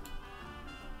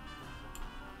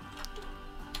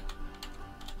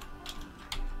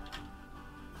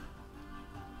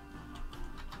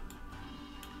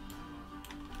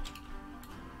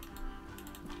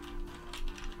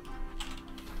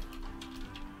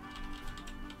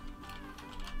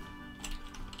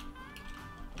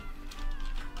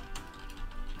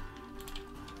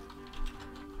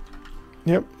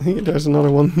 Yep, there's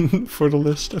another one for the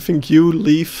list. I think you,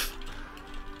 Leaf.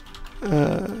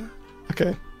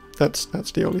 Okay, that's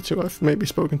the only two I've maybe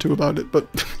spoken to about it, but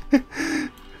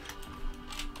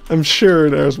I'm sure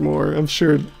there's more. I'm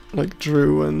sure like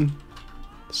Drew and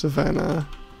Savannah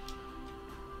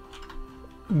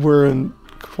weren't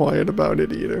quiet about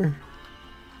it either.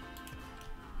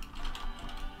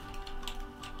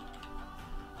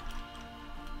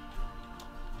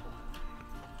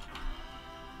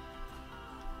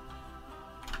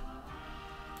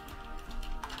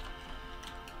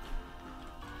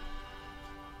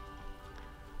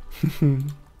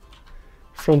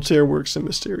 Frontier works in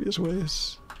mysterious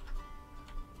ways.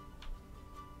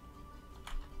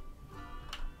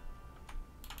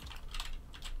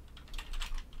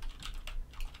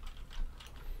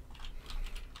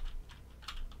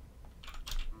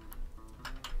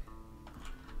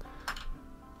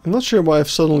 I'm not sure why I've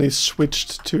suddenly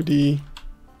switched to the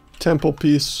temple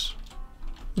piece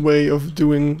way of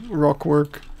doing rock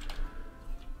work,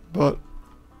 but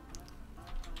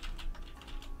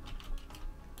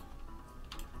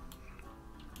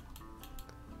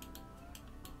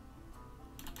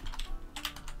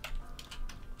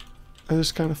I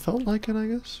just kind of felt like it, I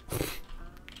guess.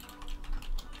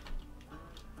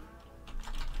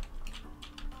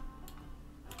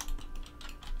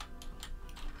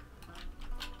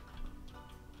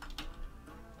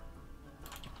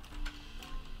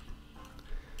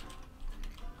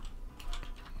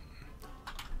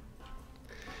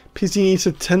 PC needs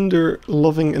a tender,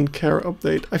 loving and care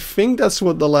update. I think that's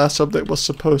what the last update was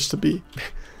supposed to be.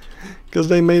 Because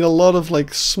they made a lot of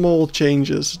like small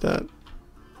changes that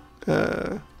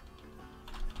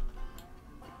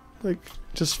like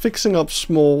just fixing up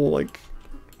small like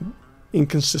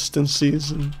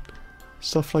inconsistencies and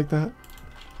stuff like that.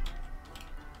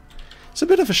 It's a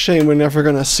bit of a shame we're never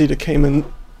gonna see the Cayman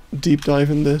deep dive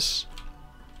in this,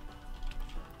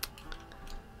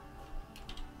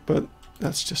 but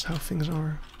that's just how things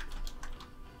are.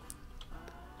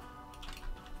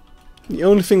 The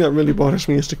only thing that really bothers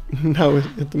me is the, now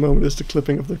at the moment is the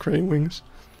clipping of the crane wings.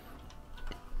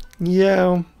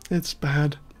 Yeah, it's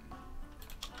bad.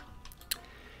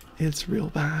 It's real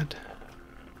bad.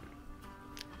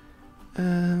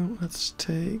 Let's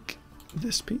take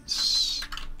this piece.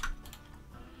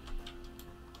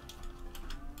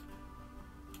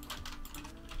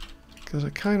 Because I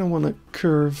kind of want to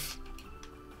curve.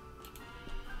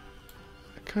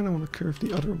 I kind of want to curve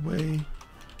the other way.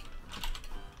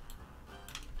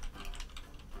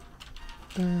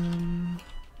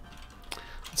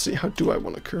 Let's see, how do I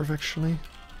want to curve actually?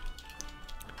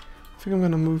 I think I'm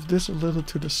going to move this a little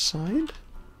to the side.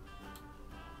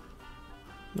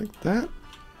 Like that.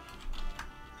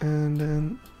 And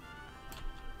then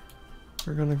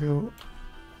we're going to go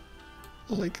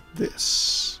like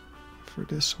this for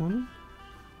this one.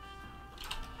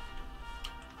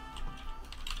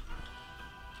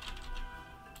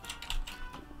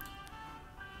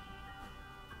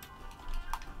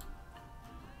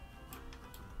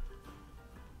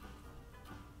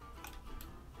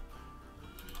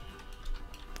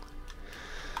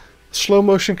 Slow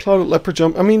motion clouded leopard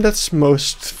jump. I mean, that's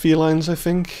most felines, I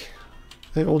think.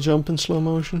 They all jump in slow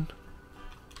motion.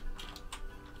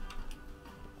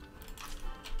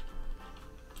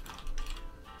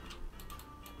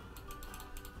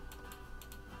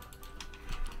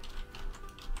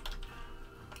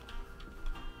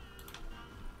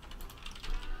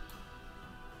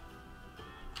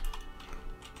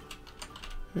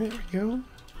 There we go.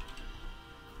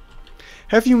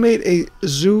 Have you made a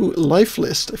zoo life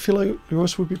list? I feel like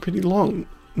yours would be pretty long.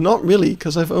 Not really,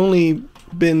 because I've only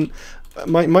been...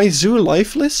 My zoo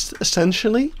life list,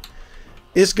 essentially,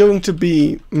 is going to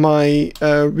be my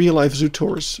real-life zoo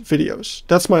tours videos.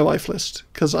 That's my life list,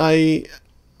 because I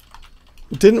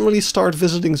didn't really start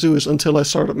visiting zoos until I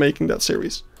started making that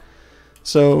series.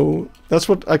 So that's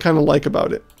what I kind of like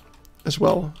about it as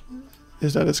well,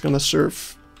 is that it's going to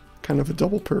serve kind of a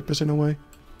double purpose in a way.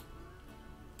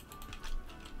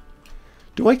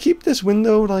 Do I keep this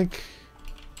window like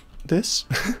this?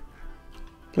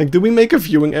 Like, do we make a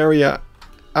viewing area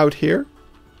out here?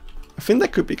 I think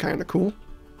that could be kind of cool.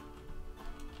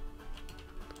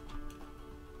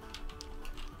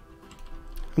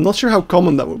 I'm not sure how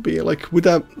common that would be. Like, would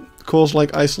that cause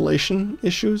like isolation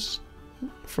issues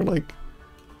for like...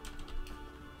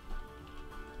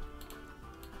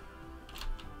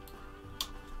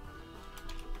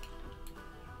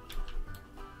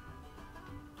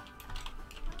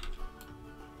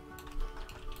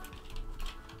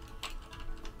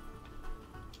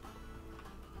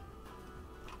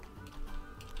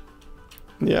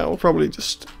 Yeah, we'll probably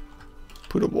just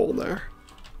put a wall there.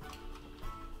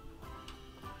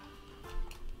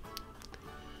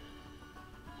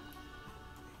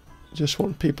 Just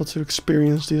want people to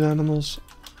experience these animals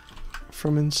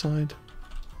from inside.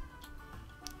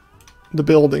 the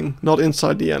building, not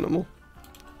inside the animal.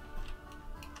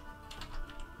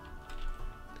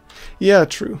 Yeah,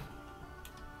 true.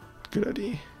 Good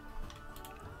idea.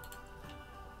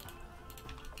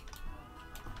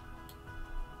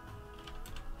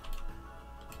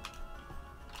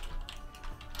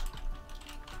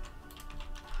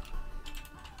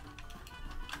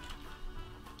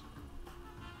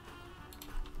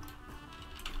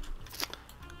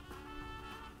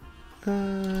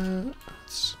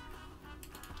 Let's...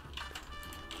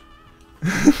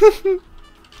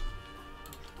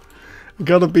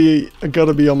 I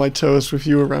gotta be on my toes with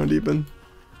you around, Eben.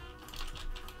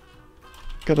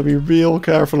 Gotta be real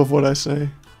careful of what I say.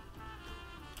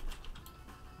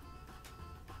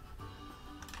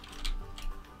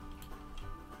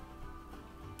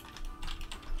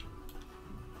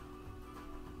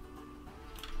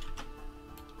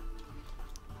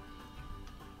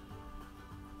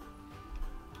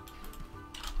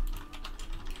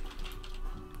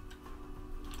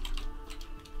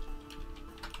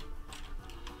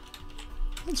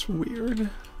 That's weird.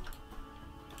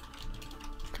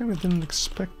 Kinda didn't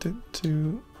expect it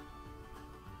to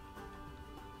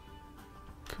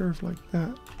curve like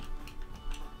that.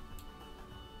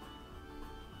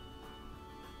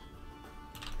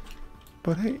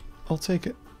 But hey, I'll take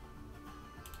it.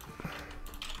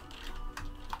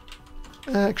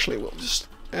 Actually, we'll just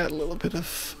add a little bit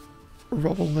of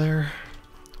rubble there.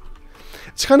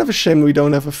 It's kind of a shame we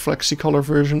don't have a flexi-color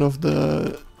version of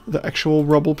the actual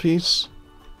rubble piece.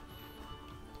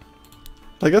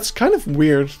 Like, that's kind of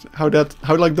weird how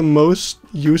like the most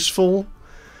useful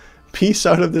piece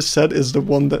out of this set is the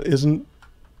one that isn't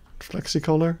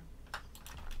flexi-color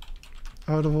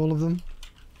out of all of them.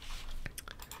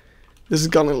 This is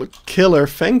gonna look killer.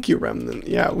 Thank you, Remnant.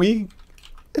 Yeah,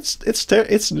 it's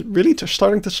really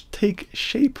starting to take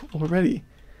shape already.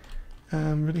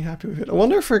 I'm really happy with it. I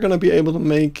wonder if we're gonna be able to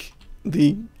make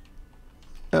the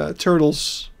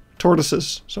tortoises,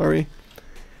 sorry.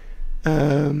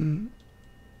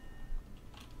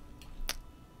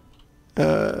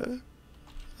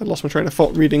 I lost my train of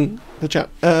thought reading the chat.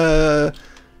 The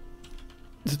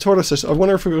tortoises, I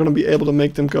wonder if we're going to be able to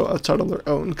make them go outside on their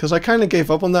own. Because I kind of gave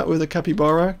up on that with the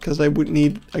capybara. Because I would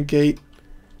need a gate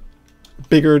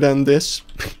bigger than this.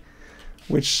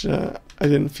 Which I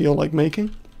didn't feel like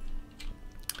making.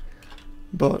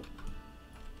 But,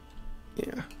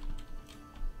 yeah.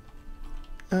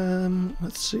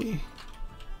 Let's see.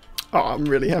 Oh, I'm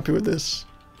really happy with this.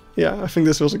 Yeah, I think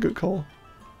this was a good call.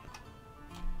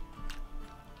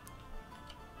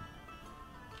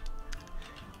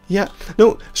 Yeah,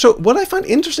 no, so what I find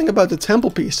interesting about the temple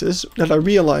pieces that I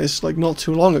realized like not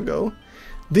too long ago,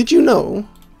 did you know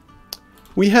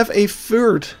we have a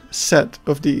third set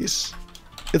of these?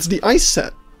 It's the ice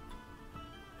set.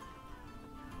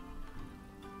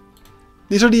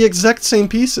 These are the exact same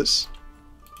pieces.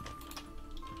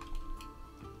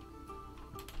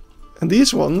 And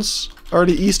these ones are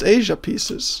the East Asia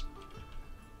pieces.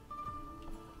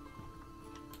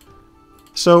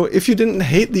 So if you didn't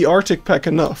hate the Arctic pack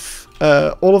enough,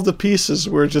 all of the pieces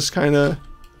were just kind of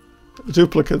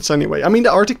duplicates anyway. I mean,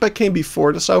 the Arctic pack came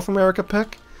before the South America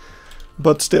pack,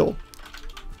 but still.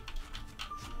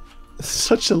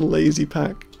 Such a lazy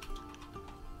pack.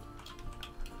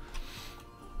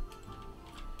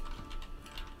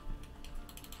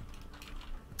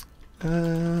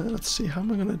 Let's see, how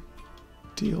am I gonna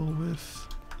deal with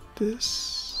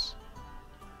this?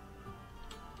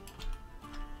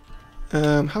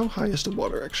 How high is the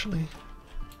water actually?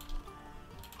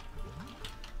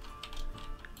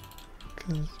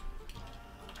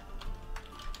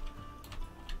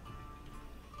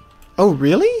 Oh,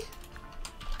 really?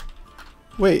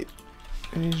 Wait.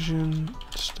 Asian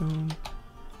stone.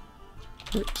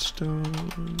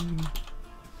 Stone.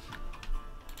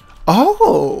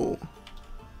 Oh!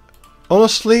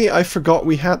 Honestly, I forgot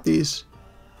we had these.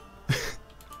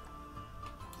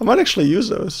 I might actually use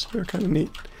those. They're kind of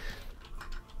neat.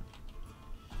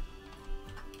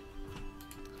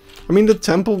 I mean, the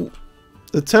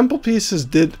temple pieces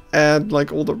did add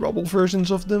like all the rubble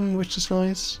versions of them, which is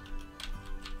nice.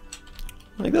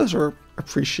 Like, those are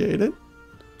appreciated,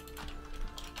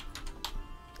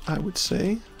 I would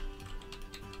say.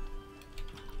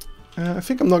 I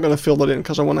think I'm not going to fill that in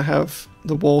because I want to have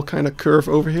the wall kind of curve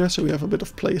over here, so we have a bit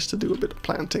of place to do a bit of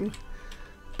planting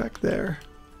back there.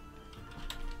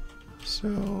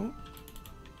 So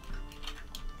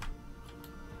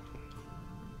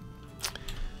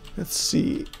let's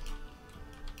see.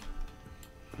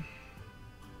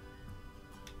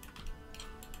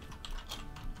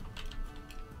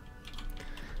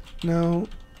 Now,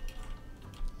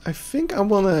 I think I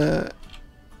want to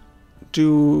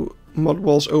do mod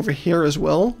walls over here as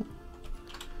well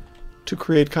to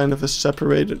create kind of a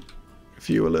separated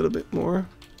view a little bit more.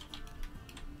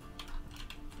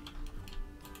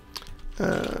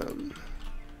 But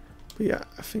yeah,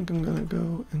 I think I'm gonna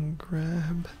go and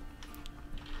grab.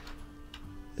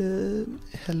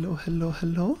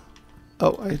 Hello.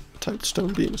 Oh, I typed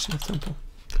stone beams, not temple.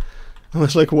 I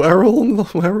was like, where are all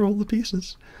the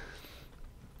pieces?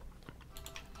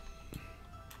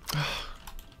 Oh,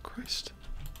 Christ.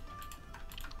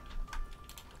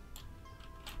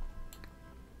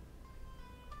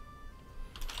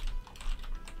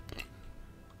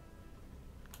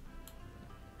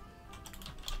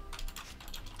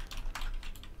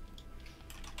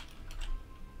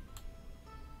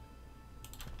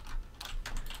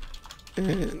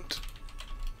 And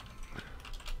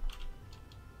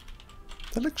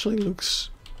that actually looks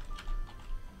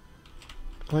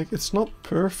like it's not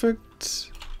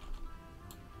perfect.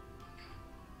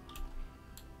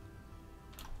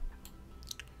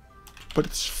 But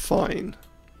it's fine.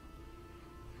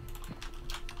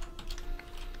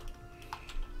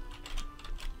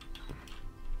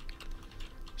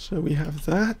 So we have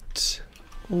that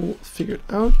all figured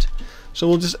out. So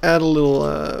we'll just add a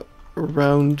little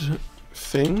round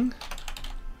thing.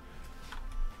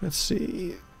 Let's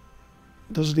see.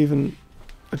 Does it even...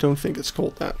 I don't think it's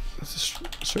called that. Let's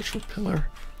just search for pillar.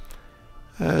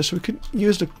 So we could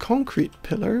use the concrete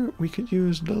pillar. We could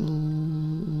use the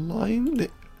lime.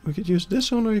 We could use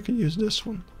this one, or you could use this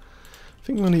one. I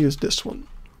think I'm going to use this one.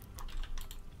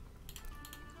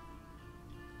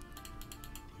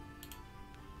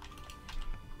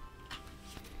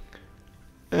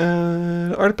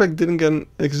 The artifact didn't get an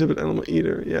exhibit animal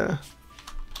either, yeah.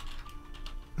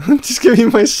 Just give me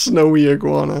my snowy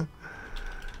iguana.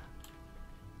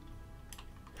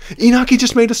 Inaki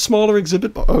just made a smaller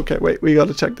exhibit box. Okay, wait, we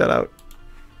gotta check that out.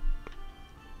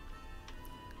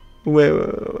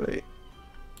 Wait.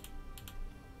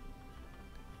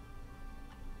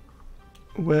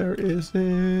 Where is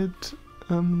it?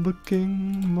 I'm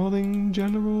looking. Modding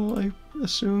general, I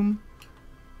assume.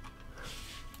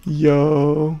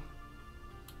 Yo.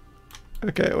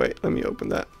 Okay, wait, let me open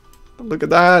that. Look at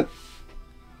that.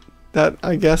 That,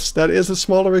 I guess, that is a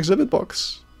smaller exhibit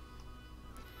box.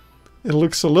 It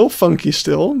looks a little funky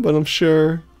still, but I'm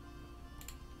sure...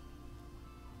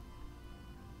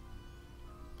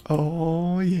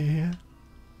 Oh, yeah.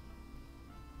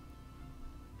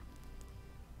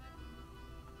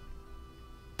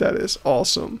 That is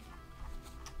awesome.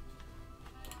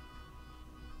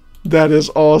 That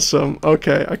is awesome.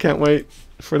 Okay, I can't wait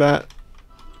for that.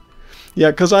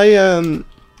 Yeah, because I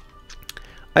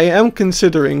am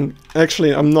considering...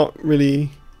 Actually, I'm not really...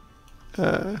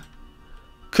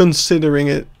 considering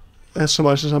it as so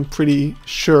much as I'm pretty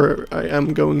sure I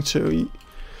am going to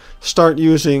start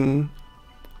using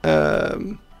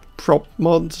prop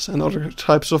mods and other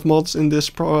types of mods in this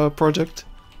project.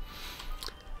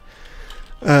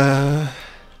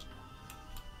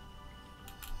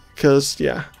 Because,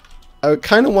 yeah, I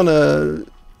kind of want to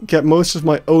get most of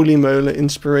my Olimole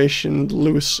inspiration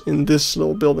loose in this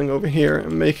little building over here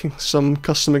and making some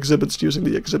custom exhibits using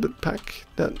the exhibit pack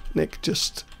that Nick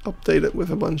just updated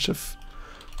with a bunch of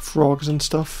frogs and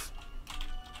stuff.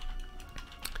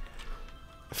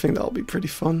 I think that'll be pretty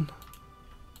fun.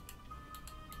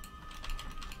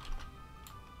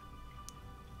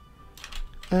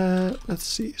 Let's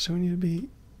see, so we need to be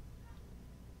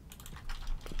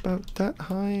about that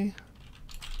high.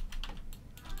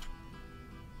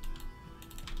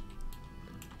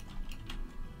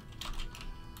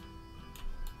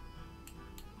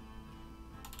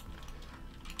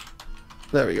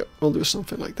 There we go. We'll do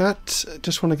something like that.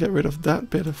 Just want to get rid of that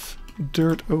bit of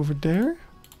dirt over there.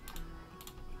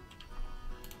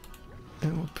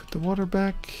 And we'll put the water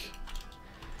back.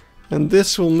 And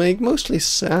this will make mostly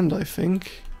sand, I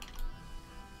think.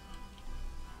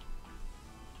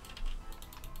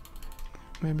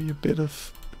 Maybe a bit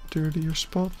of dirtier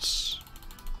spots.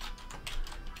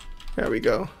 There we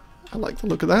go. I like the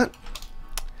look of that.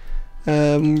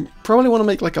 Probably want to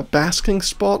make like a basking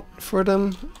spot for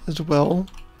them as well,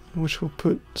 which we'll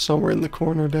put somewhere in the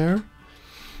corner there.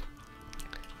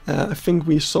 I think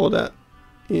we saw that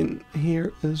in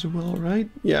here as well, right?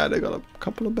 Yeah, they got a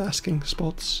couple of basking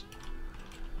spots.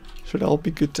 So that'll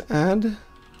be good to add.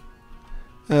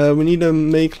 We need to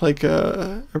make like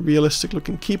a realistic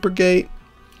looking keeper gate.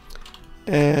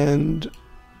 And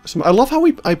some, I love how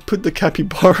I put the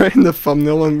capybara in the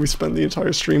thumbnail and we spent the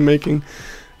entire stream making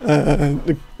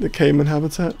the caiman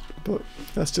habitat, but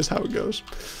that's just how it goes.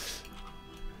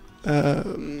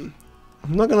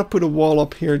 I'm not gonna put a wall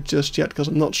up here just yet because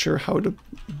I'm not sure how the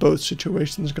boat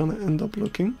situation is gonna end up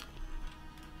looking.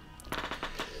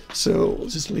 So we'll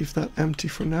just leave that empty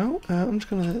for now. I'm just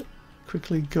gonna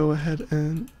quickly go ahead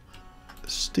and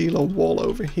steal a wall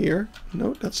over here.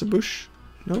 No, that's a bush.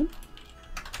 No.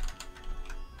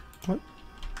 What?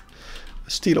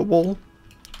 Steal a wall.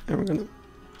 And we're gonna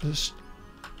just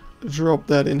drop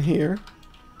that in here.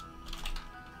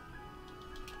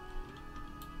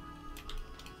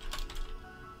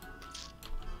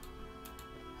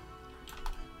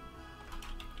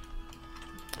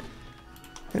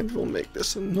 And we'll make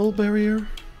this a null barrier.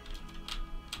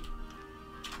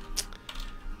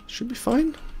 Should be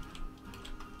fine.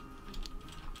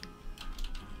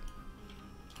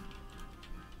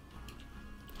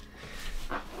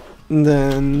 And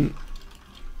then,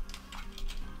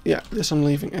 yeah, this I'm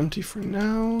leaving empty for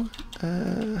now.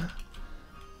 I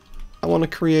want to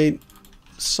create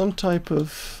some type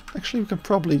of, actually we can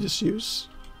probably just use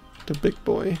the big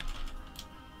boy.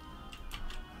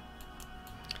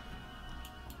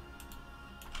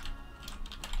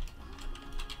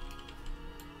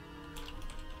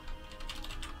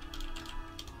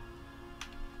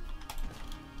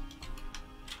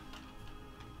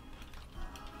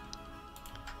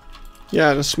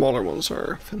 Yeah, the smaller ones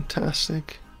are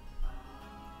fantastic.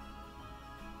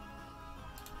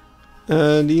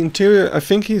 The interior, I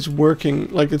think he's working,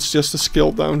 like it's just a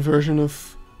scaled down version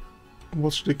of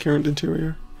what's the current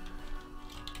interior.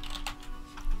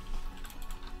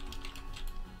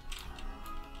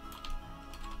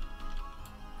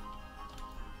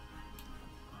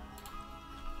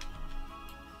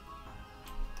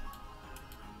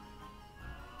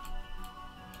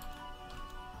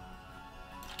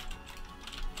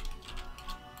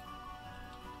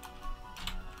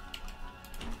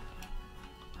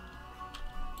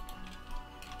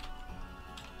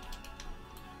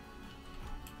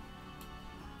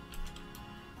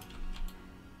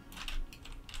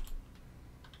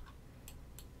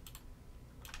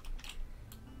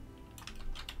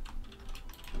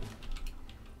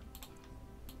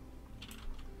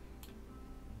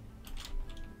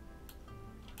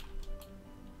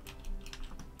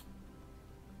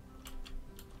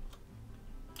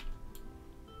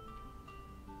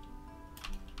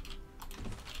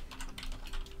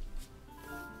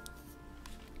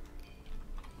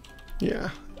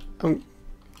 Yeah,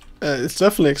 it's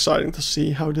definitely exciting to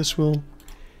see how this will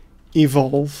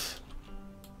evolve,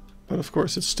 but of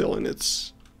course it's still in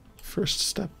its first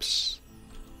steps.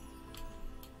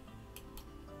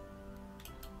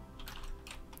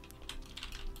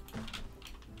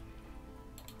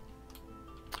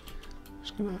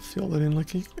 Just gonna fill that in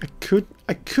like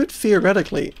I could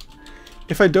theoretically,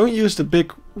 if I don't use the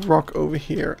big rock over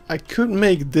here, I could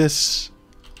make this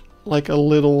like a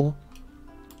little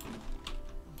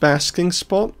basking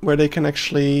spot where they can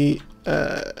actually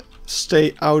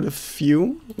stay out of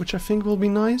view, which I think will be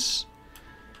nice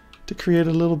to create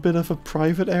a little bit of a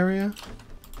private area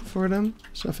for them.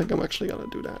 So I think I'm actually gonna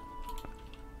do that.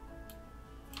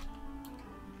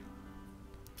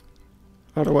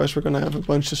 Otherwise we're gonna have a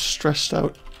bunch of stressed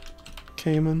out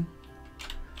caiman.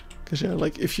 Because yeah,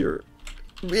 like if you're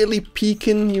really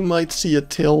peeking you might see a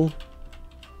till.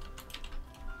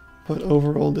 But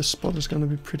overall this spot is gonna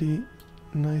be pretty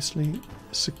nicely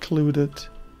secluded.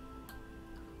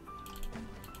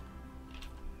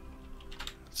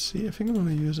 Let's see, I think I'm going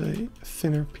to use a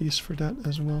thinner piece for that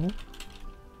as well.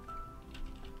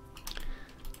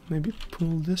 Maybe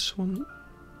pull this one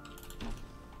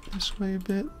this way a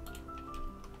bit.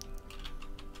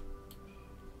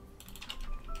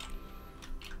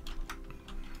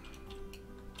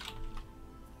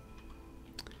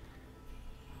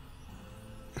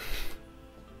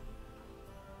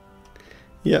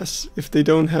 Yes, if they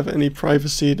don't have any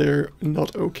privacy, they're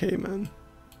not okay, man.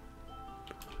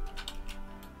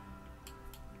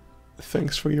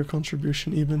 Thanks for your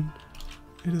contribution, Eben.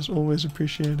 It is always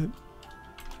appreciated.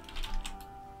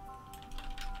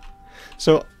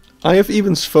 So, I have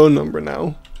Eben's phone number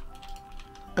now.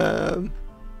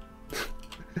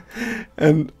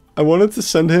 And I wanted to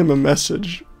send him a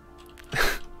message.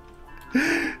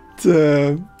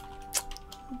 to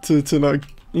like,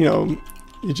 you know,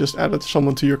 you just added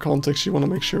someone to your contacts, you want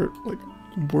to make sure it like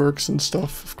works and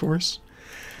stuff, of course.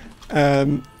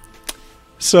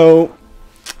 So,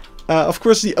 of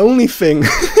course, the only thing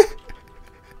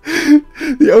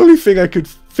I could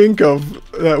think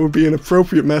of that would be an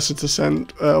appropriate message to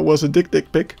send was a dick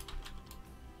pic.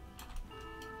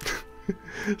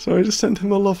 So I just sent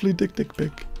him a lovely dick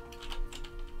pic.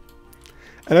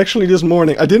 And actually this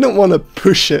morning, I didn't want to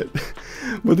push it,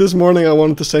 but this morning I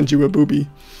wanted to send you a boobie.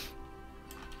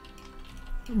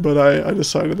 but I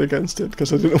decided against it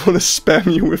because I didn't want to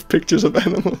spam you with pictures of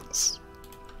animals.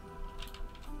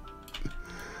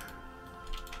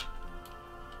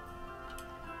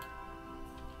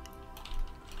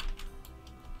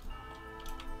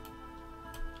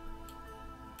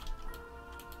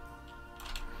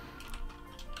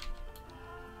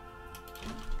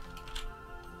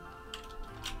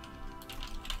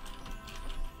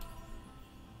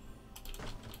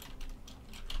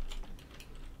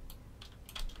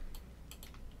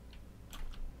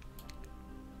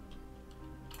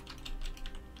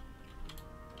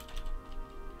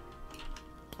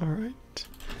 Alright.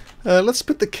 Let's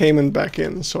put the Cayman back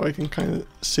in so I can kind of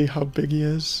see how big he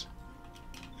is.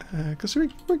 Because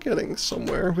we're getting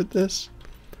somewhere with this.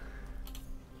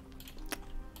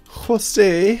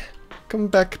 Jose, come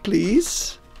back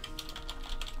please.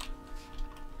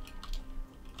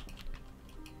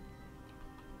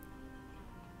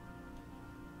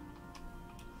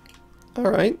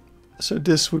 Alright, so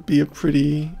this would be a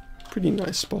pretty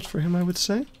nice spot for him, I would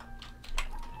say.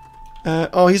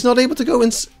 Oh, he's not able to go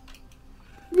in...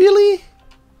 Really?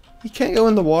 He can't go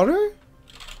in the water?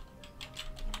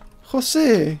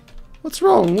 Jose, what's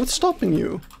wrong? What's stopping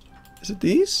you? Is it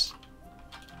these?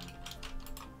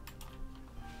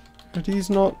 Are these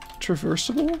not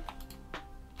traversable?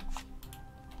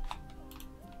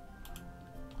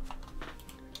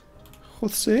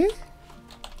 Jose?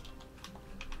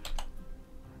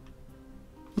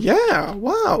 Yeah,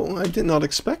 wow, I did not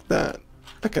expect that.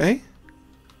 Okay.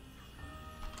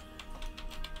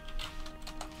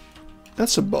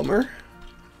 That's a bummer.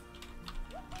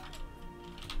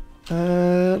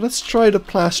 Let's try the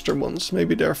plaster ones.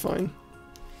 Maybe they're fine.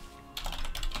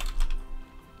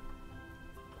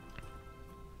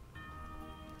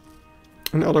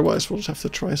 And otherwise we'll just have to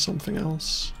try something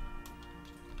else.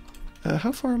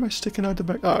 How far am I sticking out the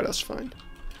back? Oh, that's fine.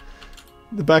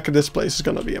 The back of this place is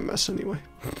gonna be a mess anyway.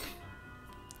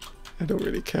 I don't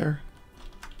really care.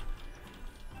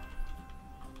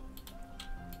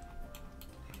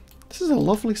 This is a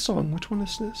lovely song. Which one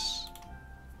is this?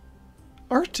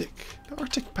 Arctic. The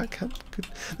Arctic pack had good...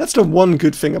 That's the one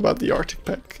good thing about the Arctic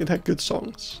pack. It had good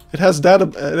songs. It has that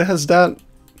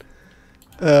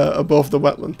above the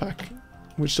Wetland pack,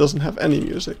 which doesn't have any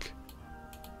music,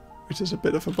 which is a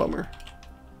bit of a bummer.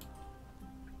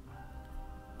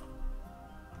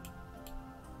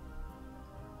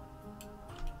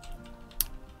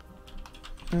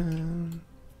 I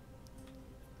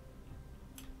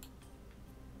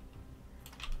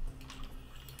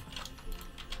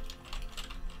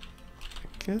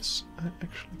guess I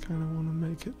actually kind of want to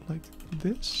make it like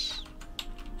this.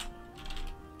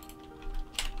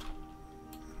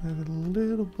 Add a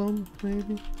little bump,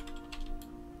 maybe.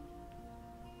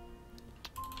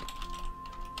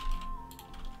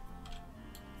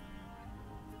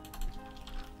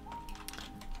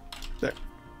 There.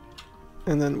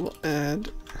 And then we'll add...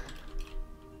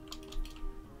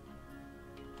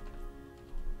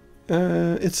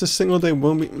 it's a single day,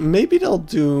 won't be... Maybe they'll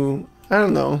do... I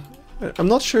don't know. I'm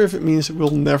not sure if it means we'll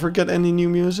never get any new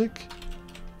music.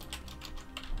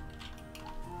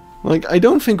 Like, I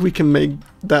don't think we can make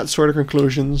that sort of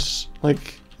conclusions.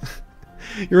 Like,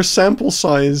 your sample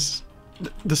size...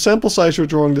 The sample size you're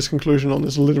drawing this conclusion on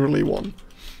is literally 1.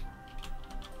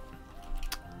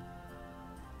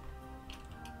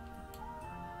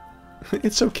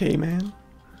 It's okay, man.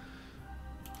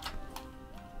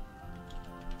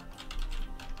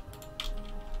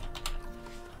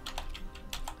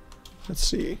 Let's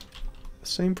see.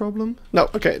 Same problem? No,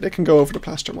 okay, they can go over the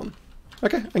plaster one.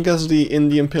 Okay, I guess the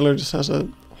Indian pillar just has a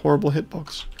horrible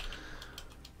hitbox.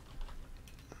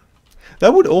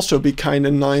 That would also be kind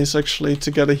of nice, actually, to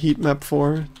get a heat map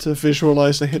for, to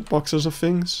visualize the hitboxes of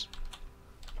things.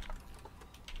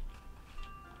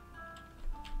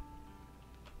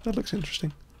 That looks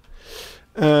interesting.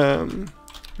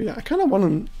 Yeah, I kind of want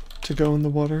him to go in the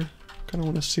water. Kind of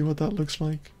want to see what that looks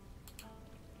like.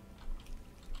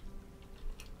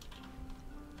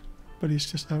 But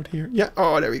he's just out here. Yeah,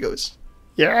 oh, there he goes.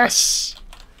 Yes!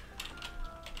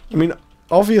 I mean,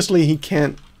 obviously he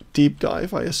can't deep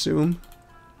dive, I assume.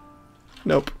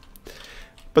 Nope.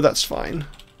 But that's fine.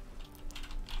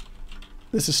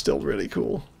 This is still really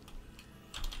cool.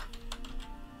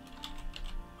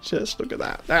 Just look at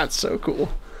that. That's so cool.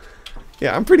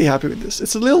 Yeah, I'm pretty happy with this.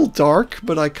 It's a little dark,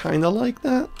 but I kind of like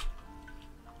that.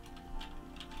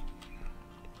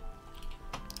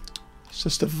 It's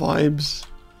just the vibes.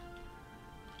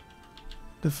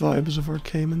 The vibes of our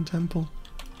Cayman Temple.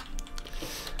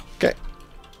 Okay.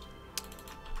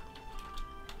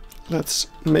 Let's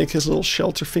make his little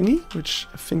shelter thingy, which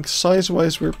I think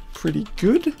size-wise we're pretty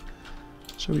good.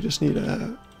 So we just need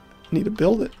to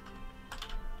build it.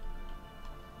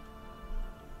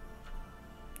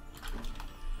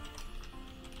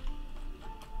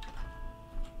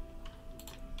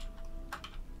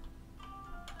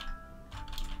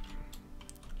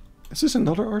 Is this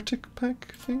another Arctic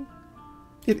pack thing?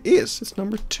 It is. It's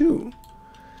number 2.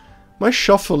 My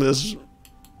shuffle is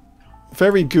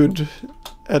very good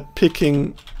at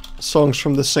picking songs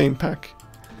from the same pack.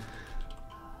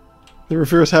 The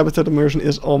reverse habitat immersion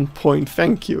is on point.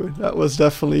 Thank you. That was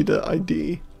definitely the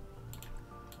idea.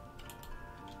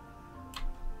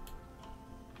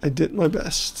 I did my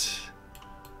best.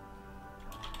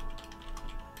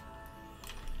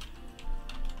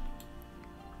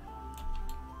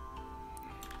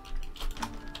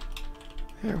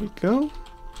 There we go.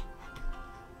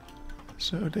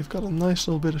 So they've got a nice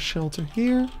little bit of shelter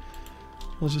here.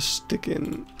 We'll just stick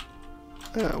in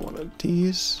one of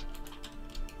these.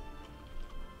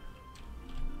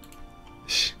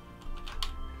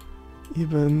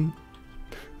 Even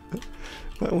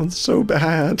that one's so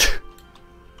bad.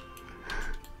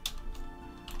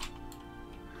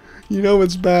 You know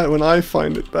it's bad when I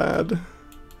find it bad.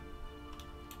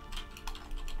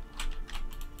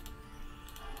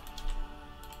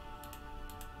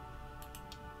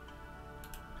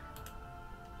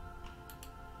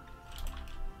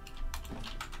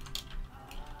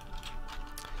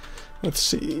 Let's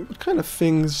see, what kind of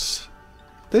things...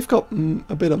 They've got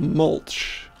a bit of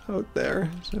mulch out there,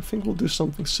 so I think we'll do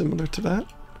something similar to that.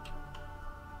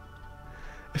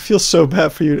 I feel so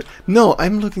bad for you. No,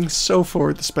 I'm looking so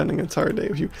forward to spending an entire day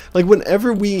with you. Like,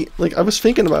 whenever we... Like, I was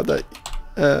thinking about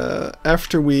that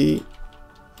after we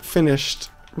finished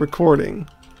recording.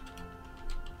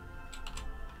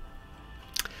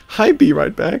 Hi, be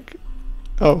right back.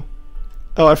 Oh.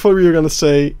 Oh, I thought we were gonna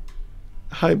say...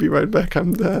 Hi, be right back,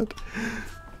 I'm dead.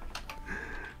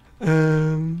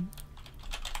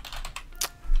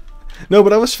 No,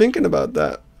 but I was thinking about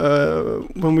that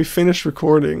when we finished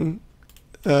recording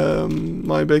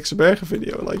my Beekse Bergen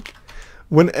video. Like,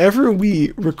 whenever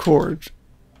we record,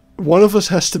 one of us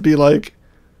has to be like,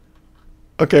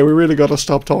 okay, we really gotta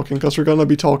stop talking because we're gonna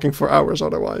be talking for hours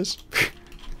otherwise.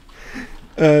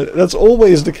 That's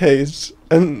always the case.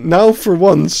 And now, for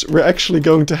once, we're actually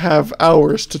going to have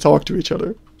hours to talk to each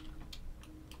other.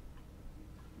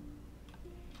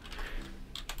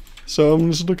 So I'm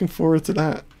just looking forward to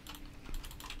that.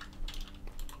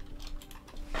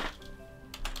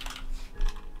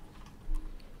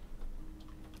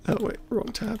 Oh wait,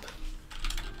 wrong tab.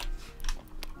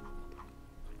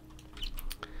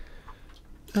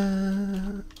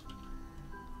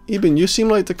 Eben, you seem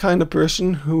like the kind of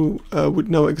person who would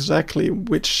know exactly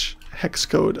which hex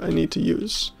code I need to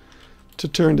use to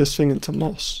turn this thing into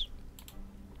moss.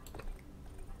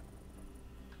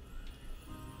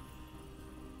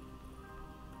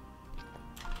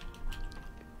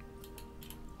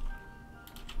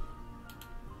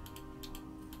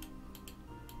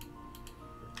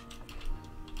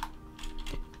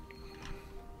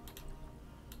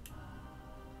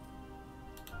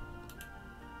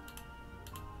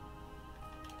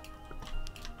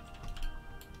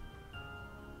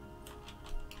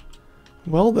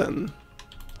 Well then.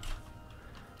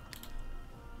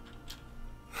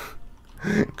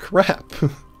 Crap.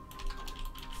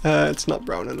 It's not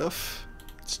brown enough.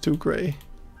 It's too grey.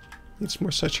 Needs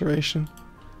more saturation.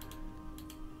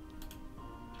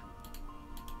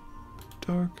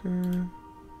 Darker.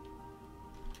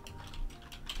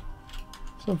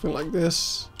 Something like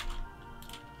this.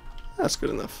 That's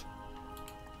good enough.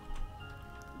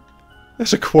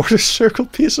 There's a quarter circle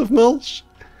piece of mulch.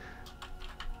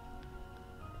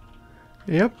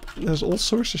 Yep, there's all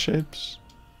sorts of shapes.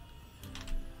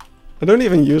 I don't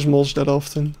even use mulch that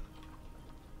often.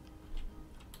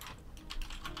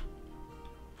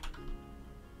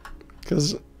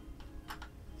 Because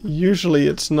usually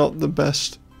it's not the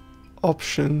best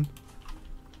option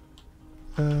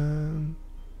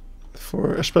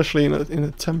for, especially in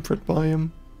a temperate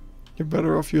biome. You're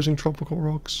better off using tropical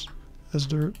rocks as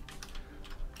dirt.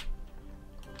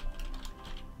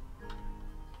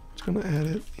 Gonna add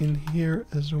it in here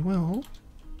as well.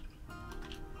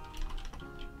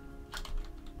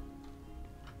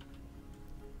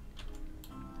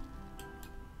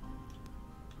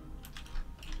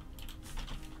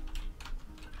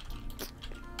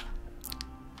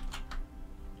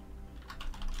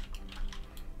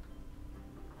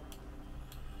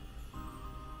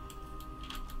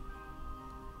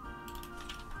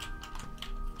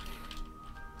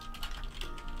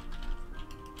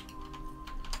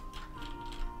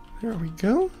 There we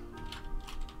go.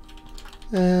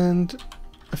 And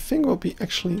I think what would be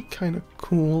actually kind of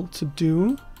cool to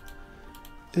do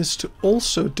is to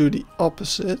also do the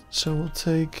opposite. So we'll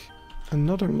take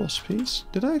another moss piece.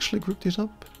 Did I actually group these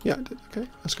up? Yeah, I did. Okay,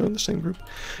 let's go in the same group.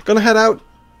 Gonna head out.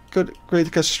 Good, great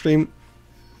to catch the stream.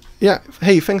 Yeah,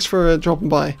 hey, thanks for dropping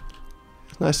by.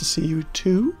 It's nice to see you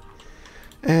too.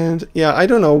 And yeah, I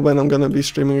don't know when I'm gonna be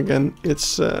streaming again.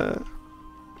 It's I'm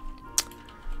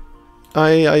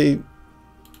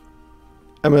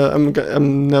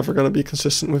never gonna be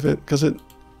consistent with it because it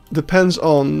depends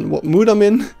on what mood I'm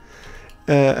in,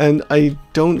 and I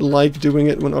don't like doing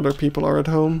it when other people are at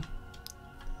home.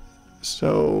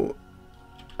 So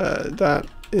that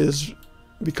is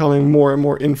becoming more and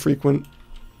more infrequent.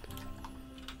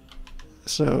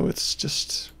 So it's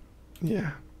just,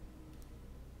 yeah.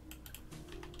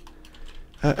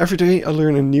 Every day I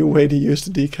learn a new way to use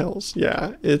the decals.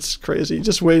 Yeah, it's crazy.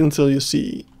 Just wait until you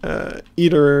see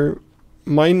either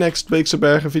my next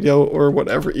Beekse video or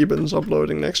whatever Iben's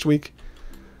uploading next week.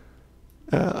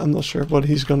 I'm not sure what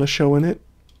he's gonna show in it,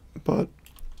 but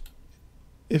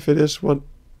if it is what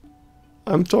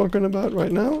I'm talking about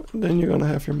right now, then you're gonna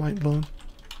have your mind blown.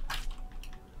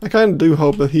 I kind of do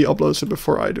hope that he uploads it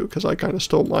before I do, because I kind of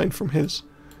stole mine from his.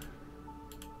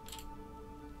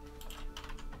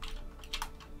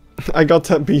 I got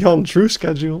that Beyond True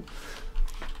schedule.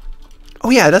 Oh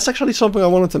yeah, that's actually something I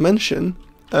wanted to mention.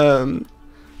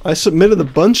 I submitted a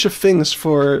bunch of things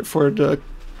for the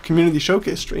community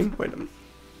showcase stream. Wait a minute.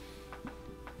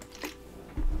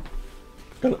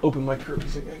 I'm gonna open my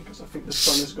curtains again because I think the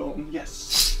sun is gone.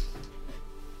 Yes.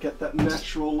 Get that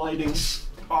natural lighting.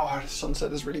 Oh, the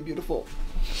sunset is really beautiful.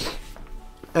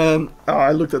 Oh,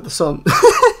 I looked at the sun.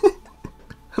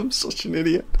 I'm such an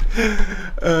idiot.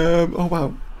 Oh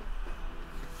wow.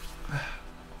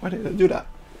 Why did I do that?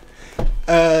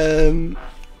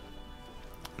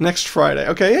 Next Friday.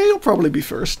 Okay, yeah, you'll probably be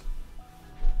first.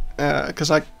 Because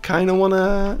I kind of want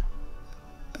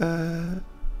to...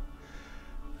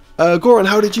 Goran,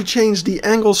 how did you change the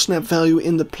angle snap value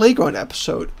in the playground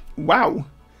episode? Wow.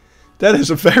 That is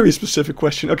a very specific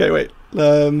question. Okay, wait.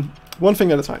 One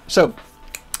thing at a time. So,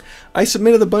 I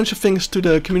submitted a bunch of things to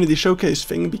the community showcase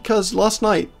thing because last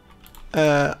night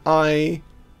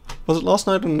was it last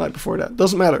night or the night before that?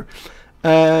 Doesn't matter.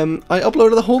 I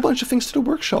uploaded a whole bunch of things to the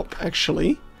workshop,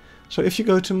 actually. So if you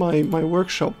go to my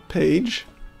workshop page,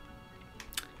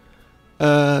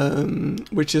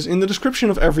 which is in the description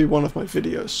of every one of my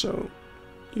videos, so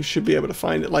you should be able to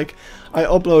find it. Like, I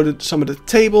uploaded some of the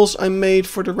tables I made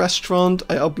for the restaurant.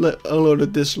 I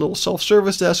uploaded this little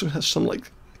self-service desk which has some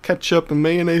like ketchup and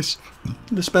mayonnaise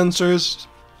dispensers,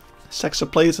 stacks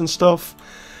of plates and stuff.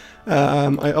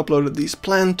 I uploaded these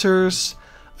planters.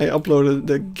 I uploaded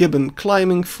the gibbon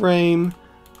climbing frame.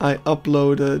 I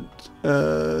uploaded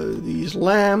these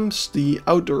lamps, the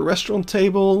outdoor restaurant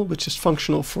table, which is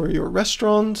functional for your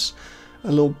restaurants, a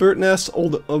little bird nest,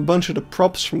 a bunch of the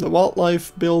props from the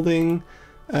wildlife building.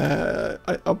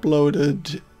 I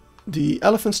uploaded the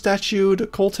elephant statue, the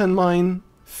coltan mine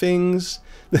things,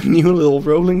 the new little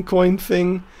rolling coin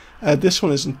thing. This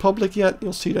one isn't public yet.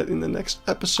 You'll see that in the next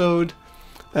episode.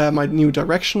 My new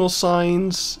directional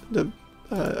signs.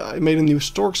 I made a new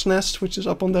stork's nest, which is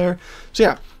up on there. So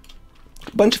yeah,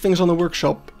 a bunch of things on the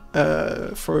workshop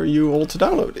for you all to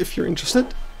download if you're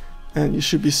interested. And you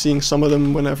should be seeing some of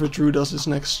them whenever Drew does his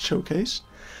next showcase.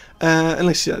 And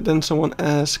let's see, then someone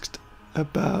asked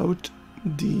about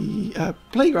the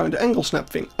playground, the angle snap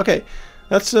thing. Okay,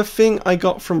 that's a thing I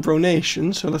got from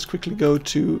Bronation. So let's quickly go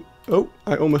to... Oh,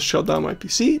 I almost shut down my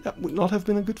PC. That would not have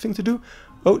been a good thing to do.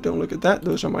 Oh, don't look at that.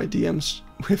 Those are my DMs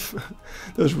with...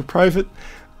 those were private.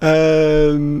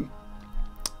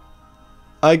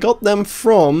 I got them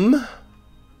from...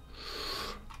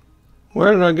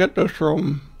 Where did I get those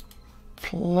from?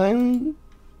 Planco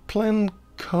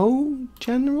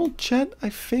General Chat, I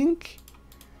think?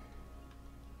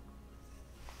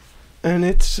 And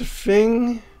it's a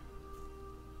thing...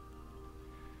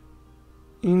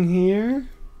 in here.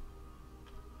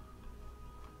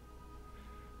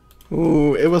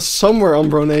 Ooh, it was somewhere on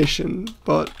Bronation,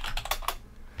 but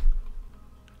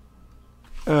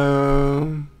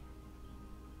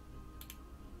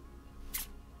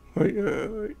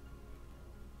wait.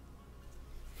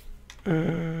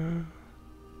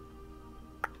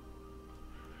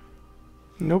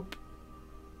 Nope.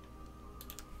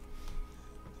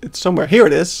 It's somewhere. Here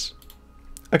it is.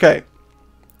 Okay.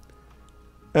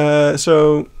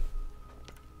 So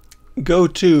go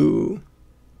to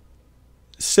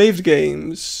saved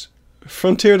games,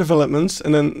 Frontier Developments,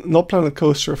 and then not Planet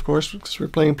Coaster, of course, because we're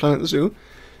playing Planet Zoo.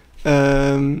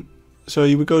 So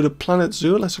you would go to Planet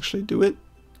Zoo. Let's actually do it.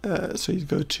 So you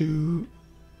go to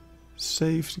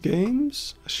saved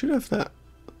games. I should have that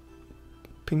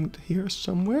pinged here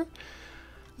somewhere.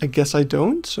 I guess I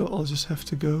don't, so I'll just have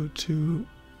to go to...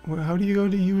 Well, how do you go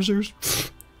to users?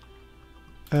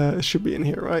 It should be in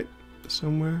here, right?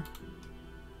 Somewhere.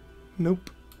 Nope.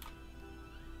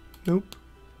 Nope.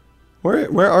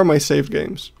 Where are my saved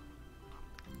games?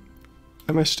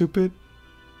 Am I stupid?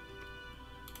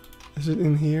 Is it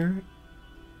in here?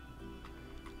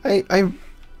 I'm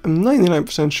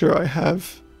 99% sure I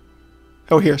have...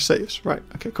 Oh, here, saves. Right,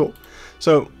 okay, cool.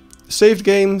 So, saved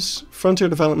games, Frontier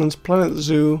Developments, Planet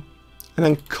Zoo, and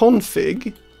then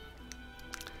config.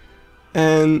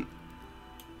 And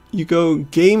you go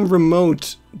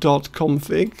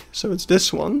gameremote.config, so it's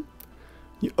this one.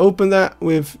 You open that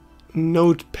with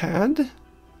Notepad.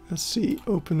 Let's see,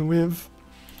 open with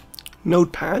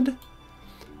Notepad.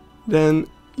 Then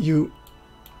you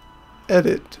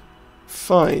edit,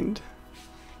 find,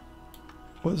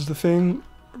 what's the thing?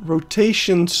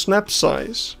 Rotation snap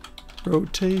size.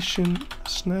 Rotation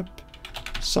snap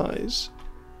size.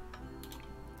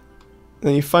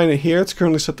 Then you find it here, it's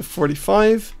currently set to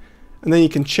 45. And then you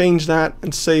can change that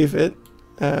and save it.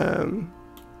 And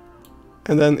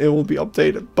then it will be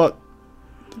updated. But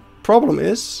the problem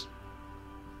is...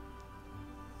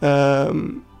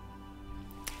 you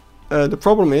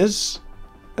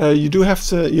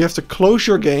have to close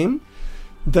your game,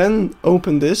 then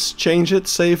open this, change it,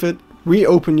 save it,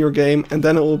 reopen your game, and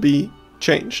then it will be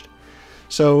changed.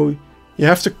 So you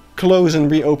have to close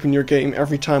and reopen your game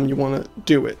every time you want to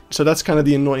do it. So that's kind of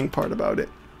the annoying part about it.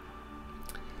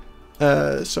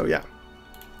 So yeah,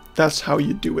 that's how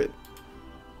you do it.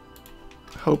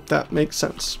 Hope that makes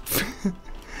sense.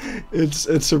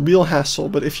 It's a real hassle,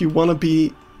 but if you want to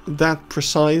be that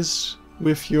precise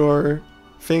with your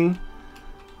thing,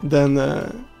 then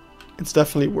it's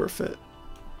definitely worth it,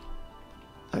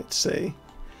 I'd say.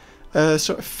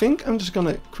 So I think I'm just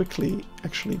gonna quickly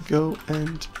actually go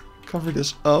and cover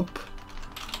this up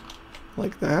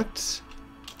like that.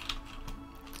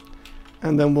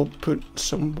 And then we'll put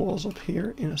some walls up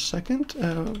here in a second.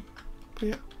 But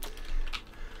yeah.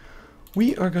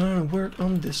 We are gonna work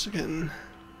on this again.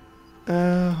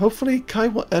 Hopefully Kai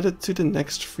will add it to the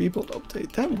next Freebuild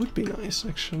update. That would be nice,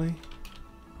 actually.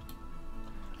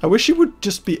 I wish he would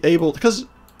just be able... Because...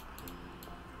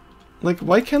 Like,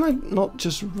 why can't I not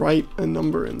just write a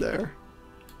number in there?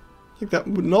 Like, that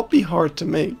would not be hard to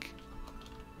make.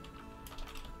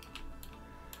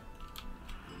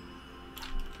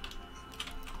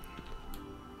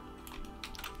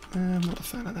 I'm not a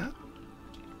fan of that.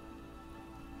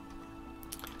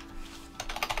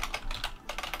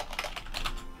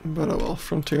 But oh well,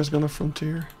 Frontier's gonna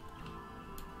Frontier.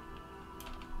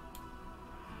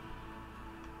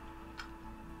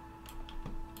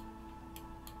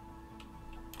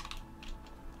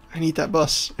 I need that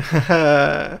bus.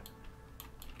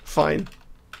 Fine.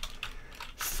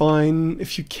 Fine.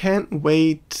 If you can't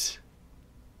wait...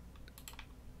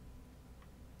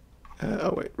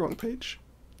 oh wait, wrong page.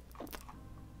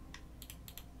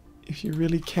 If you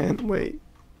really can't wait,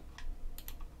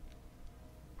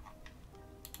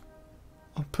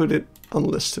 I'll put it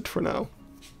unlisted for now.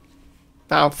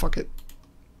 Ah, fuck it.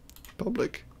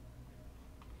 Public.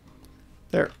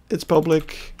 There, it's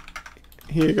public.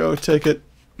 Here you go, take it.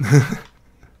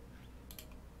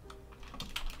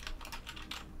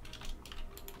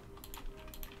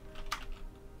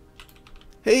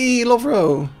 Hey,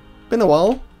 Lovro! Been a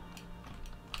while.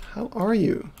 How are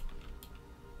you?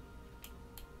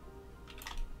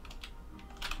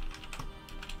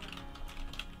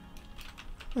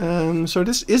 So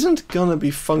this isn't gonna be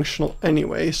functional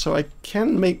anyway, so I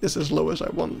can make this as low as I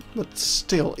want, but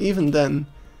still, even then,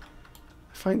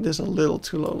 I find this a little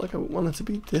too low. Like, I would want it to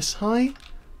be this high,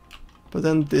 but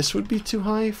then this would be too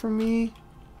high for me.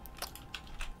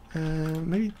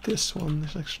 Maybe this one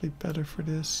is actually better for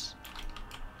this.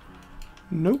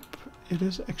 Nope, it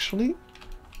is actually...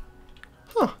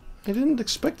 Huh, I didn't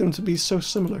expect them to be so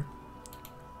similar.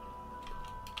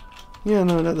 Yeah,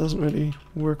 no, that doesn't really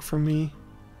work for me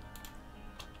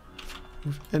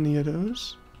with any of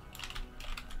those.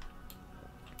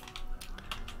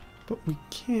 But we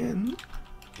can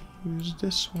use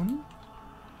this one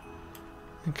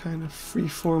and kind of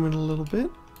freeform it a little bit.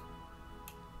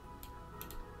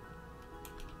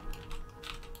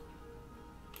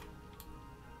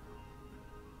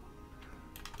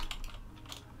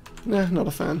 Nah, not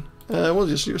a fan. We'll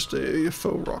just use the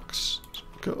faux rocks.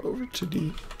 Go over to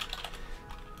the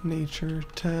nature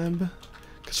tab.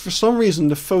 Because for some reason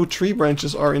the faux tree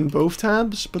branches are in both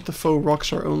tabs, but the faux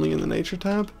rocks are only in the nature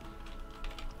tab.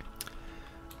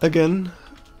 Again,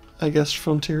 I guess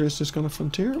Frontier is just gonna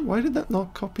Frontier. Why did that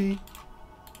not copy?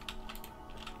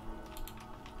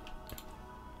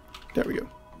 There we go.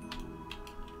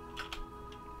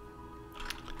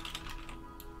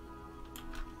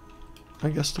 I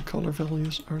guess the color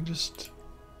values are just...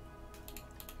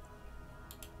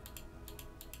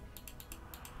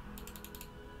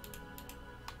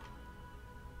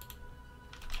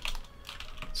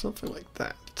 something like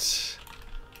that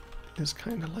is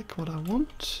kind of like what I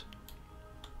want.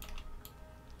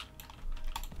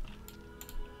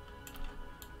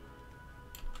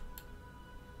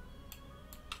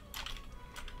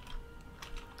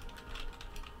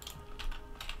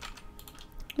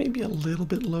 Maybe a little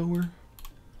bit lower.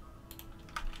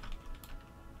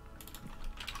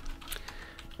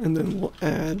 And then we'll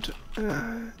add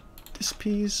this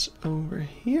piece over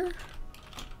here.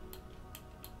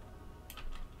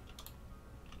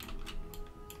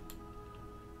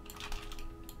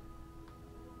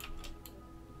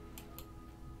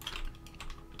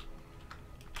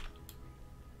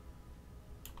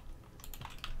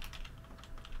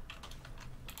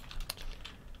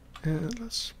 And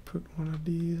let's put one of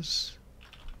these.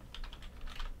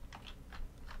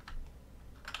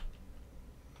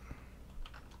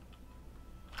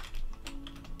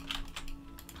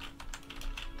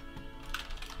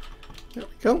 There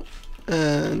we go.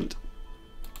 And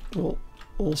we'll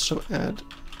also add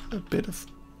a bit of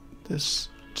this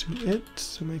to it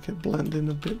to make it blend in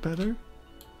a bit better.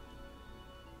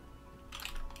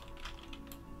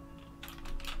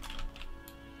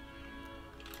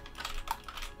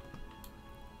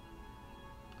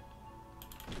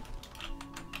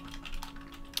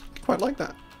 Quite like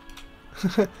that.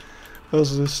 That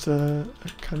was just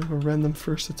kind of a random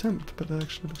first attempt, but it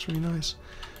actually looks really nice.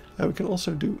 We can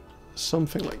also do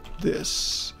something like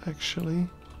this, actually.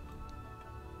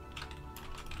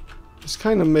 This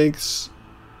kind of makes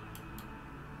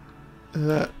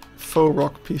that faux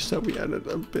rock piece that we added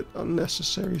a bit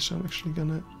unnecessary, so I'm actually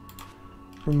gonna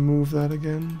remove that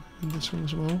again, and this one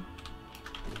as well.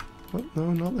 What?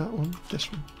 No, not that one,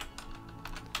 this one.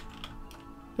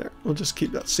 There, we'll just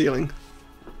keep that ceiling.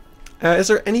 Is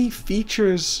there any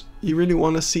features you really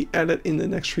want to see added in the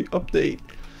next free update?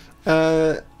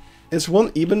 It's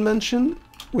one Eben mentioned,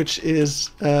 which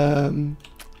is to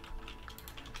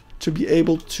be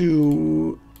able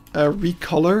to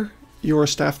recolor your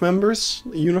staff members'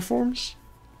 uniforms.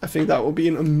 I think that will be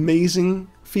an amazing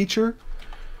feature.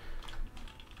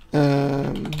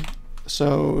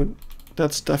 So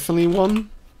that's definitely one.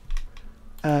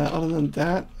 Other than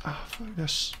that,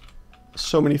 there's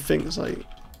so many things I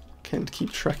can't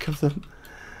keep track of them.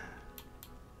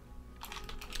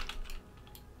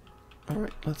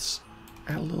 Alright, let's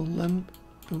add a little lamp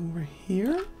over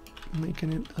here,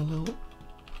 making it a little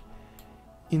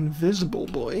invisible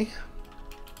boy.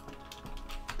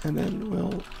 And then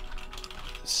we'll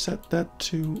set that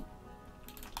to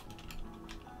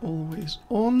always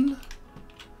on,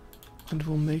 and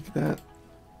we'll make that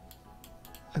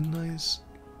a nice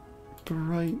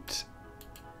bright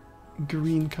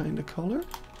green kind of color.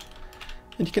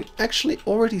 And you can actually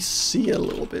already see a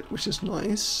little bit, which is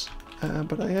nice.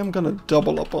 But I am gonna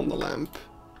double up on the lamp,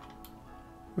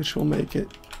 which will make it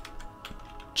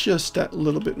just that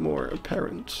little bit more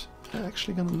apparent.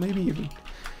 Actually gonna maybe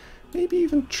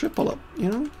even triple up, you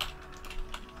know?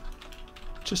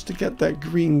 Just to get that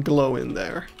green glow in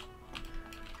there.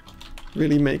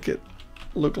 Really make it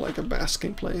look like a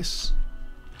basking place.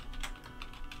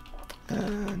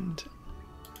 And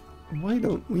why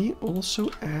don't we also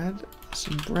add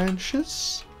some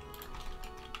branches?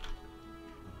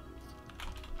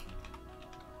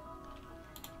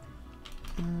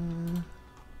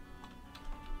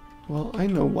 Well, I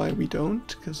know why we don't,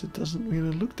 because it doesn't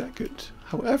really look that good.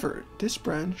 However, this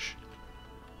branch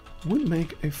would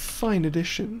make a fine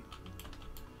addition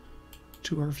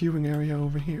to our viewing area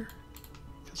over here,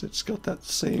 because it's got that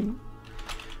same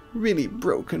really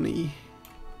brokeny,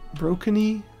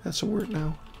 that's a word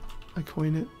now, I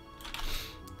coin it,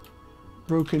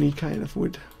 brokeny kind of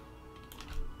wood.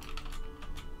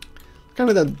 Kind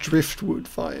of that driftwood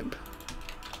vibe,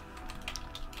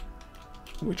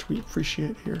 which we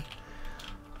appreciate here.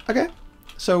 Okay,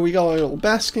 so we got a little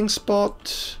basking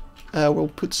spot. We'll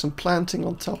put some planting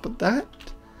on top of that.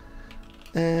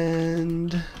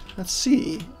 And let's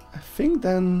see, I think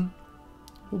then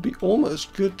we'll be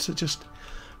almost good to just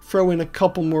throw in a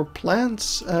couple more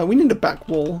plants. We need a back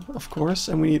wall, of course,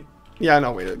 and we need, yeah,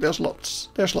 no, wait, there's lots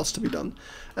to be done.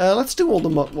 Let's do all the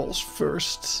mud walls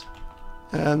first.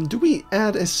 Do we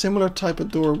add a similar type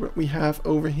of door that we have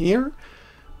over here,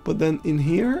 but then in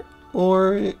here,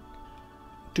 or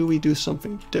do we do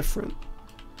something different?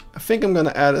 I think I'm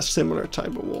gonna add a similar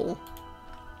type of wall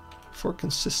for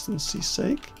consistency's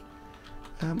sake.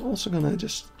 I'm also gonna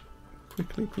just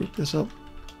quickly group this up,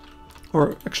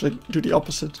 or actually do the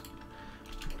opposite.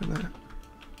 I'm gonna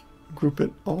group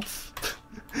it off.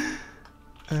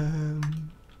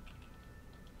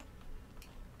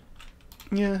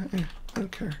 Yeah, I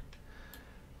don't care.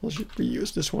 We'll just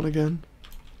reuse this one again.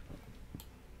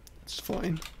 It's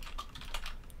fine.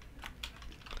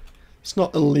 It's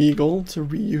not illegal to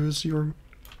reuse your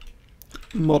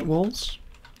mud walls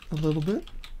a little bit.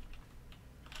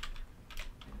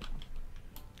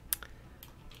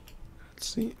 Let's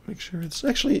see, make sure it's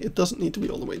actually, it doesn't need to be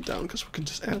all the way down because we can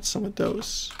just add some of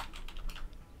those.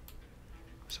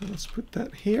 So let's put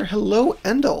that here. Hello,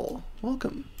 Endall.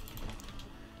 Welcome.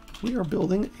 We are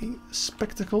building a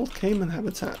spectacled caiman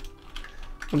habitat.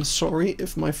 I'm sorry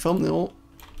if my thumbnail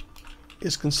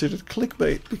is considered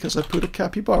clickbait because I put a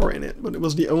capybara in it, but it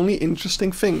was the only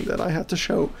interesting thing that I had to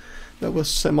show that was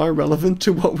semi-relevant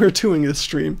to what we're doing this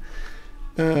stream.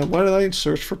 Why did I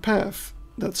search for path?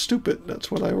 That's stupid. That's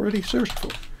what I already searched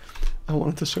for. I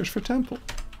wanted to search for temple.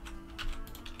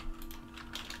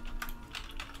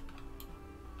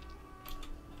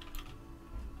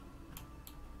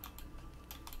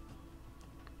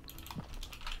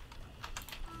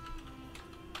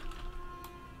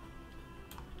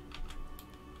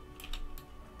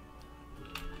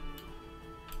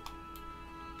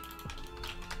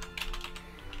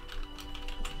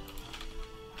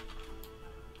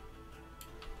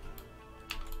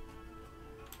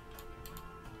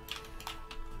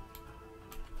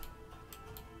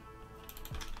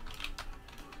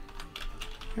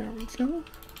 There we go.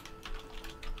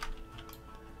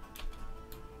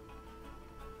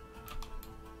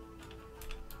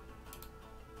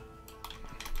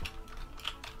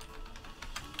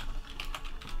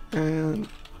 And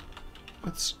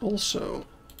let's also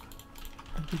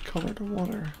recolor the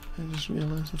water. I just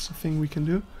realized that's a thing we can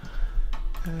do.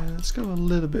 Let's go a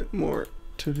little bit more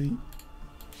to the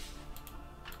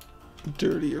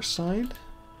dirtier side.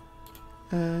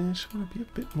 I just want to be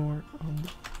a bit more on the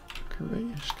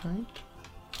grayish kind.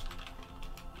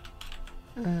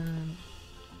 And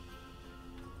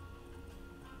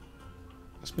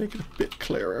let's make it a bit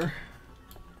clearer.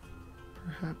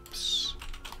 Perhaps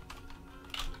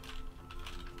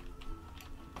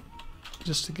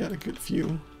just to get a good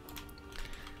view.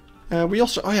 We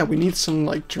also, oh yeah, we need some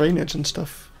like drainage and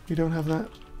stuff. We don't have that.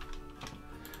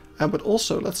 But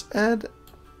also let's add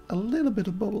a little bit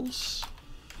of bubbles.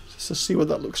 Just to see what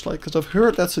that looks like, because I've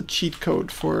heard that's a cheat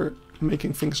code for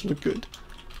making things look good.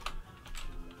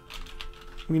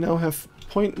 We now have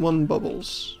 0.1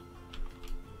 bubbles.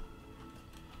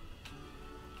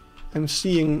 I'm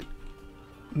seeing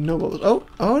no bubbles.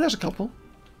 Oh, there's a couple.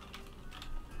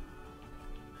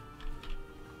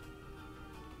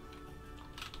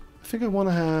 I think I want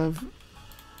to have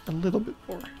a little bit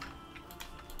more.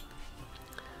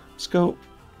 Let's go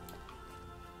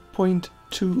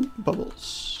 0.2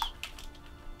 bubbles.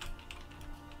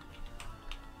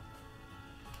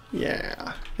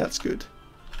 Yeah, that's good.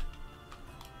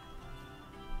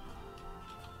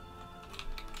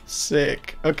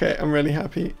 Sick. Okay, I'm really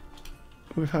happy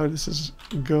with how this is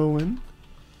going.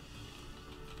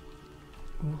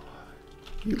 Oh,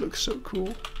 you look so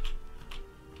cool.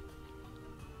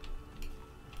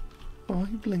 Oh,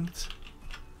 he blinked.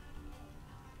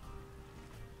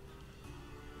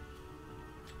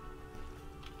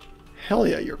 Hell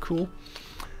yeah, you're cool.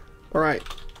 Alright.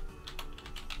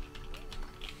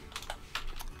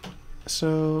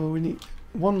 So we need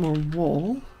one more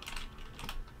wall.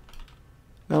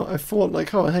 Now I thought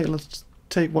like, oh hey, let's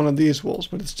take one of these walls,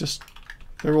 but it's just,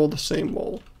 they're all the same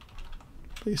wall,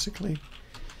 basically.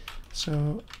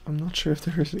 So I'm not sure if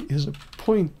there is a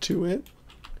point to it,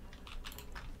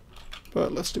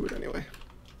 but let's do it anyway.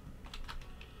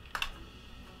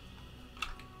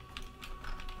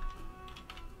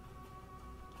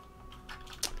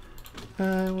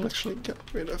 We'll actually get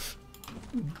rid of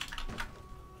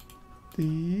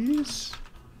these.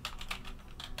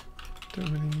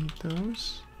 Don't really need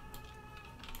those.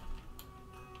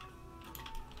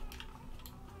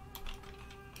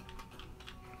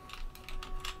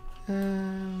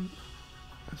 And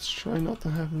let's try not to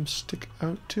have them stick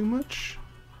out too much.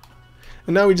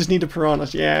 And now we just need the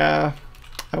piranhas. Yeah,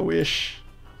 I wish.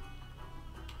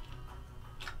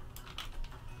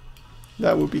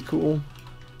 That would be cool.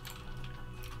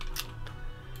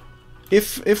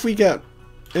 If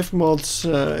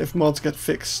mods get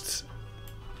fixed,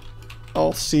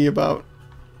 I'll see about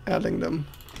adding them.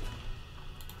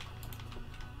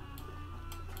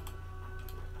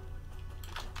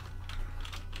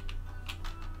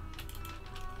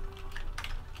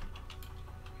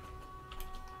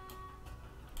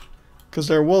 Because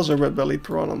there was a red-bellied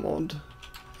piranha mod,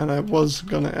 and I was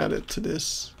gonna add it to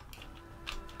this.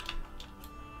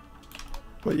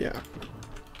 But yeah,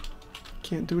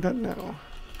 can't do that now.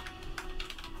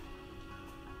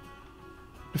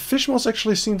 The fish moths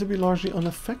actually seem to be largely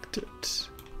unaffected.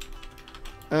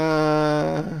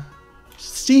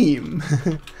 Steam.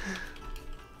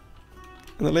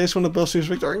 And the latest one of Bell's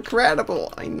Rift are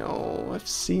incredible. I know, I've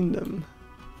seen them.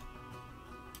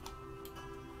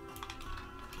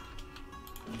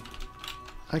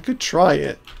 I could try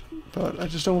it, but I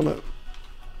just don't want to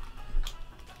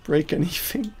break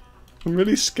anything. I'm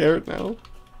really scared now.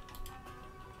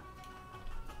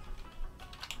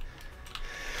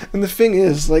 And the thing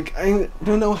is, like, I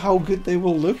don't know how good they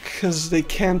will look because they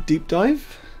can't deep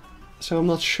dive. So I'm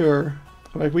not sure.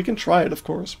 Like, we can try it, of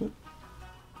course, but...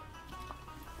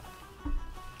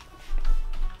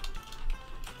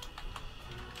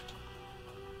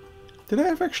 Did I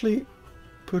ever actually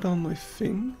put on my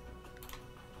thing?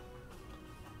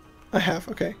 I have,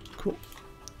 okay, cool.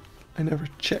 I never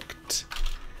checked.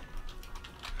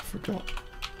 I forgot.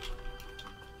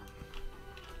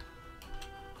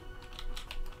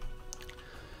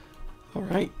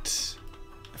 Alright.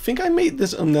 I think I made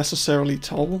this unnecessarily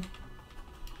tall.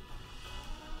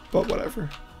 But whatever.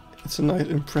 It's a nice,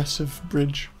 impressive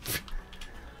bridge.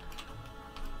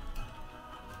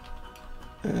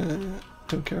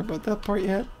 Don't care about that part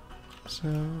yet. So,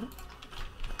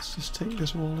 let's just take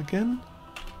this wall again.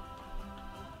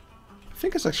 I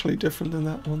think it's actually different than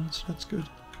that one, so that's good.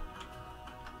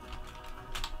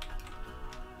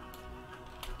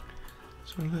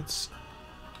 So let's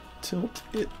tilt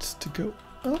it to go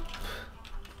up.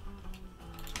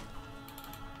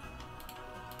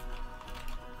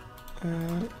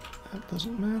 That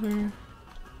doesn't matter.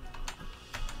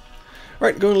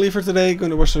 Alright, going to leave for today.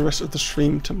 Going to watch the rest of the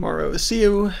stream tomorrow. See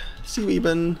you. See you,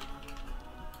 Eben.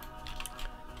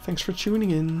 Thanks for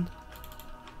tuning in.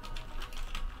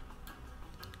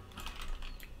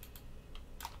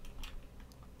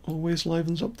 Always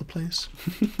livens up the place.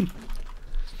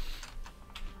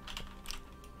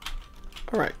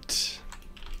 Alright.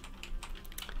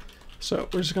 So,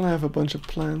 we're just going to have a bunch of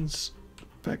plans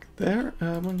back there.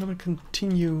 I'm going to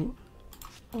continue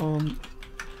on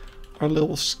our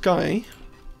little sky.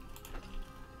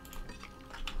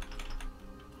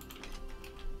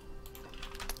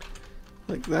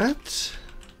 Like that.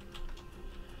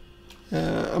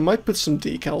 I might put some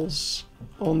decals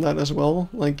on that as well.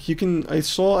 Like you can, I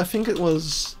think it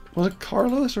was it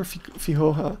Carlos or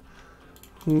Fijoja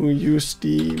who used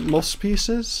the moss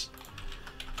pieces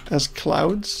as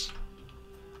clouds,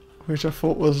 which I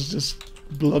thought was just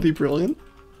bloody brilliant.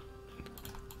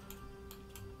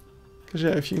 Because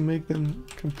yeah, if you make them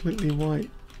completely white,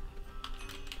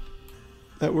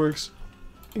 that works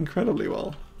incredibly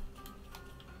well.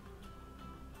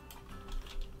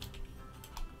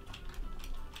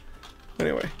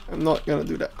 Anyway, I'm not gonna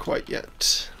do that quite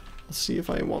yet. I'll see if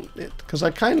I want it, because I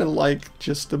kind of like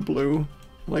just the blue,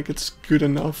 like it's good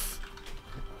enough.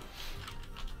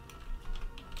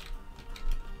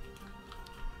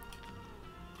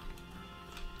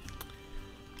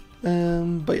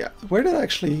 But yeah, where did I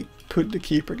actually put the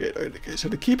Keypark gate? Okay, so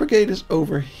the Keypark gate is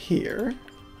over here,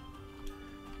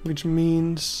 which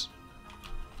means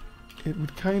it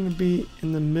would kind of be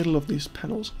in the middle of these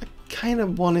panels. I kind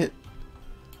of want it.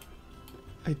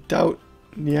 I doubt.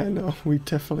 Yeah, no, we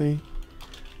definitely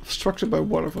obstructed by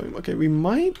water volume. Okay, we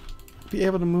might be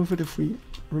able to move it if we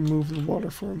remove the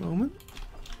water for a moment.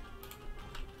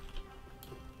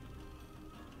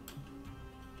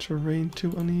 Terrain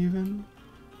too uneven.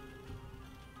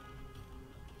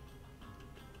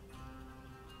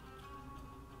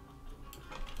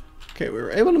 Okay, we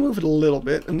were able to move it a little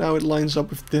bit, and now it lines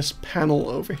up with this panel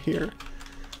over here,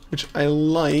 which I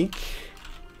like,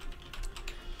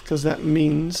 because that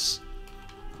means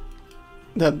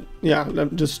that, yeah,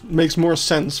 that just makes more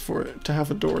sense for it to have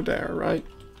a door there, right?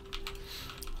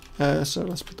 So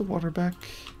let's put the water back.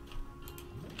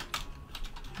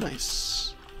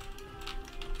 Nice.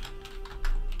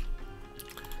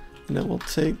 And then we'll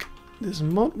take this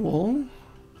mud wall.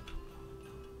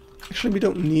 Actually, we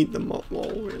don't need the mud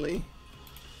wall, really.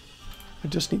 I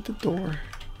just need the door.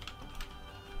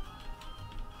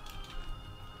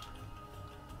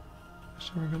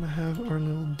 So we're gonna have our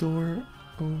little door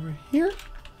over here.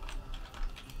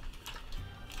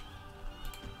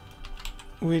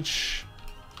 Which,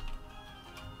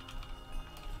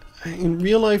 in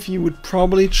real life, you would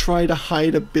probably try to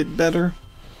hide a bit better.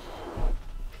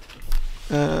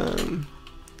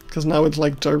 Because now it's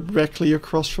like directly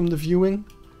across from the viewing.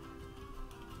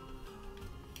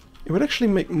 It would actually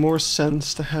make more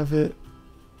sense to have it...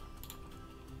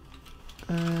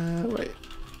 wait. It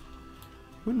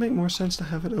would make more sense to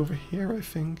have it over here, I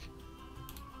think.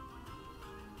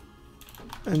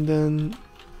 And then...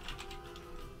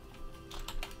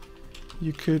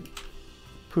 you could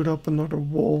put up another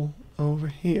wall over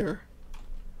here.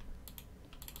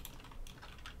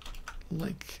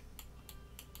 Like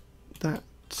that.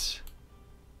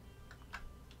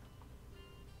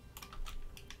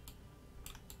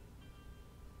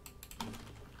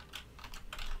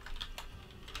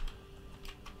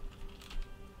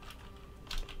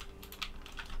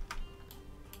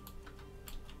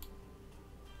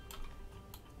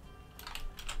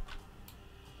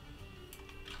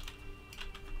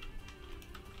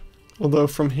 Although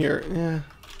from here,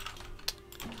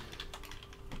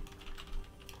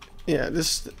 yeah,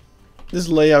 this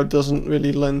layout doesn't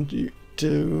really lend you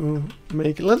to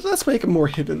make it. Let's make a more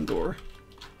hidden door.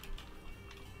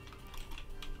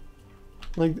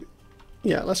 Like,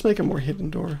 yeah, let's make a more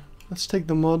hidden door. Let's take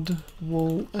the mud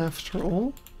wall after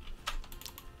all,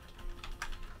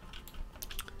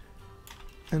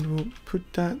 and we'll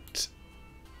put that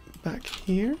back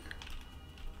here.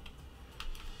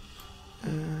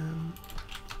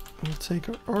 We'll take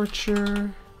our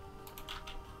archer.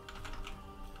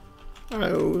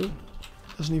 Oh,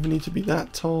 doesn't even need to be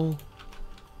that tall.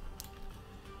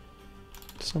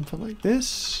 Something like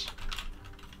this.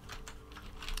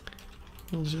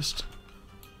 We'll just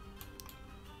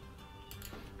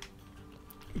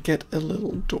get a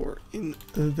little door in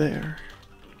there.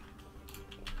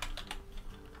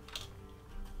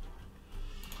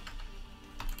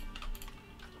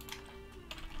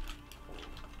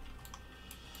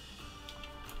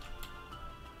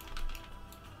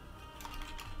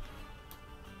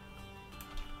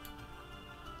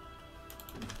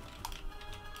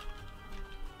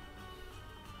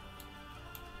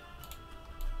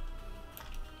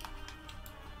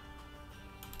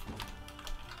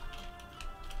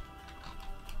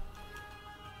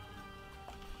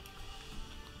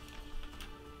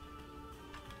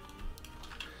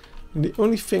 And the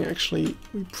only thing actually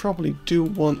we probably do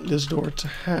want this door to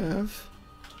have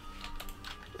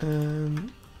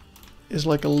is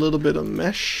like a little bit of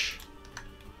mesh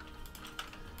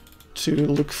to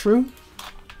look through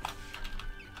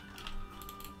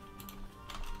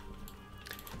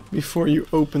before you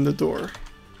open the door.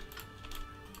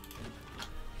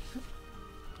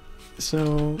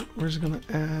 So we're just gonna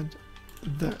add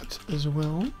that as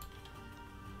well.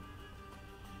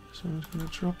 So I'm just going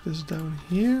to drop this down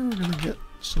here. We're going to get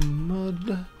some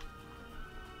mud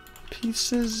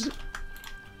pieces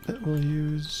that we'll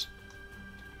use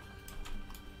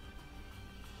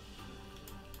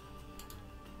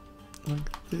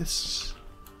like this.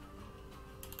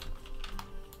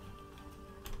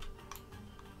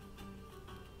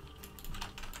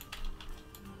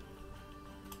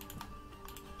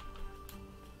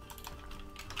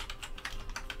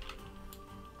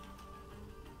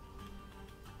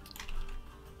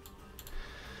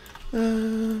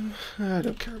 I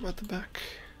don't care about the back.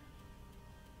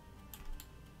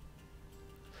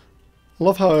 I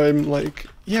love how I'm like,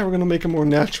 yeah, we're gonna make a more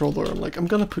natural door. I'm like, I'm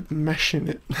gonna put mesh in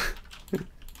it.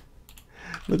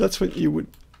 But that's what you would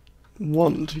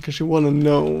want, because you want to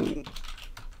know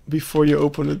before you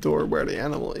open the door where the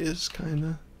animal is,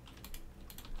 kinda.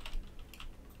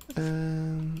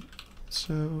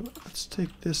 So let's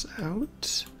take this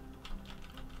out.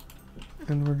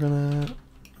 And we're gonna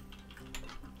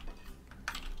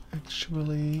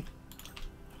actually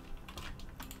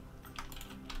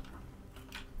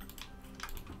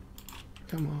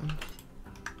come on.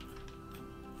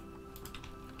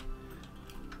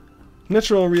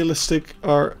 Natural and realistic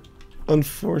are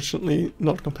unfortunately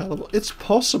not compatible. It's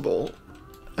possible,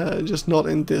 just not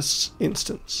in this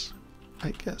instance,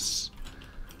 I guess.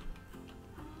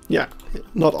 Yeah,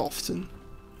 not often.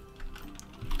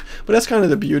 But that's kind of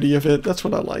the beauty of it. That's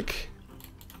what I like.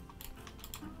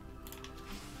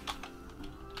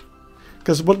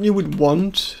 Because what you would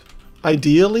want,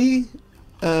 ideally,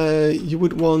 you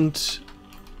would want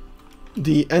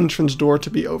the entrance door to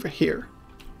be over here.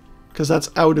 Because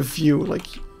that's out of view. Like,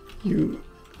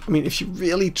 I mean, if you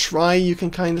really try, you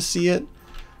can kind of see it.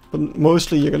 But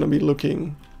mostly you're going to be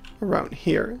looking around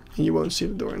here, and you won't see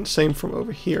the door. And same from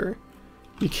over here.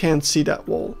 You can't see that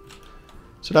wall.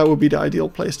 So that would be the ideal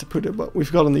place to put it. But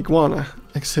we've got an iguana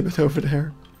exhibit over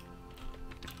there.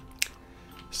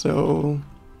 So...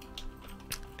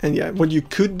 And yeah, what you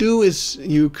could do is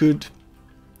you could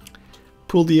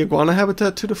pull the iguana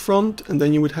habitat to the front, and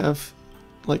then you would have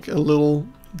like a little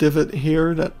divot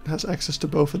here that has access to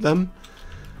both of them.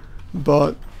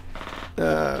 But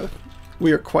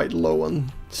we are quite low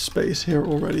on space here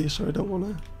already, so I don't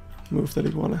want to move that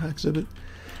iguana exhibit.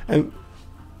 And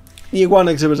the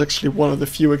iguana exhibit is actually one of the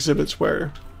few exhibits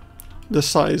where the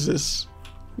size is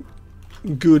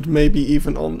good, maybe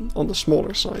even on the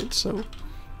smaller side. So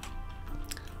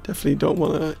Definitely don't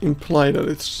want to imply that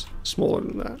it's smaller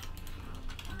than that.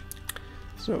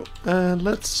 So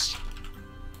let's,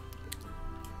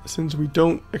 since we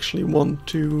don't actually want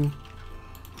to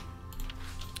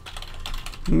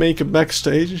make a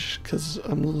backstage because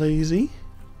I'm lazy,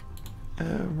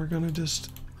 we're gonna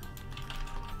just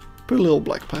put a little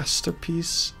black plaster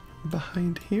piece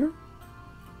behind here,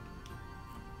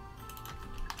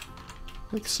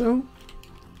 like so,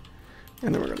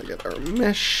 and then we're gonna get our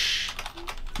mesh.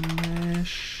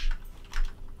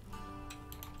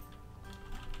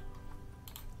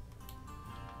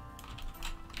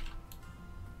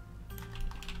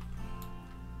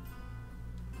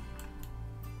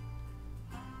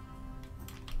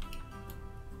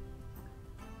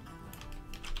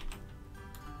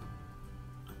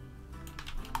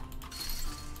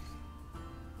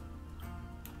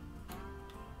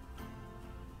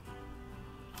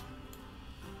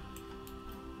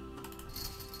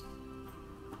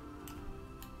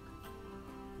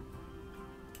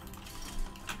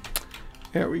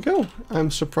 There we go. I'm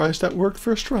surprised that worked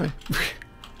first try.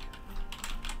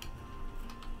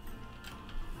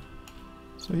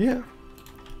 So yeah,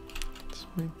 let's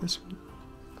make this one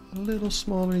a little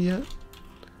smaller yet.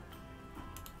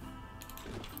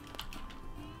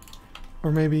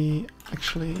 Or maybe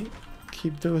actually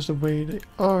keep those the way they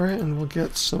are and we'll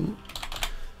get some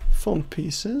font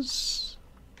pieces.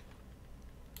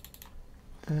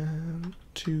 And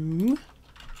to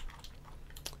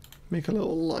make a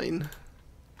little line.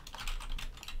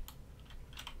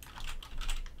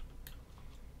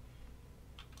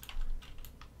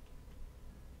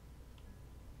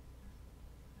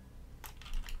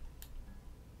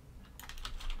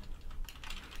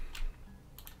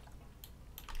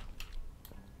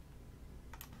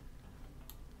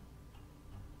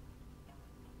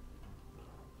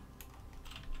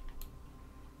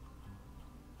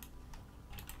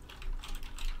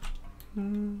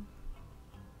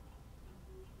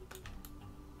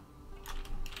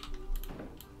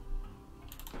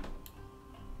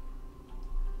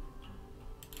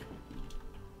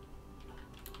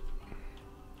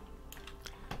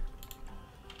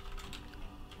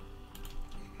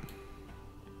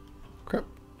 Crap.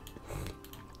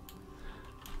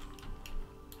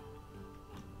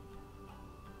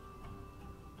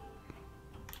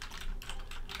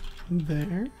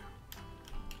 There.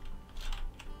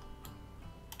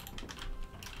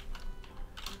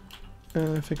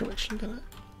 I think I'm actually gonna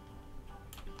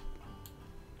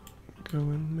go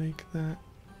and make that.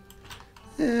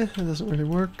 That doesn't really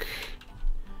work.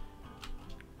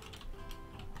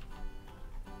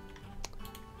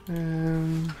 I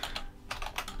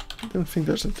don't think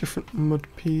there's a different mud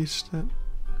piece that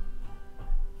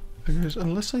figures,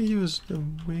 unless I use the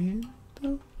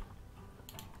window.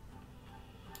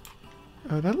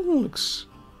 Oh, that one looks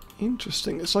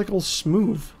interesting. It's like all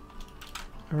smooth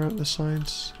around the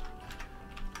sides.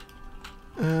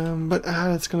 But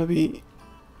it's gonna be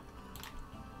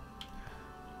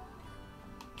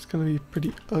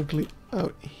pretty ugly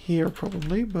out here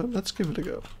probably, but let's give it a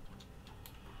go.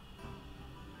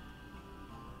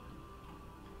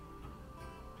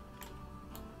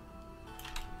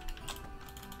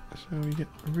 So we get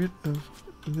rid of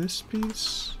this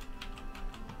piece.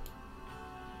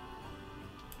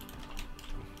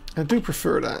 I do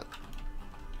prefer that.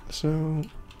 So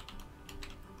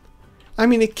I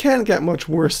mean, it can't get much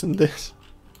worse than this.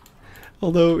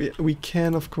 Although we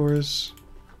can, of course,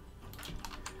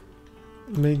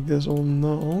 make this all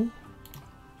null.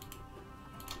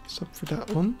 Except for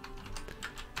that one.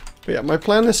 But yeah, my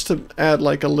plan is to add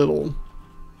like a little,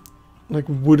 like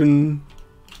wooden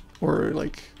or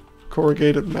like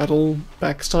corrugated metal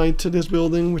backside to this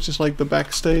building, which is like the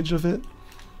backstage of it.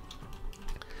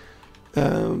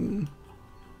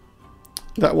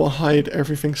 That will hide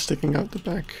everything sticking out the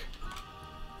back.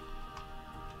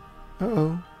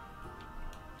 Uh-oh.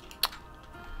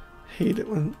 Hate it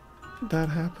when that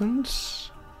happens.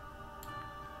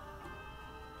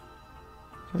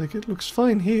 Like, it looks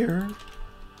fine here.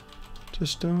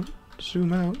 Just don't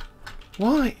zoom out.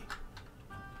 Why?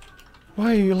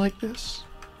 Why are you like this?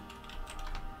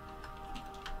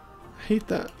 I hate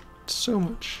that so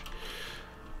much.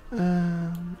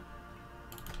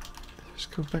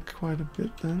 Just go back quite a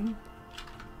bit then.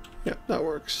 Yeah, that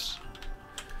works.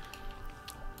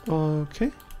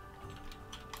 Okay.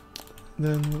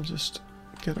 Then we'll just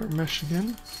get our mesh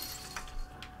again.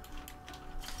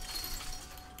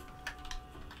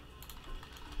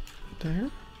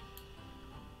 There.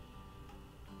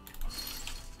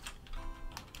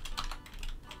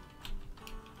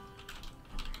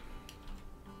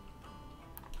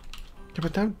 Yeah,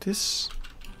 but now this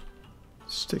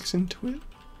sticks into it.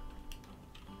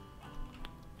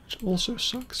 which also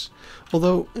sucks.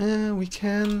 Although, we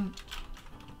can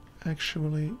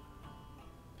actually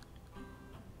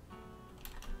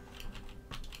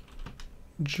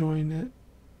join it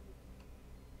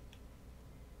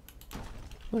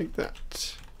like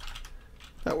that.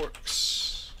 That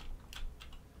works.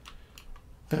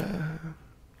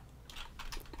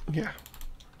 Yeah.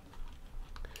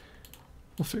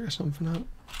 We'll figure something out.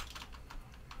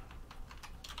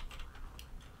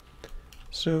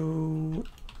 So,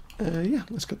 yeah,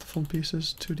 let's get the front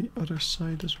pieces to the other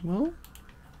side as well.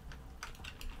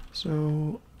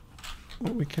 So,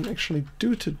 what we can actually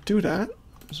do to do that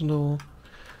is a little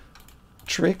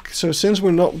trick. So, since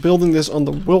we're not building this on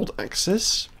the world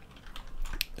axis,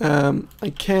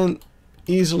 I can't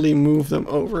easily move them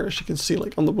over. As you can see,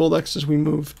 like on the world axis, we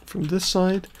move from this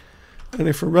side, and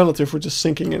if we're relative, we're just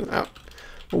sinking in and out.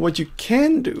 But what you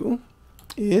can do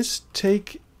is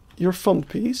take your front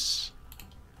piece.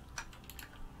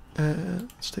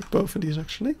 Let's take both of these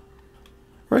actually.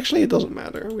 Or actually, it doesn't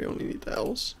matter. We only need the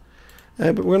L's.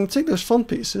 But we're going to take those front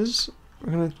pieces.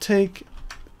 We're going to take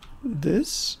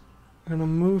this. We're going to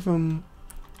move them.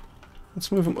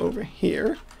 Let's move them over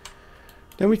here.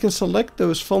 Then we can select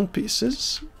those front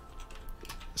pieces.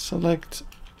 Select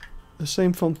the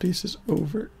same front pieces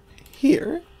over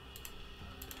here.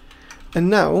 And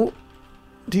now,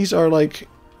 these are like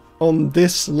on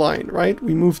this line, right?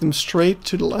 We move them straight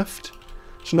to the left.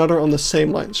 So now they're on the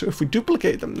same line. So if we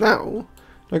duplicate them now,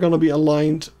 they're going to be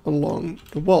aligned along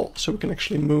the wall. So we can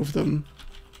actually move them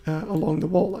along the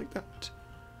wall like that.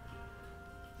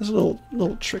 There's a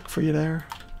little trick for you there.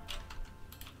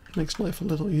 Makes life a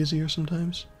little easier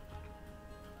sometimes.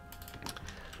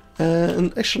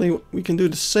 And actually, we can do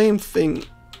the same thing,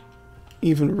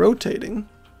 even rotating.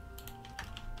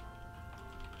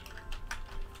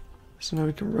 So now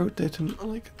we can rotate them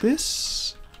like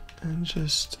this, and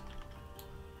just,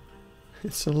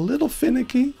 it's a little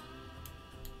finicky,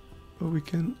 but we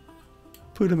can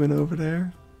put them in over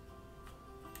there.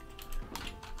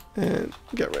 And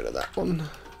get rid of that one.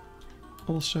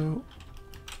 Also,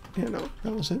 yeah, no,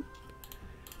 that was it.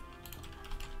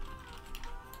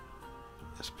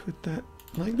 Let's put that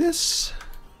like this,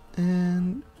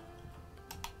 and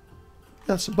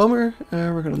that's a bummer.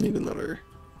 We're gonna need another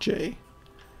J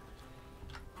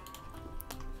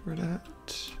for that.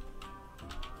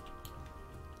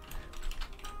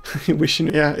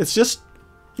 Wishing, yeah, it's just,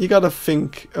 you gotta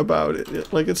think about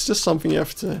it. Like, it's just something you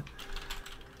have to,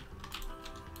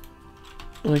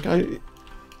 like, I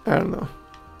don't know.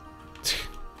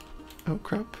 Oh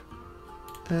crap.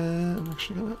 I'm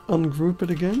actually gonna ungroup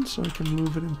it again so I can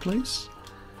move it in place.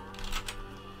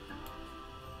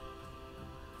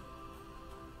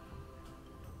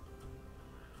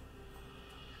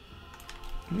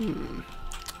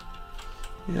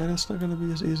 Yeah, that's not gonna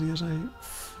be as easy as I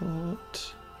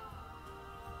thought.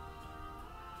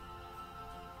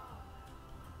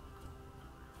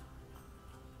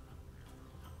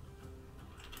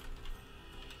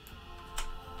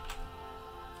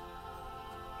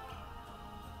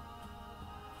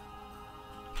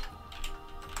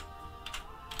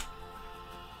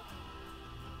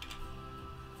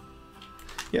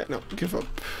 Yeah, no, give up.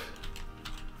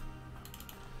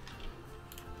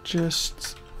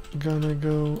 Just gonna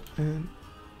go and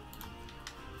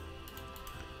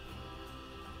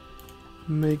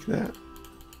make that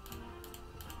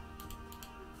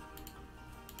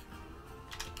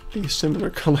a similar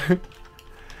color.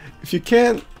 If you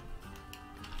can't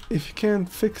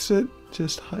fix it,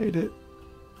 just hide it.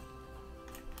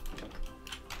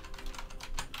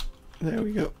 There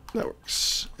we go. That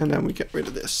works. And then we get rid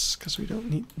of this because we don't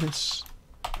need this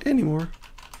anymore.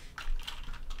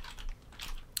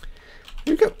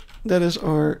 There we go. That is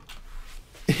our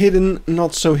hidden,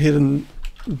 not so hidden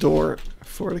door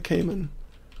for the Cayman.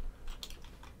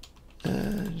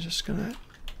 Just gonna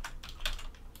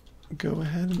go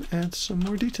ahead and add some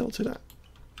more detail to that,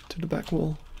 to the back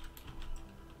wall.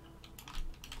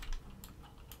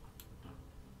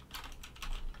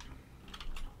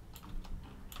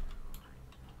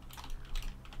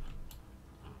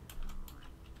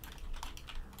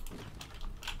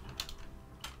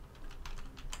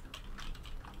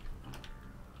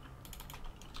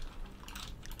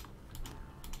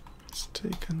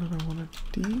 Take another one of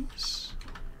these.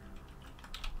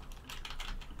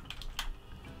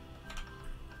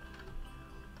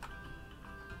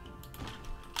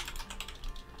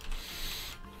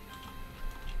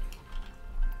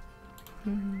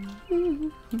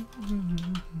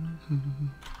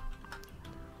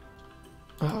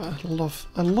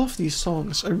 I love these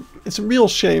songs. It's a real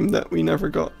shame that we never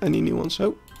got any new ones.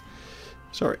 Oh,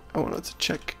 sorry, I wanted to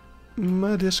check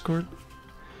my Discord.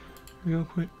 real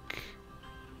quick.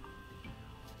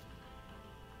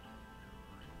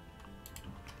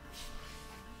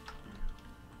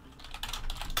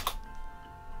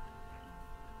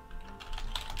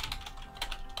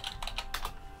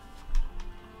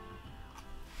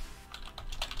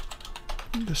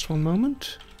 Just one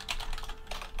moment.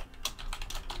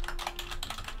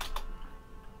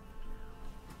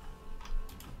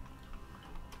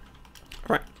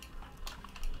 All right.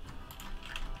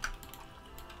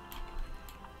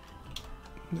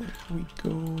 There we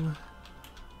go.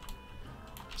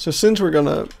 So since we're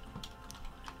gonna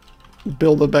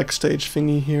build a backstage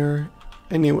thingy here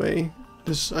anyway,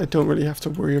 I don't really have to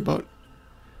worry about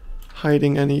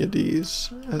hiding any of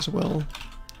these as well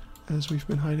as we've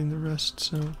been hiding the rest,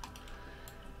 so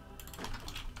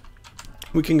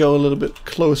we can go a little bit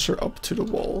closer up to the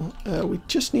wall. We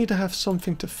just need to have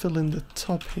something to fill in the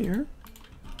top here,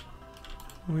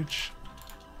 which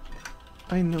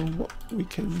I know what we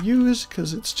can use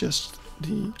because it's just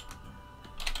the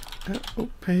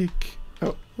opaque.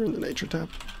 Oh, we're in the nature tab.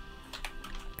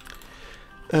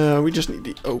 We just need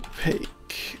the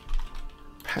opaque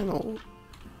panel,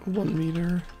 1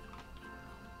 meter.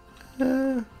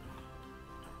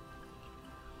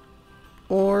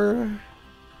 Or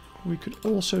we could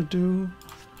also do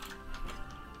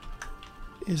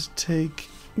is take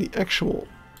the actual,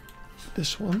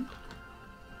 this one.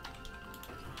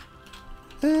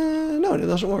 No, that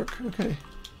doesn't work. Okay.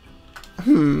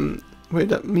 Wait,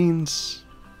 that means,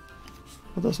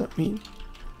 what does that mean?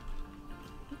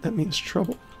 That means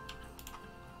trouble.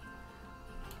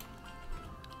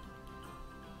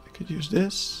 I could use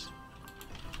this.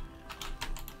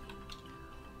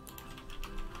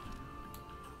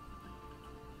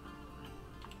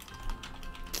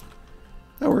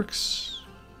 That works.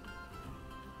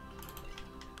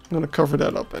 I'm gonna cover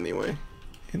that up anyway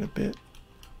in a bit.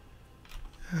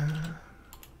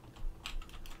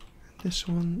 This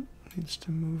one needs to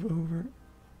move over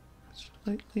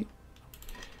slightly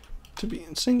to be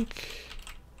in sync.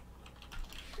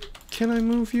 Can I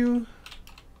move you?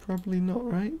 Probably not,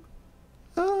 right?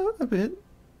 A bit.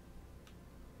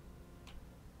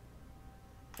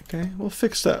 Okay, we'll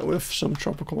fix that with some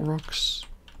tropical rocks.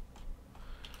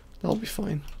 That'll be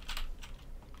fine.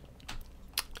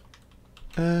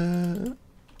 Okay.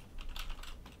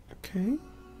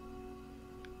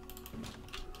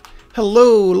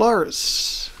 Hello,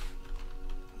 Lars.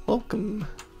 Welcome.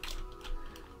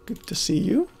 Good to see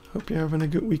you. Hope you're having a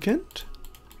good weekend.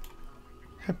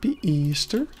 Happy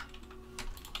Easter.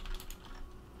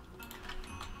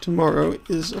 Tomorrow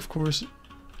is, of course,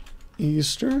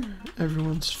 Easter.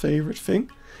 Everyone's favorite thing.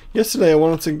 Yesterday I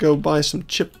wanted to go buy some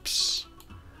chips,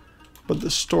 but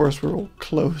the stores were all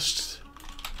closed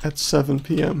at 7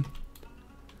 p.m.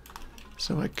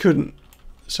 So I couldn't.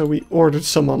 So we ordered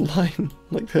some online.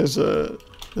 Like there's a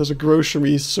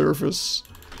grocery service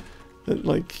that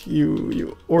like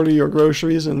you order your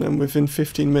groceries and then within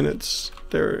 15 minutes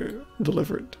they're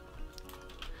delivered.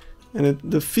 And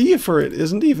the fee for it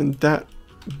isn't even that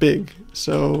big,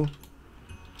 so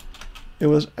it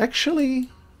was actually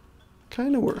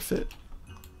kind of worth it.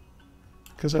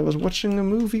 Because I was watching a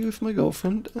movie with my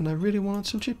girlfriend and I really wanted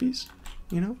some chippies,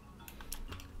 you know?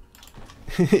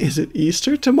 Is it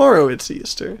Easter? Tomorrow it's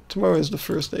Easter. Tomorrow is the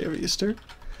first day of Easter.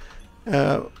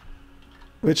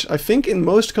 Which I think in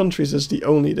most countries is the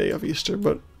only day of Easter,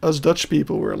 but us Dutch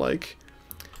people were like,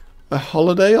 a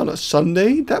holiday on a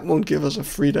Sunday? That won't give us a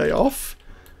free day off.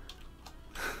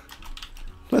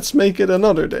 Let's make it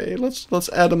another day. Let's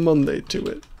add a Monday to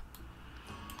it.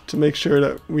 To make sure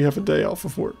that we have a day off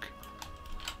of work.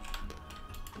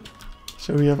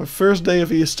 So we have a first day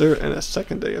of Easter and a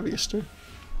second day of Easter.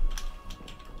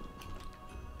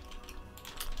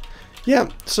 Yeah,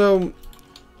 so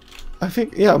I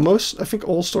think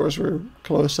all stores were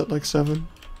closed at like 7.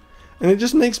 And it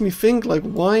just makes me think, like,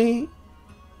 why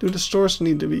do the stores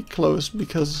need to be closed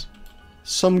because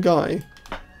some guy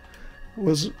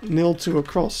was nailed to a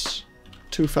cross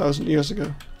 2,000 years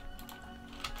ago?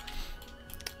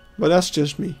 But that's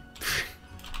just me.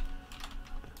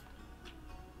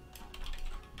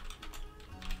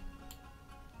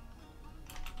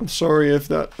 I'm sorry if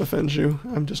that offends you.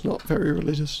 I'm just not very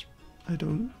religious. I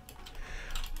don't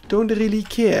really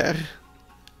care.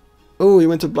 Oh, we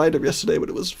went to Blightup yesterday, but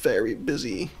it was very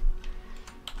busy.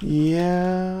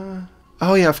 Yeah.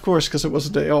 Oh yeah, of course, because it was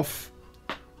a day off.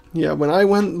 Yeah, when I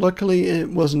went, luckily it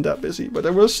wasn't that busy, but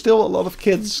there was still a lot of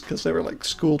kids because they were like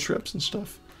school trips and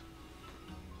stuff.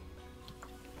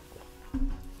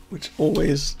 Which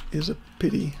always is a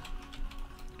pity.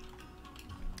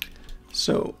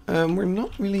 So, we're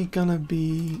not really gonna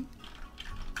be...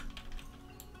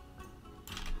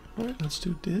 Alright, let's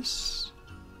do this.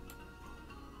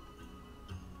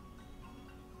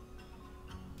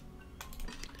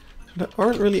 So there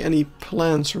aren't really any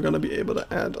plants we're going to be able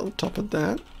to add on top of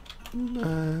that.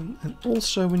 And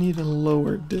also we need to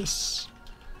lower this,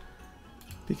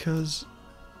 because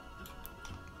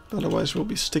otherwise we'll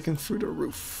be sticking through the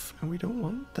roof, and we don't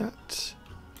want that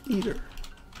either.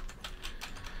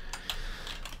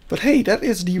 But hey, that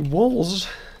is the walls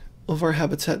of our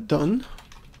habitat done.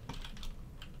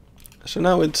 So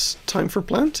now it's time for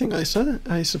planting, I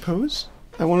suppose.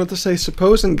 I wanted to say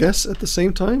suppose and guess at the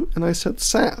same time, and I said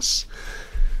sass.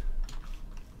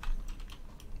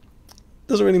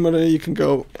 Doesn't really matter, you can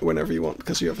go whenever you want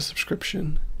because you have a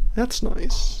subscription. That's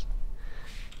nice.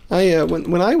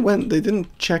 When I went, they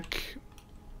didn't check.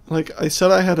 Like I said,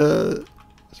 I had a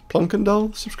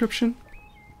Plunkendal subscription,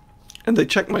 and they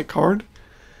checked my card,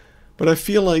 but I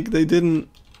feel like they didn't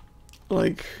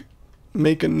like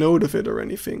make a note of it or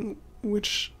anything,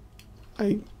 which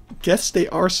I guess they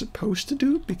are supposed to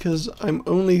do, because I'm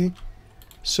only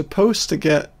supposed to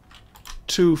get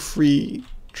 2 free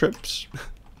trips.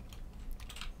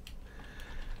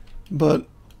 But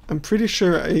I'm pretty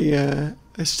sure I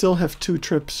still have 2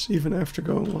 trips even after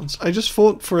going once. I just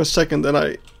thought for a second that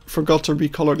I forgot to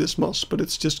recolor this moss, but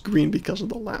it's just green because of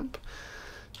the lamp.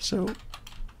 So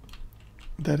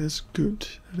that is good.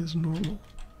 That is normal.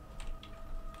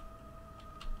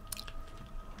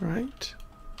 Right.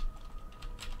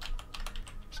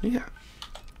 So yeah.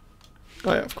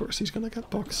 Oh yeah, of course he's gonna get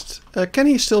boxed. Can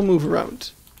he still move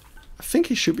around? I think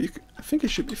he should be. I think he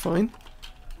should be fine.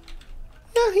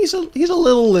 Yeah, he's a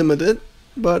little limited,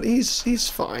 but he's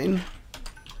fine.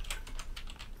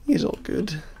 He's all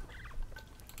good.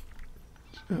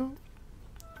 So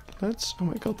let's. Oh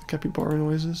my god, the capybara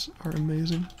noises are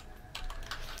amazing.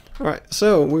 All right,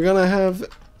 so we're gonna have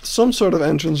some sort of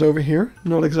entrance over here.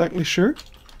 Not exactly sure.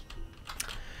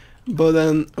 But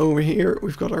then over here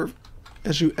we've got our.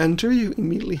 As you enter, you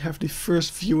immediately have the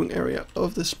first viewing area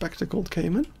of the spectacled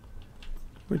caiman,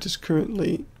 which is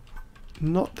currently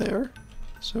not there.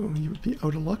 So you would be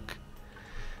out of luck.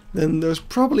 Then there's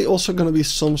probably also going to be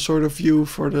some sort of view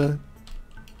for the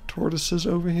tortoises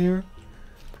over here.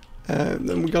 And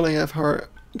then we're going to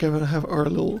have our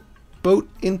little boat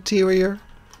interior.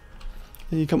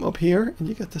 And you come up here and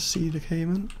you get to see the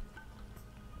caiman.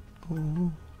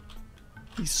 Oh,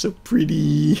 he's so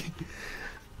pretty.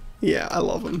 Yeah, I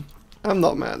love him. I'm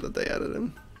not mad that they added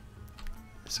him.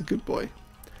 He's a good boy.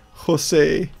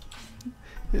 Jose.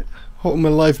 Yeah. What would my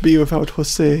life be without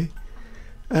Jose?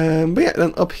 But yeah,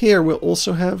 then up here we'll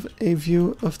also have a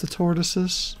view of the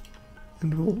tortoises,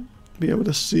 and we'll be able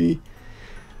to see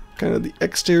kind of the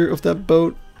exterior of that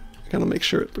boat. Kind of make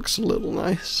sure it looks a little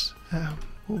nice.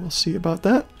 We'll see about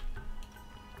that.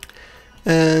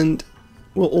 And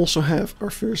we'll also have our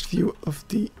first view of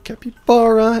the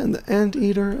capybara and the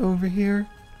anteater over here.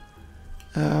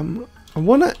 I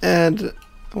want to add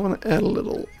a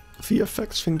little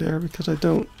VFX thing there because I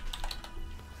don't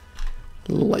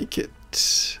like it.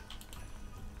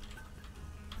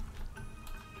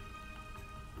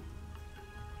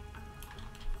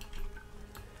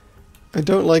 I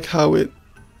don't like how it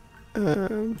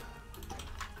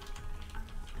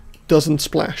doesn't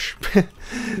splash.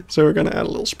 So we're gonna add a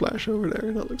little splash over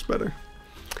there. That looks better.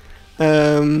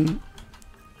 Oh,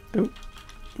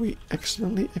 we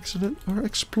accidentally exited our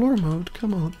explore mode.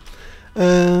 Come on.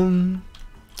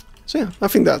 So yeah, I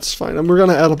think that's fine. And we're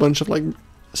gonna add a bunch of like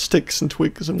sticks and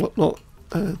twigs and whatnot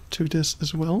to this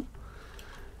as well.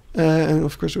 And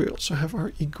of course we also have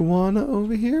our iguana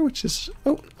over here, which is...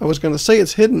 Oh, I was gonna say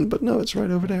it's hidden, but no, it's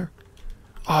right over there.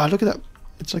 Ah, look at that.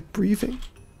 It's like breathing.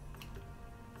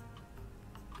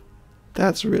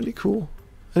 That's really cool.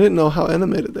 I didn't know how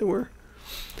animated they were.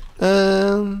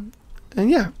 And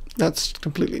yeah, that's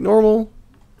completely normal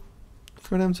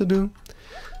for them to do.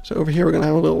 So over here we're gonna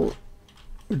have a little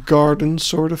garden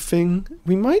sort of thing.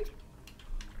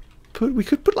 We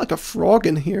could put like a frog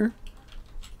in here.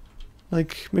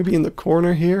 Like maybe in the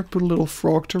corner here, put a little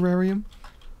frog terrarium.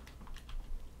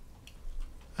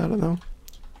 I don't know.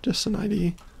 Just an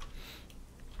idea.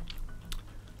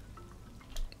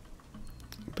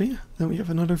 But yeah, then we have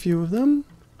another view of them.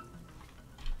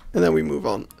 And then we move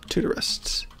on to the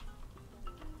rest.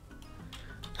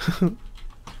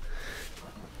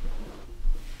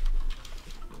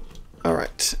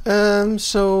 Alright,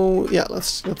 so yeah,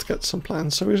 let's get some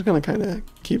plants. So we're just gonna kind of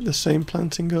keep the same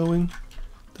planting going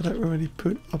that I already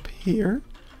put up here.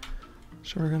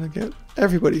 So we're gonna get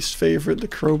everybody's favorite, the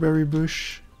crowberry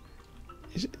bush.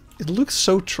 It looks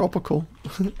so tropical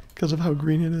because of how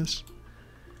green it is.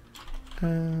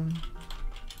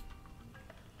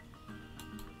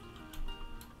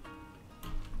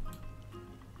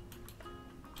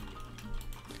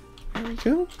 we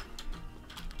go.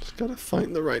 Just gotta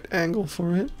find the right angle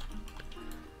for it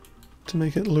to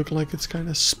make it look like it's kind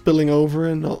of spilling over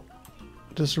and not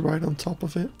just right on top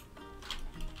of it.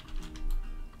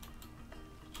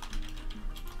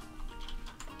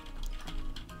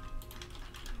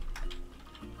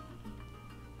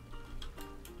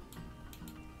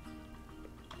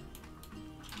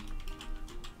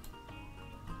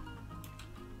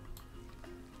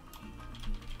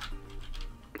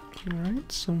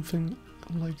 Alright, something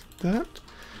like that.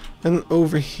 And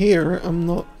over here, I'm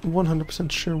not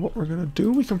 100% sure what we're gonna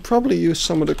do. We can probably use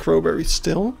some of the crowberry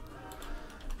still,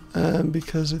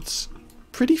 because it's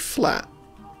pretty flat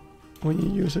when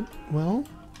you use it well.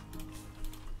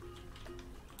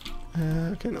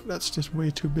 Okay, no, that's just way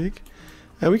too big.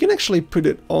 We can actually put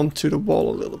it onto the wall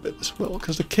a little bit as well,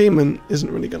 because the caiman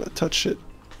isn't really gonna touch it.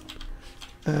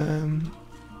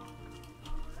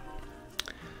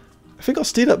 I think I'll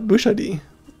steal that bush ID.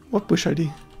 What bush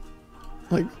ID?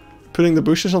 Like, putting the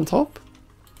bushes on top?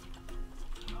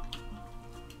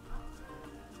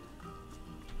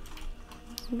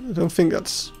 I don't think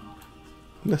that's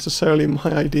necessarily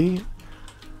my ID.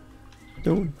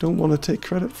 Don't want to take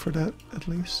credit for that, at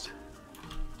least.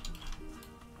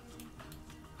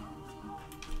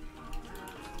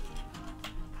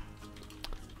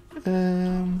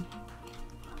 I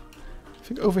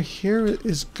think over here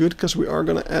is good because we are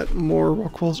gonna add more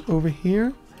rock walls over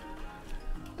here.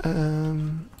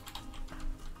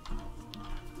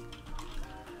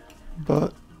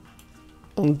 But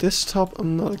on this top,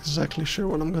 I'm not exactly sure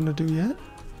what I'm gonna do yet.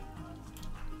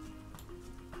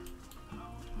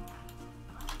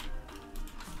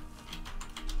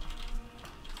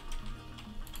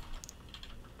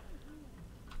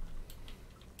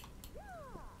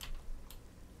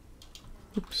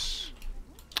 Oops.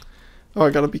 Oh,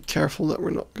 I gotta be careful that we're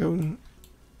not going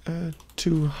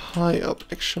too high up,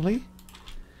 actually.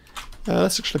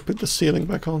 Let's actually put the ceiling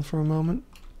back on for a moment.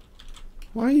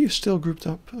 Why are you still grouped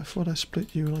up? I thought I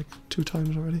split you like 2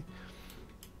 times already.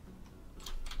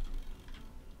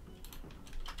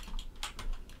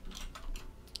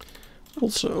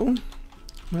 Also,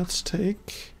 let's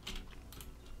take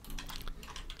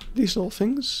these little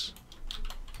things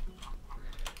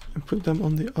and put them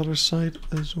on the other side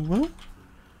as well.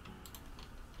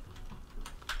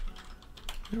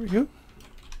 There we go.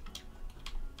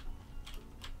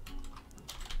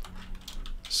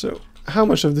 So, how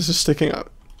much of this is sticking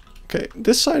out? Okay,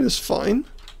 this side is fine.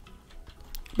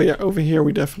 But yeah, over here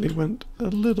we definitely went a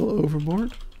little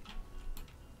overboard.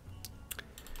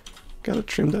 Gotta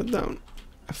trim that down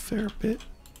a fair bit.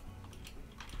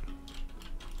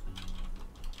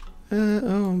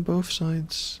 Oh, on both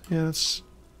sides. Yeah, that's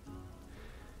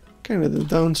kind of the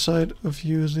downside of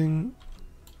using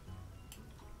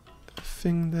a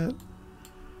thing that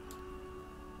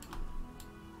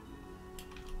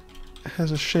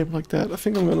has a shape like that. I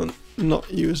think I'm gonna not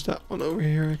use that one over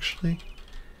here actually.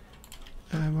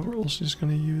 But we're also just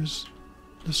gonna use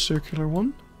the circular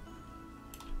one.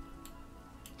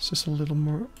 It's just a little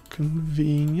more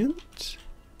convenient.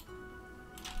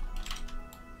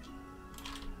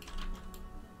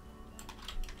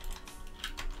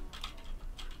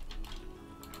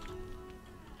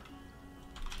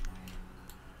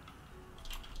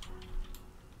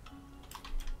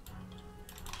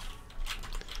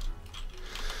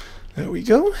 There we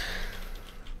go.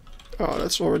 Oh,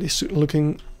 that's already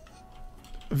looking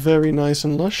very nice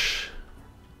and lush.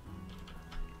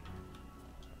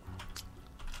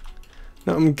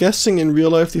 Now I'm guessing in real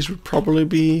life these would probably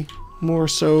be more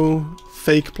so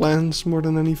fake plants more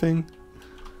than anything.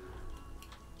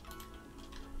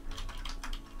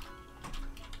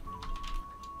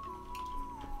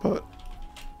 But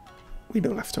we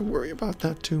don't have to worry about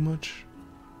that too much.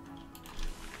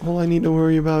 All I need to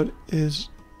worry about is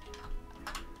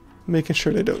making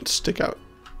sure they don't stick out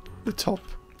the top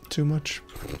too much.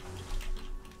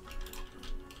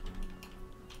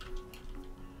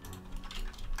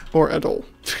 Or at all.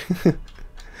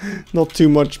 Not too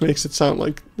much makes it sound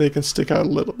like they can stick out a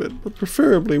little bit, but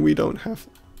preferably we don't have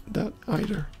that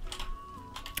either.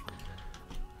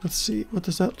 Let's see, what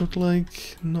does that look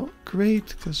like? Not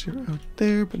great, because you're out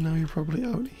there, but now you're probably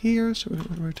out here, so we're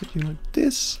going to rotate you like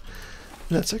this.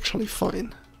 And that's actually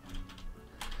fine.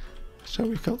 So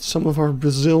we've got some of our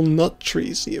Brazil nut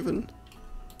trees even.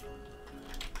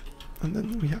 And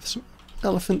then we have some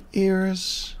elephant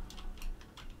ears.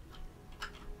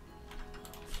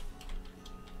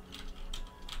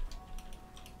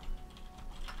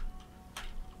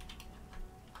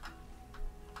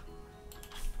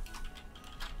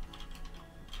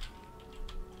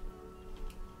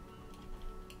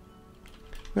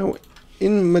 Now,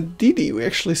 in Madidi we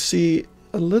actually see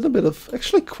a little bit of,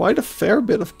 actually quite a fair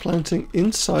bit of planting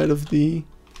inside of the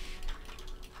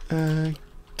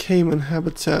caiman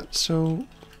habitat, so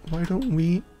why don't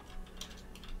we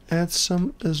add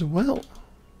some as well?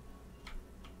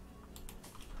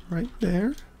 Right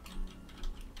there.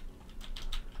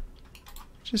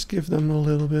 Just give them a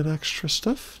little bit extra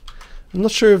stuff. I'm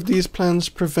not sure if these plants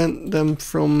prevent them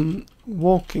from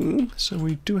walking, so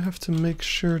we do have to make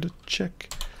sure to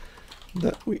check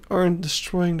that we aren't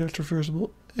destroying their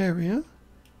traversable area.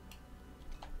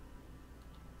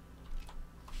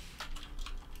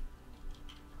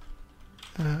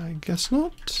 I guess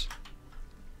not.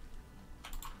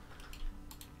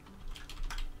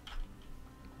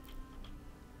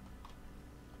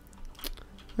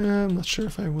 I'm not sure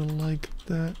if I will like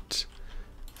that.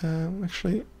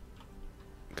 Actually,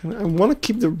 I want to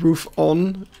keep the roof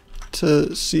on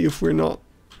to see if we're not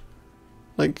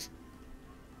like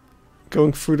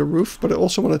going through the roof, but I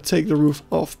also want to take the roof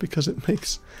off because it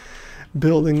makes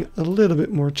building a little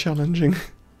bit more challenging.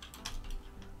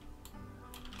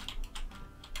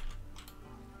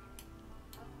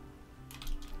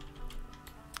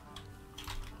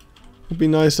 It'd be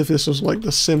nice if this was like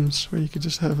The Sims, where you could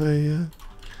just have a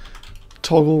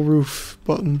toggle roof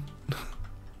button.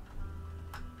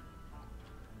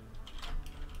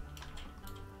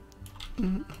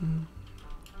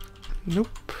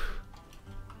 Nope.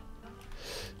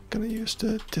 Gonna use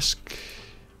the disc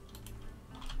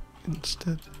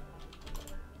instead.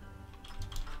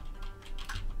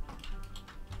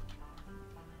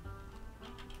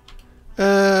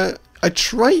 I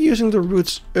tried using the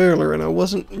roots earlier and I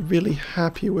wasn't really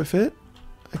happy with it.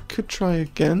 I could try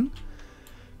again,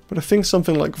 but I think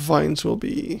something like vines will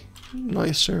be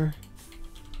nicer.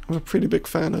 I'm a pretty big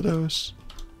fan of those.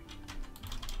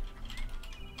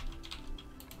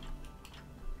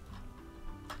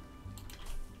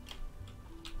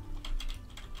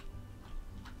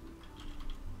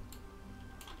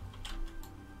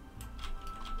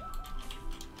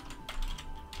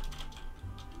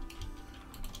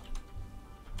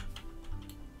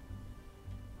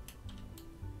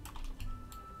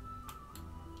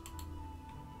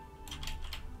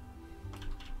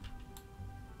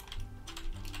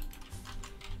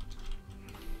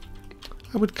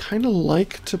 I would kind of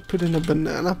like to put in a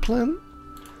banana plant,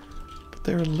 but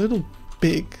they're a little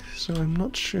big, so I'm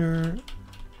not sure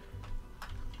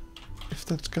if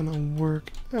that's gonna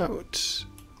work out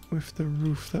with the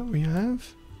roof that we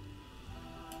have.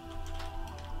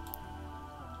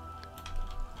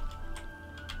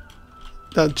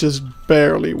 That just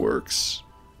barely works.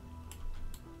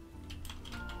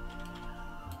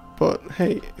 But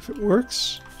hey, if it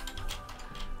works,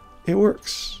 it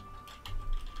works.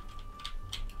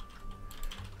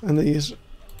 And these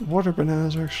water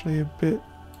bananas are actually a bit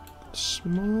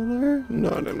smaller.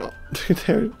 No, they're not.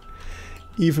 They're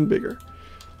even bigger.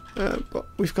 But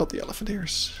we've got the elephant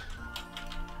ears.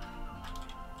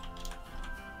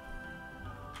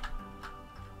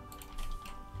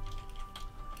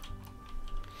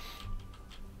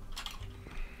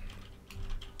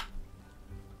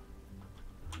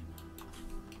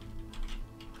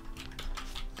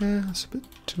 It's a bit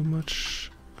too much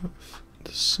of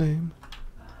the same.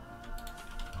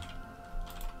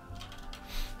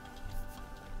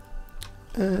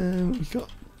 We got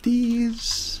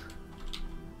these,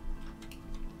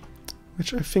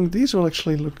 which I think these will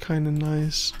actually look kind of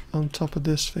nice on top of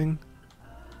this thing.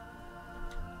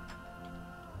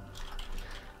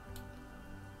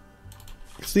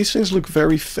 These things look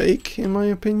very fake in my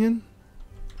opinion,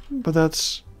 but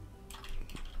that's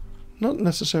not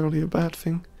necessarily a bad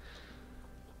thing.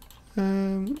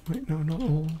 Wait, no, not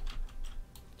all.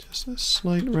 Just a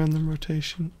slight random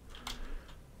rotation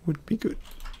would be good.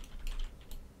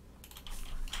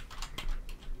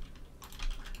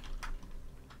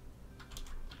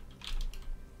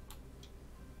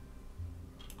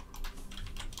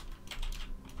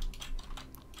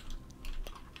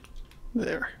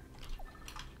 There.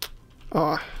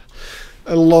 Ah,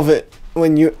 I love it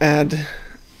when you add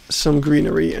some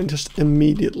greenery and just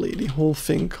immediately the whole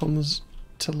thing comes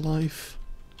to life.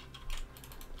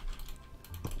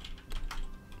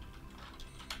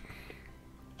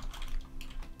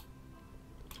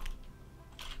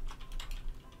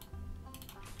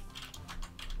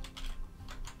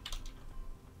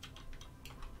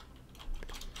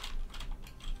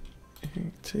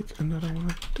 Take another one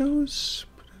of those,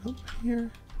 put it up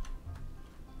here.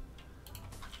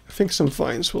 I think some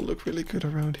vines will look really good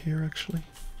around here actually.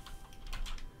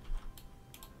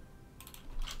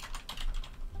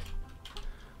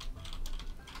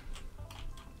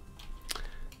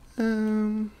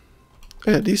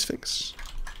 Oh, yeah, these things.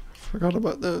 Forgot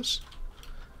about those.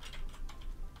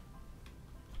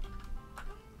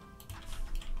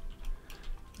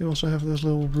 They also have those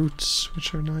little roots,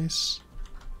 which are nice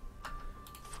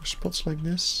for spots like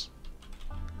this.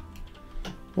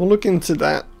 We'll look into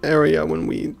that area when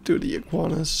we do the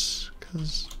iguanas,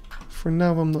 because for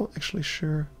now I'm not actually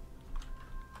sure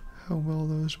how well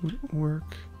those would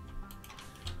work.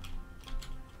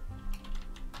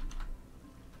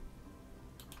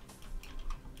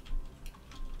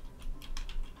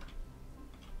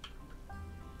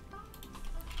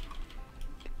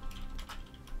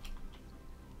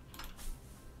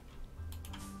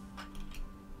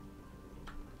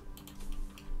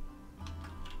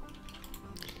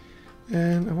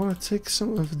 And I want to take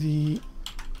some of the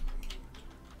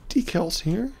decals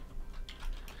here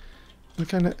and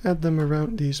kind of add them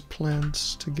around these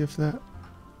plants to give that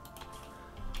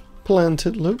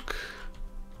planted look.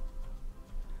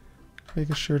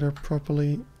 Making sure they're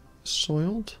properly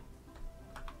soiled.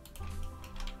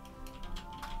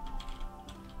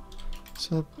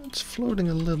 So it's floating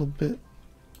a little bit,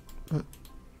 but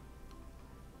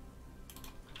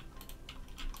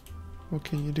what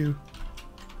can you do?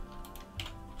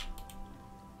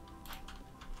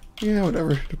 Yeah,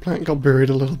 whatever. The plant got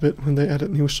buried a little bit when they added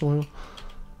new soil.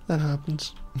 That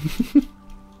happens.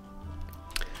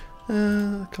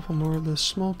 A couple more of the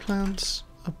small plants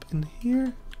up in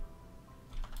here.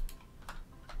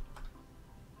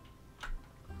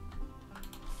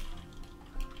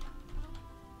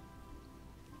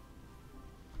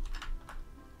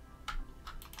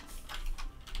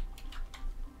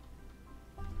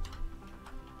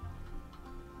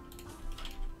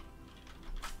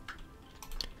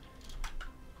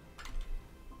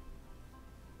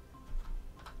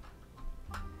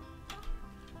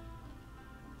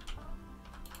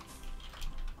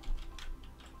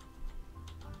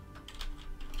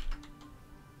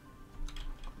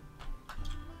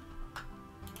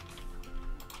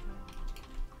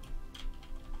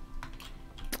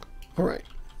 Alright,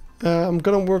 I'm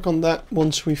gonna work on that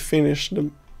once we finish the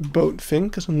boat thing,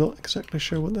 because I'm not exactly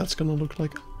sure what that's gonna look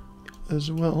like as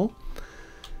well.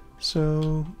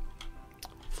 So,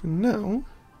 for now,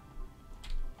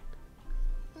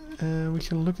 we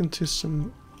can look into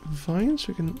some vines.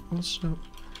 We can also...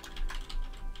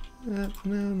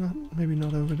 no, maybe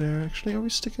not over there actually. Are we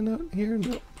sticking out here?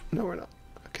 No, no we're not.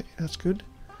 Okay, that's good.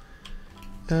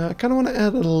 I kind of want to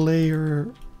add a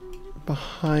layer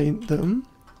behind them.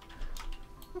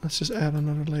 Let's just add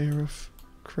another layer of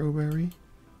crowberry.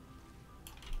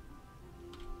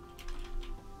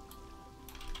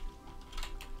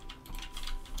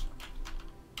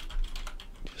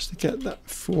 Just to get that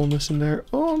fullness in there.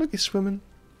 Oh, look, he's swimming.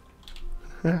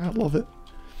 I love it.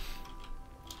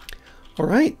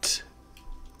 Alright.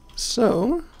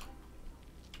 So.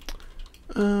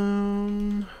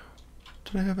 Did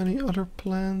I have any other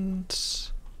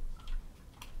plans?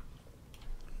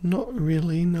 Not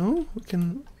really, no. We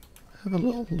can have a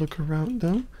little look around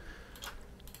though.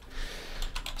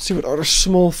 See what other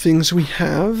small things we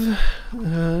have.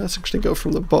 Let's actually go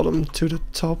from the bottom to the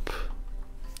top.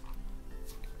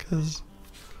 Because,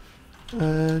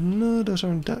 no, those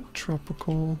aren't that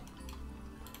tropical.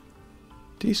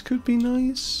 These could be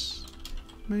nice,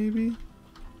 maybe.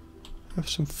 Have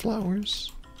some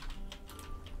flowers.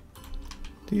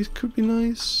 These could be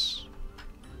nice.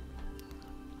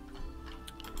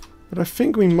 But I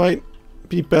think we might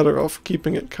be better off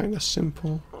keeping it kind of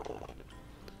simple.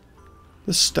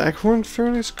 The staghorn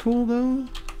fern is cool though.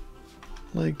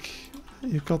 Like,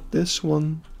 you've got this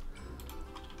one.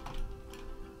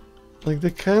 Like,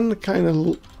 they can kind of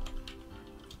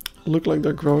look like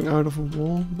they're growing out of a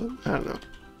wall, but I don't know.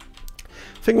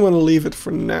 I think I'm going to leave it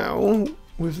for now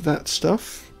with that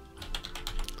stuff.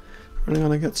 I'm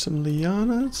going to get some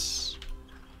lianas.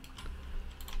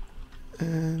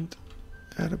 And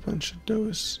add a bunch of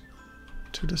those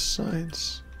to the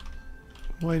sides.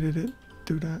 Why did it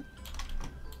do that?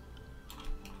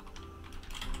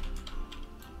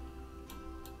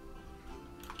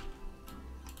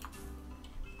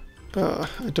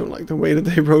 I don't like the way that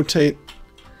they rotate.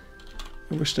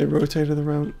 I wish they rotated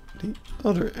around the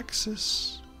other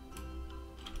axis.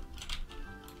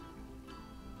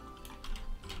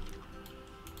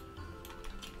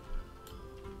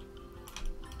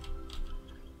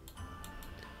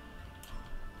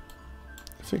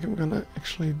 I think I'm gonna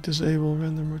actually disable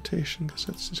random rotation because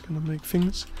that's just gonna make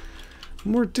things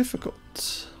more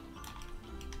difficult.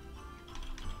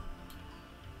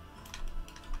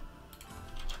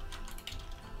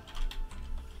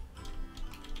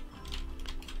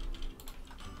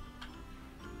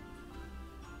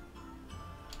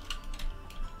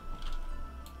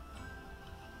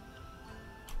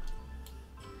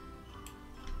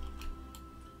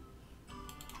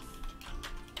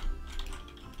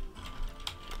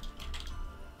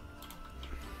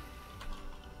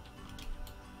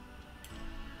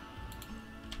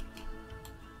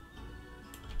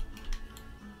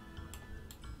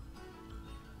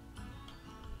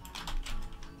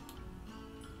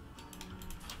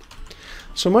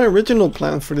 So my original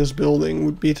plan for this building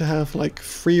would be to have like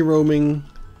free roaming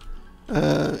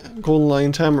golden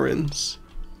lion tamarins,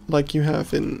 like you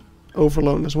have in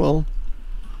Overloon as well.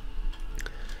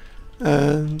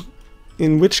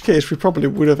 In which case we probably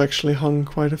would have actually hung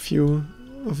quite a few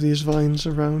of these vines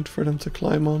around for them to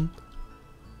climb on.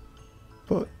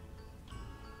 But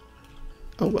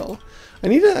oh well. I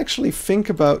need to actually think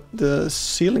about the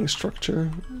ceiling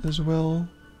structure as well.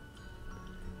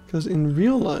 Because in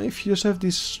real life you just have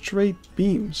these straight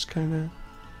beams kind of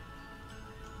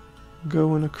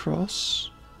going across.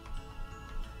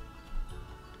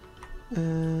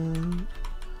 And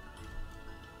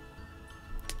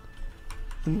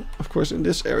of course in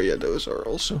this area those are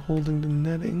also holding the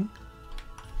netting.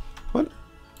 What?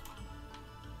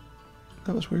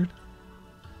 That was weird.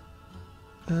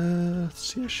 Let's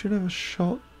see, I should have a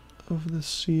shot of the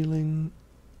ceiling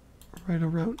right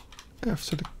around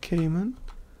after the caiman.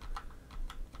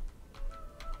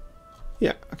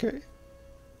 Yeah, okay.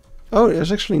 Oh,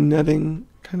 there's actually netting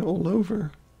kind of all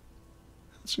over.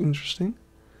 That's interesting.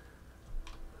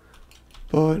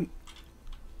 But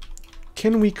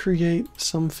can we create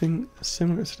something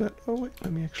similar to that? Oh wait,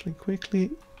 let me actually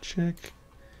quickly check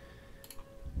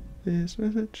this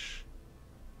message.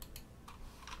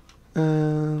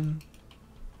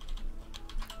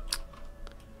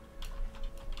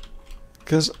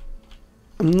 Because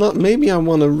I'm not, maybe I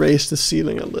want to raise the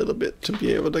ceiling a little bit to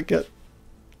be able to get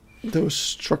those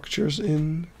structures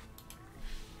in.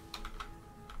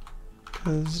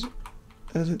 Because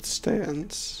as it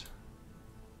stands,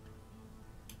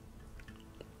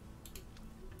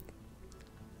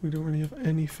 we don't really have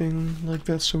anything like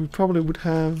that, so we probably would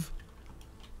have,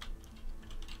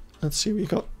 let's see, we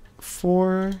got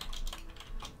 4, so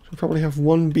we probably have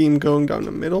 1 beam going down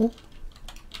the middle.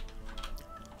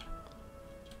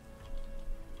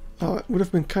 Oh, it would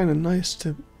have been kind of nice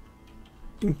to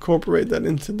incorporate that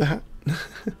into that,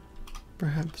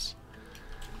 perhaps.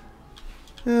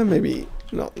 Maybe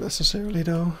not necessarily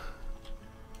though.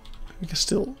 We can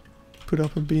still put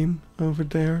up a beam over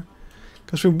there.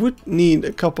 Because we would need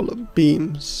a couple of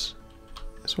beams,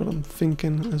 is what I'm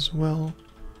thinking as well.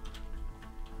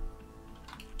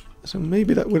 So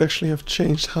maybe that would actually have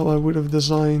changed how I would have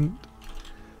designed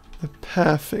the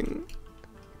pathing.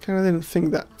 Kind of didn't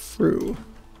think that through.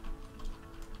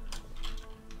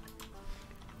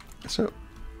 So,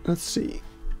 let's see.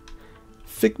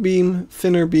 Thick beam,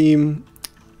 thinner beam,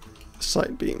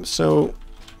 side beam. So,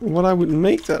 what I would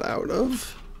make that out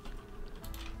of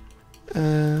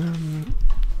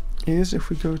is if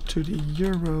we go to the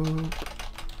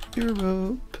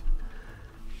Europe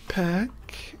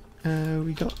pack,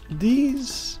 we got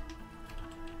these,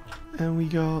 and we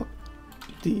got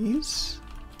these.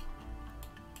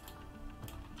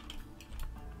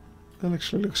 That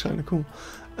actually looks kind of cool.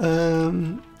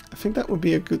 I think that would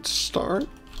be a good start.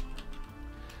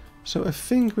 So I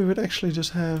think we would actually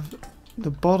just have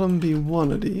the bottom be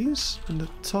one of these, and the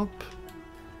top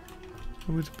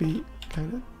would be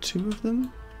kind of 2 of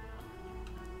them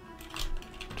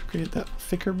to create that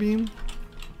thicker beam.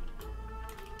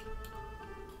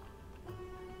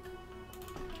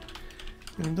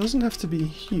 And it doesn't have to be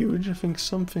huge. I think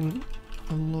something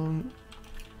along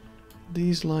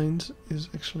these lines is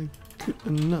actually good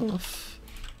enough.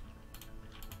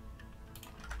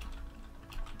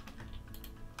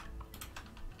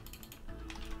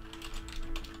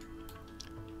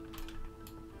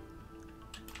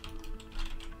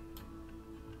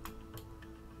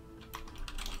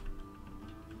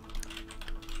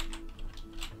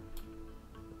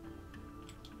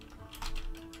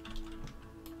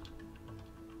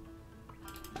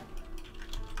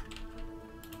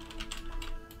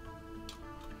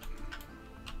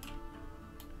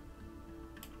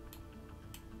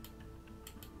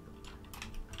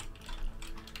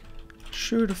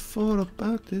 Should have thought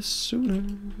about this sooner.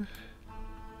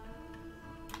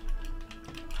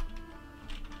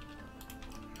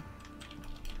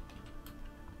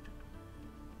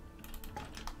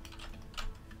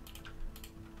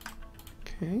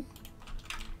 Okay.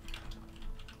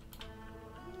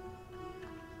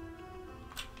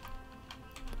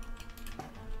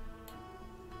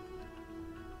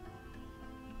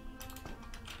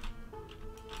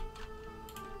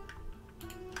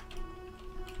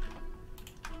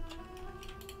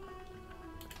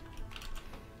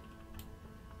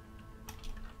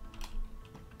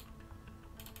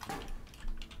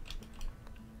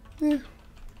 Yeah,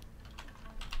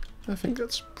 I think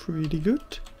that's pretty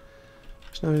good.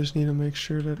 So now I just need to make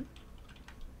sure that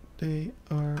they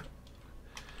are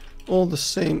all the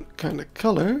same kind of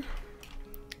color. So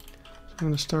I'm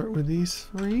going to start with these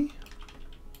 3.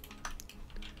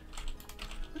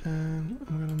 And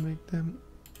I'm gonna make them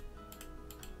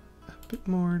a bit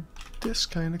more this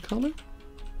kind of color.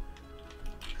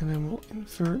 And then we'll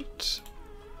invert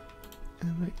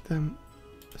and make them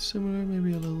similar,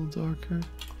 maybe a little darker.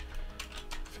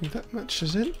 I think that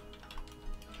matches it.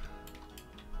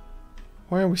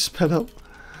 Why are we sped up?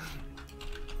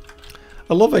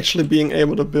 I love actually being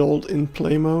able to build in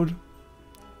play mode.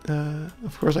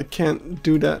 Of course I can't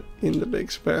do that in the big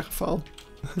Zooparc file.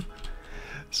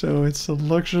 So it's a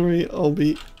luxury I'll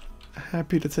be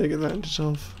happy to take advantage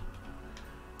of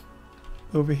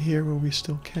over here where we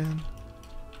still can.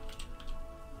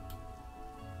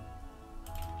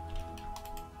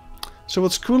 So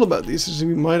what's cool about these is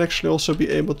we might actually also be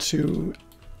able to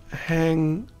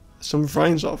hang some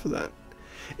vines off of that.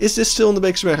 Is this still in the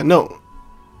big Zooparc? No.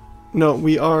 No,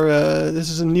 we are, this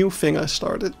is a new thing I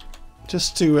started.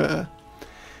 Just to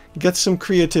get some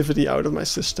creativity out of my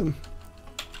system.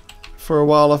 For a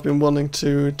while I've been wanting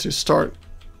to start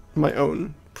my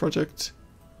own project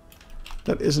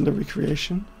that isn't a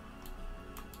recreation.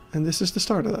 And this is the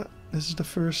start of that. This is the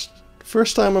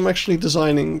first time I'm actually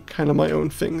designing kind of my own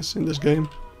things in this game.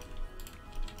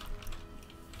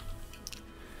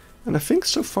 And I think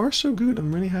so far so good.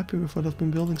 I'm really happy with what I've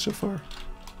been building so far.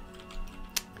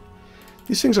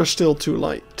 These things are still too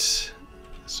light.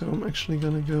 So I'm actually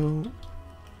gonna go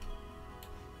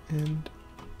and...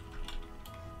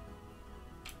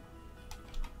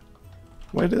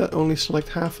 Why did I only select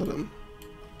half of them?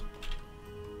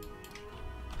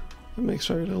 That makes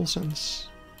very little sense.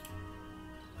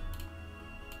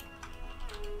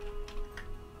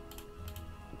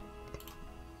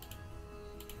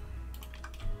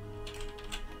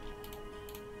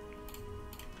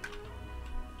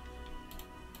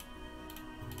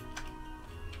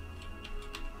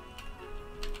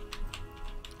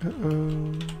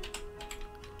 Uh-oh.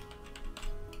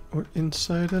 We're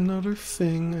inside another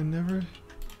thing. I never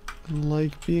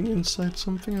like being inside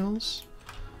something else.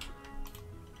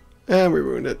 And we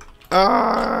ruined it.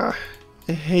 Ah!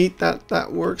 I hate that that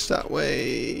works that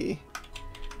way.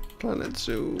 Planet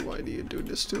Zoo, why do you do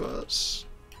this to us?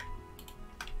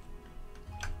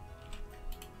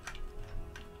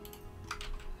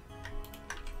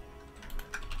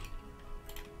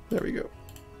 There we go.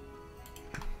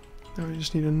 Now we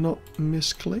just need to not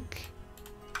misclick.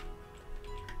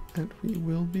 And we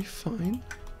will be fine.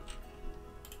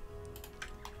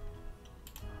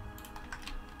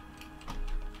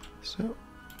 So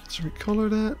let's recolor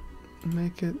that and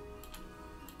make it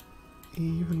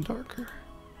even darker.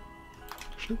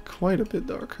 Actually quite a bit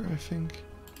darker, I think.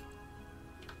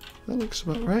 That looks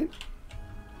about right.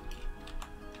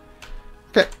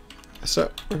 Okay,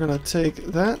 so we're gonna take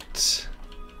that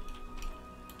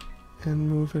and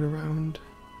move it around.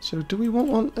 So do we want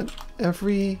one at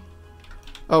every...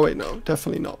 Oh wait, no,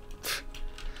 definitely not.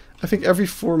 I think every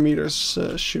 4 meters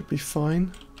should be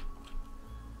fine.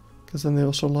 Because then they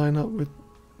also line up with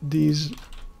these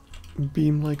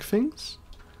beam-like things.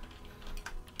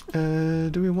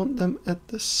 Do we want them at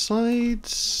the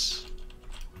sides?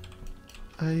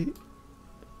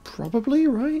 Probably,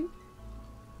 right?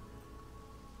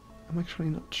 I'm actually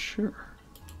not sure.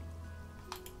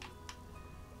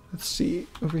 Let's see,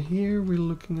 over here we're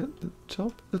looking at the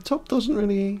top. The top doesn't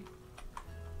really...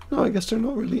 No, I guess they're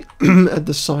not really at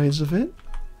the size of it.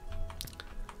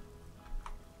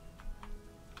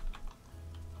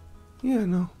 Yeah,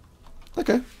 no.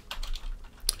 Okay.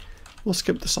 We'll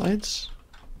skip the sides.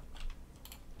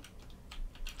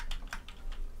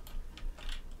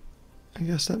 I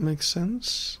guess that makes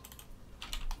sense.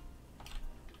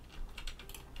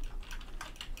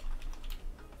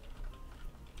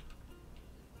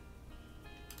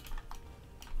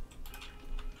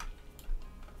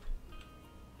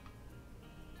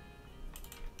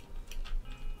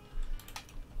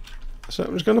 So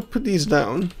I'm just going to put these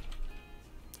down,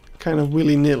 kind of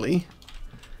willy-nilly,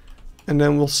 and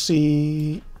then we'll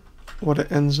see what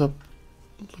it ends up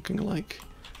looking like.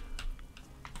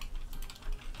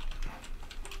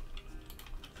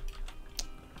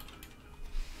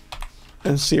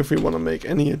 And see if we want to make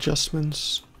any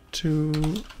adjustments to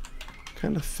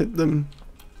kind of fit them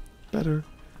better.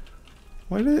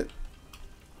 Why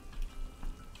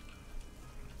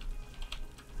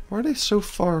are they so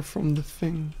far from the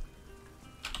thing?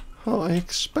 Oh, I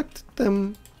expected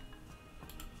them...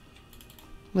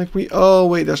 Like oh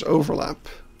wait, there's overlap.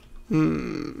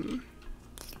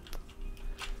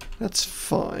 That's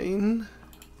fine.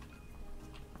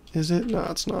 Is it? No,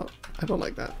 it's not. I don't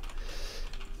like that.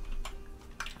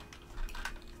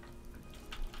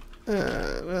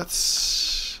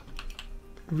 Let's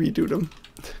redo them.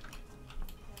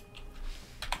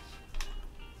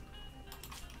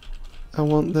 I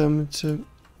want them to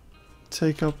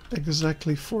take up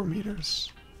exactly 4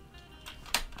 meters.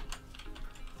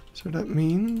 So that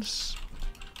means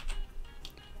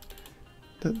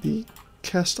that the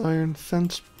cast iron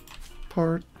fence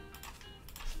part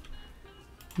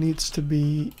needs to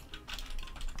be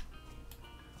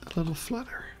a little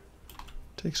flatter.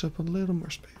 Takes up a little more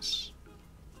space.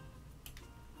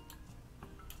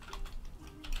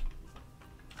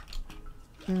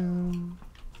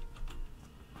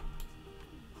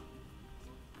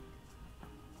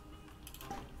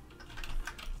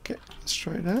 Okay, let's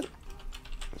try that.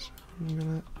 So I'm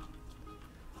gonna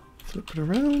flip it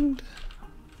around.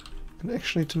 And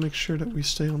actually, to make sure that we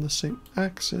stay on the same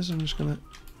axis, I'm just gonna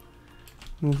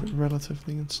move it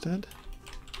relatively instead.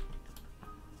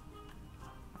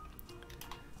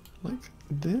 Like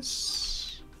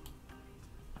this.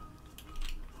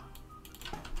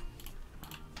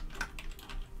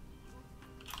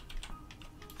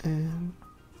 And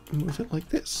move it like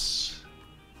this.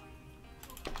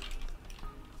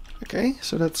 Okay,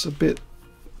 so that's a bit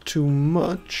too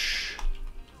much.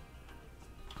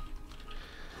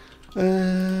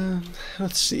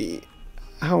 Let's see.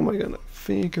 How am I gonna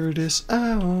figure this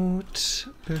out?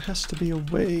 There has to be a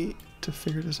way to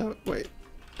figure this out. Wait,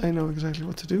 I know exactly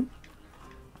what to do.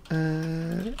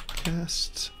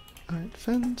 Cast iron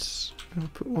fence. I'm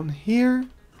gonna put one here.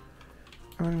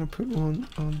 I'm gonna put one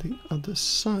on the other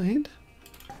side.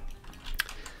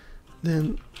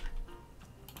 Then,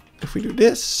 if we do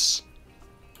this,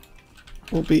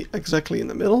 we'll be exactly in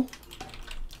the middle.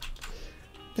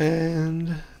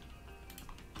 And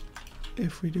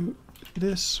if we do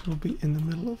this, we'll be in the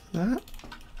middle of that.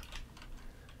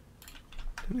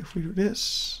 And if we do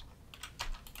this,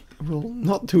 we'll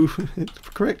not do it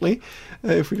correctly.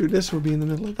 If we do this, we'll be in the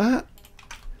middle of that.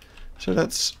 So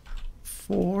that's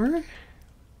 4.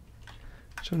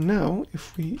 So now,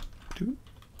 if we do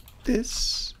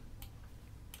this,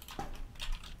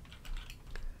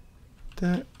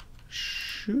 that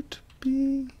should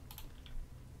be...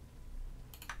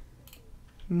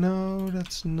 No,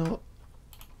 that's not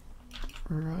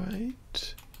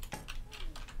right.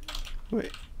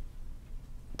 Wait.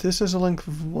 This is a length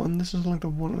of 1, this is a length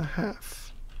of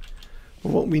 1.5.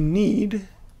 But what we need...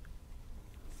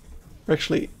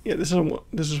 Actually, yeah, this is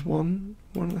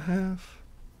 1.5.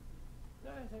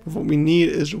 But what we need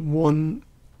is 1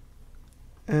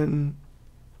 and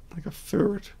like a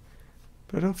third.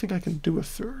 But I don't think I can do a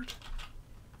third.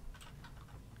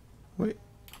 Wait.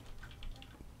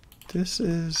 This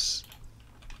is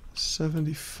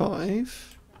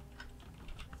 75.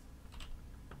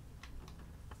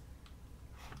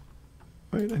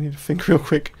 Wait, I need to think real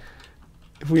quick.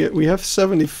 If we have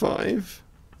 75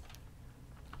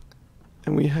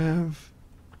 and we have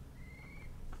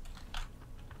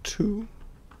 2.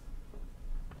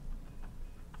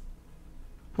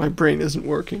 My brain isn't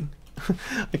working.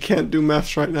 I can't do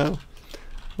maths right now.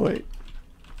 Wait.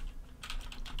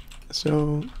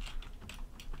 So...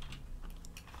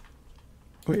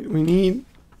 Wait, we need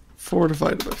 4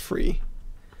 divided by 3.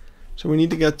 So we need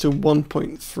to get to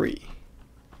 1.3.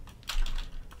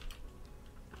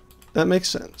 That makes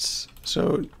sense.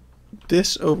 So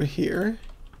this over here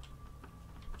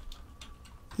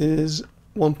is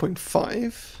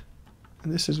 1.5.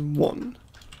 And this is 1.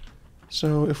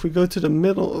 So if we go to the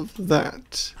middle of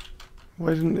that,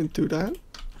 why didn't it do that?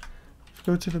 If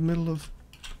we go to the middle of...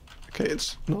 Okay,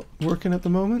 it's not working at the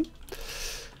moment.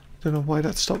 Don't know why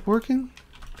that stopped working.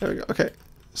 There we go. Okay,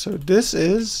 so this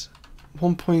is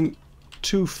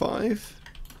 1.25.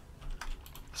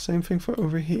 Same thing for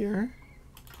over here.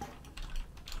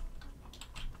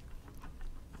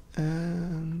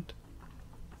 And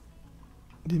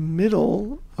the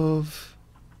middle of...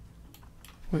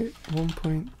 Wait,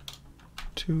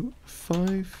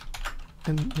 1.25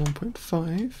 and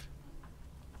 1.5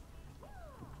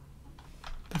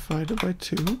 divided by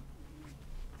 2.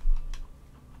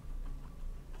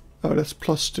 Oh, that's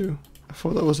 +2. I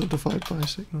thought that was a divide by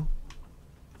signal.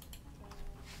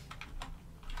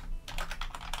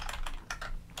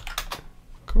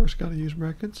 Of course, gotta use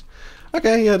brackets.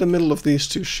 Okay, yeah, the middle of these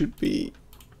two should be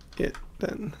it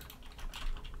then.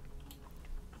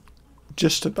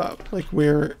 Just about. Like,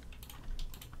 we're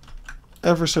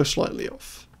ever so slightly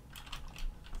off.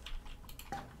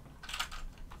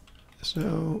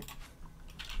 So,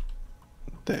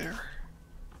 there.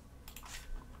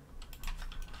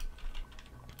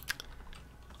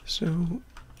 So,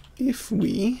 if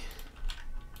we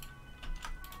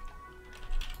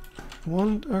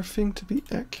want our thing to be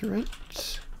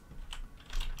accurate,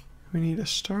 we need to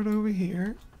start over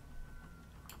here,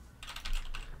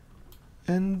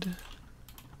 end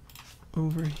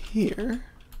over here,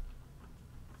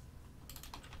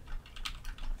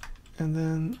 And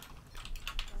then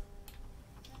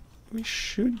we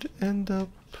should end up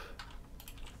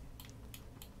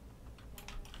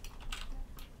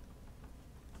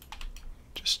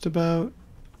just about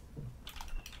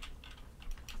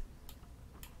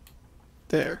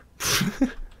there.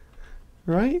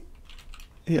 Right?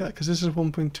 Yeah, because this is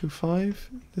 1.25,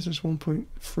 this is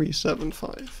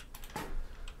 1.375.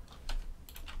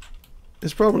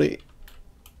 It's probably...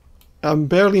 I'm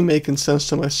barely making sense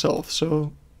to myself,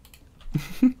 so...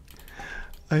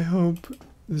 I hope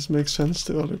this makes sense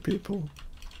to other people.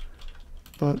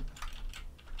 But...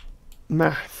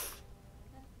 math.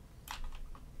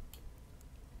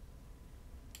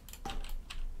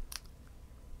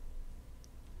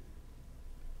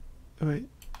 Wait,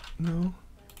 no.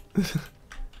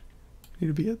 Need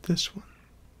to be at this one.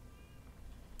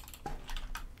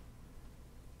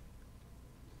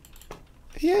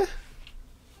 Yeah.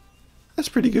 That's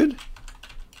pretty good.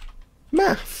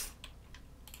 Math.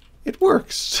 It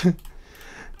works.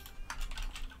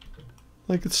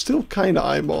 Like, it's still kind of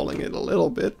eyeballing it a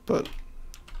little bit, but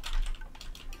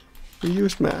we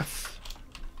use math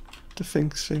to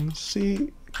fix things.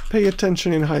 See, pay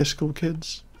attention in high school,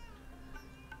 kids.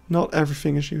 Not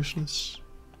everything is useless.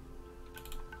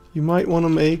 You might want to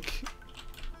make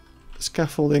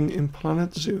scaffolding in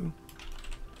Planet Zoo,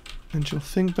 and you'll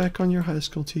think back on your high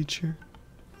school teacher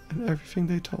and everything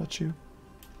they taught you.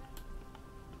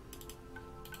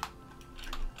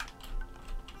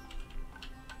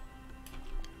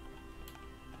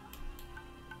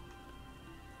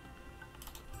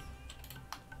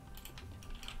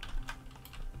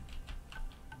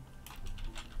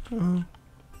 Oh,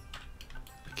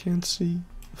 I can't see.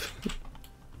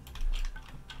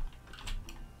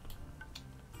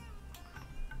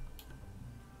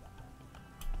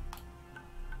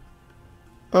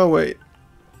 Oh wait,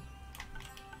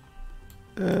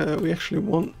 we actually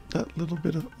want that little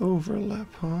bit of overlap,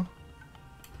 huh?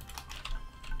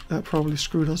 That probably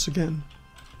screwed us again.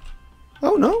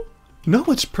 Oh no, no,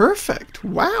 it's perfect.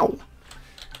 Wow,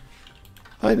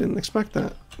 I didn't expect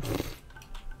that.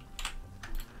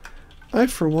 I,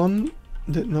 for one,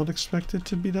 did not expect it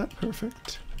to be that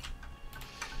perfect.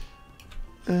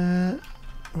 I'm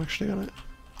actually gonna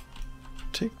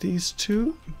take these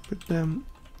two, put them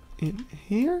in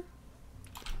here.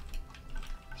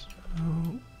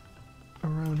 So,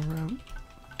 around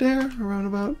there, around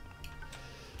about.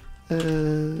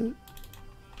 Can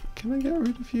I get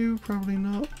rid of you? Probably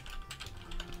not.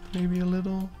 Maybe a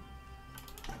little.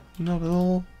 Not at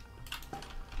all.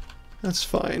 That's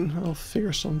fine. I'll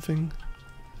figure something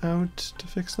out to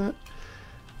fix that.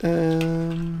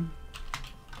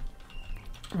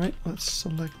 Right, let's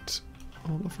select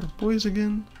all of our boys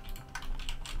again.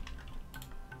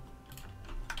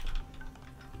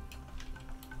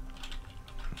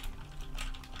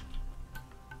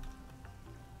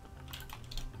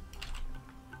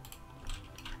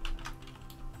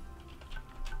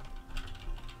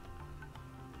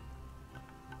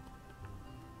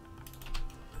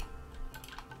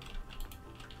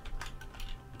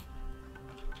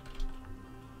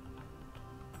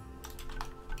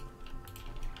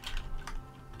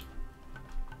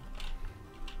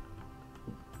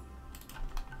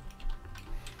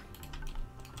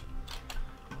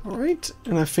 Alright,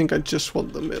 and I think I just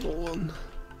want the middle one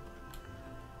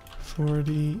for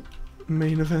the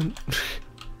main event.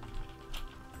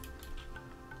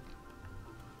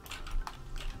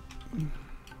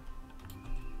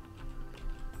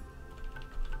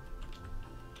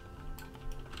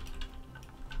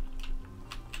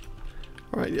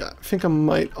 Alright, yeah, I think I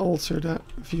might alter that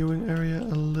viewing area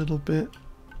a little bit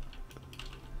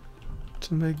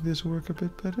to make this work a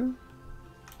bit better.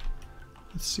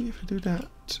 Let's see if I do that.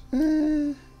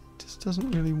 It just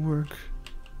doesn't really work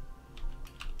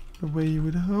the way you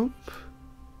would hope.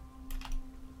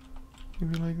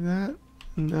 Maybe like that.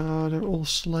 No, they're all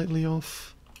slightly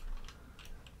off.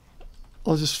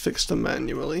 I'll just fix them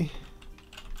manually.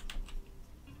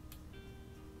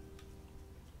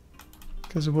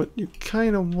 Because what you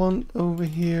kind of want over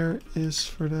here is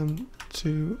for them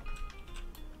to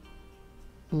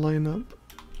line up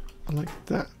like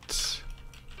that.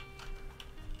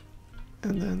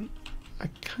 And then I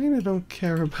kind of don't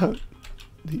care about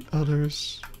the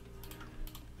others,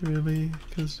 really,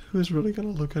 because who's really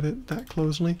going to look at it that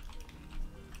closely?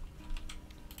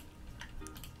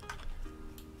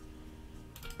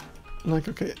 Like,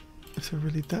 okay, if they're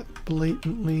really that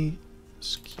blatantly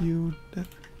skewed, then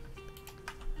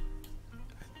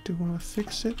I do want to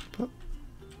fix it, but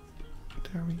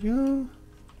there we go.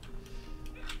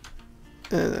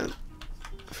 And then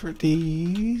for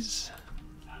these,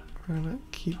 we're gonna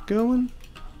keep going.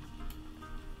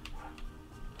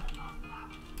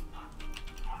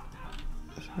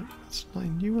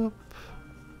 line you up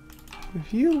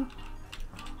with you,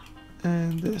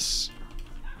 and this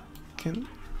can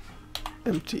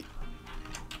empty.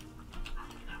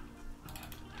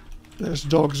 There's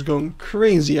dogs going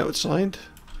crazy outside.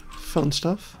 Fun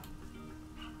stuff.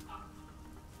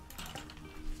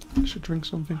 I should drink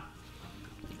something.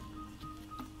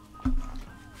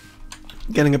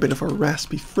 Getting a bit of a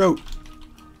raspy throat.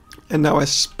 And now I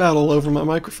spat all over my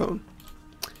microphone.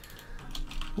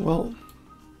 Well.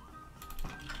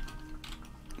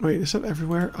 Wait, is that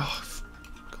everywhere? Oh, for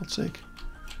God's sake.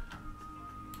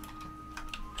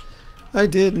 I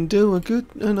didn't do a good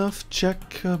enough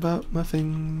check about my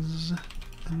things.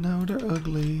 And now they're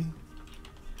ugly.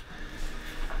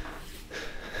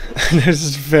 They're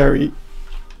just very,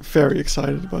 very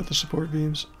excited about the support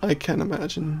beams. I can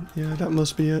imagine. Yeah, that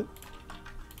must be it.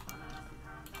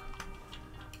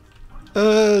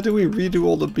 Do we redo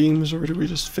all the beams or do we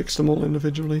just fix them all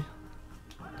individually?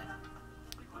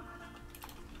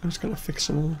 I'm just gonna fix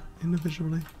them all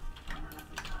individually.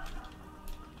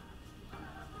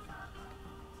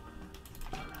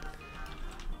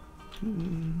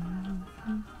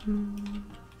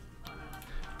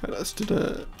 Right, let's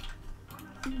do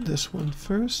this one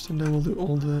first, and then we'll do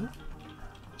all the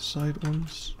side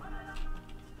ones.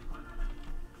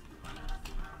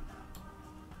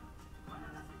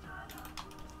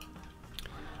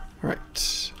 Right,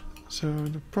 so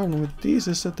the problem with these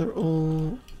is that they're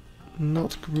all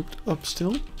not grouped up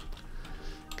still,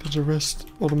 because the rest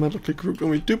automatically grouped when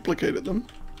we duplicated them.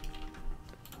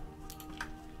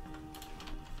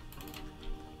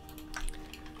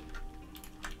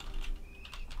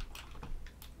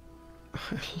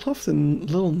 I love the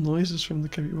little noises from the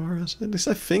capybaras. At least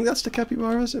I think that's the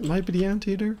capybaras. It might be the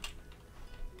anteater.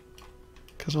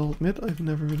 Because I'll admit I've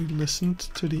never really listened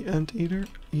to the anteater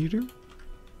either.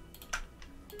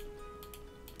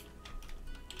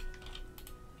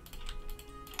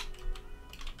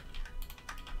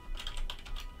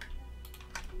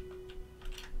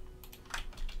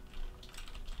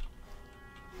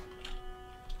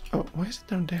 Oh, why is it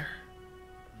down there?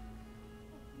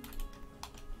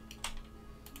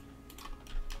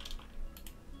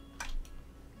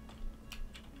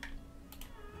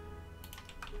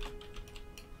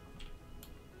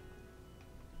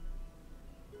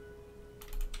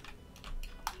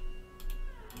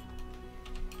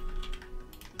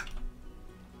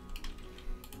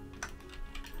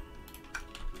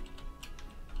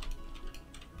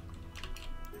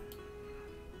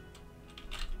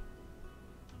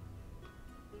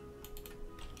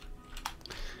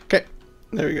 Okay,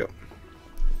 there we go.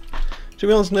 To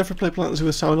be honest, never play Planet Zoo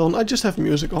with sound on. I just have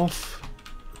music off.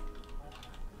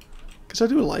 Because I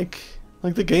do like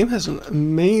the game has an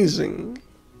amazing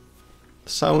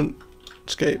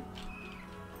soundscape.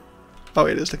 Oh,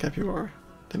 it is the capybara.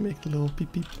 They make the little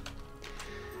beep beep.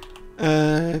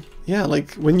 Yeah,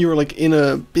 like when you're like in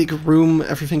a big room,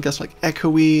 everything gets like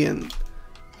echoey, and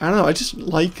I don't know, I just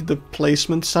like the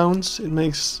placement sounds. It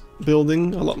makes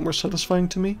building a lot more satisfying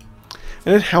to me.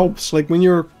 And it helps, like when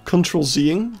you're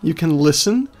Control-Zing, you can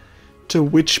listen to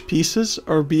which pieces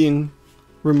are being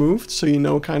removed, so you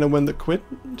know kind of when to quit,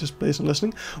 just based on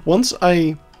listening. Once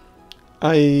I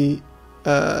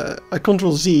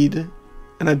Control-Z'd,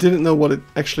 and I didn't know what it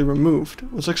actually removed.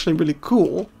 It was actually really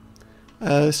cool.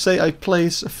 Say I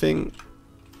place a thing...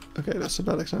 Okay, that's a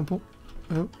bad example.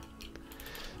 Oh.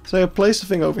 Say I place a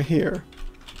thing over here,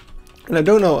 and I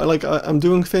don't know, I'm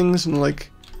doing things, and like...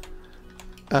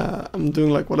 I'm doing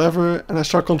like whatever, and I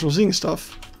start Control-Zing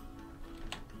stuff.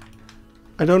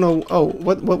 I don't know. Oh,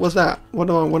 what was that? What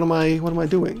am I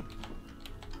doing?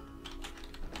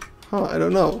 Huh, I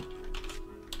don't know.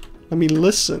 Let me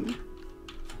listen.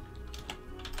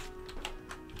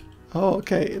 Oh,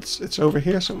 okay, it's over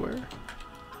here somewhere.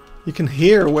 You can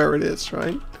hear where it is,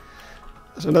 right?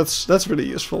 So that's really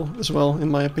useful as well, in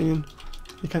my opinion.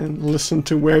 You can listen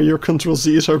to where your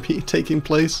Control-Z's are taking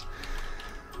place.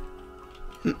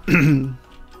 So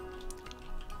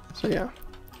yeah.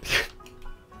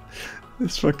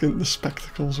 The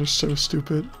spectacles are so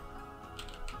stupid.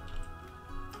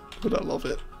 But I love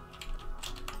it.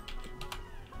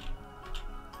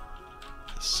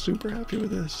 Super happy with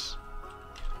this.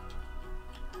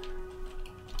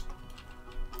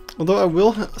 Although I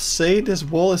will say this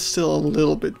wall is still a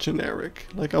little bit generic.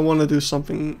 Like I want to do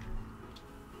something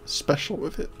special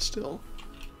with it still.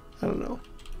 I don't know.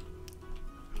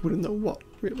 Wouldn't know what,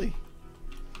 really.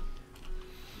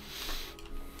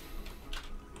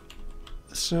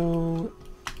 So,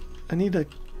 I need a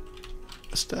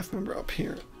staff member up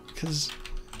here, because,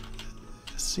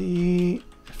 see,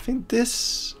 I think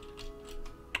this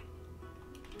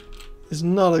is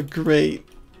not a great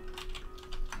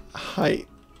height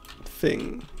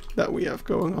thing that we have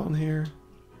going on here.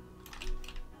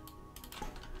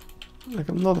 Like,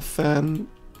 I'm not a fan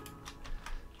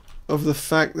of the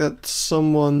fact that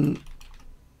someone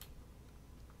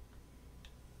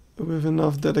with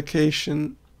enough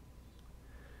dedication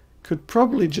could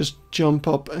probably just jump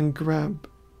up and grab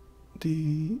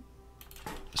the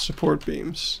support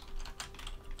beams.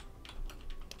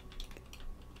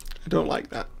 I don't like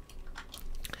that.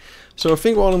 So I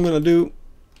think what I'm going to do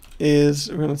is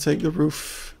we're going to take the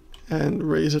roof and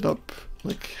raise it up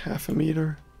like 0.5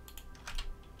 meter.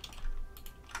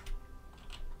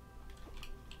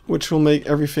 Which will make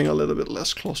everything a little bit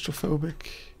less claustrophobic.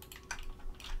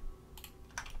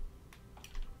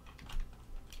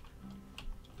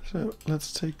 So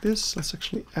let's take this, let's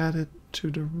actually add it to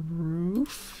the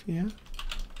roof, yeah.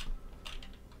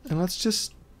 And let's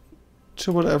just,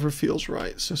 to whatever feels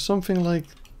right. So something like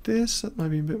this, that might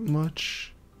be a bit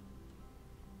much.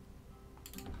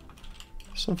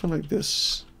 Something like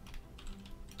this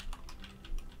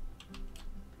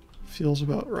feels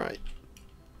about right.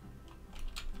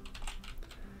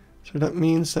 So that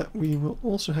means that we will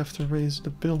also have to raise the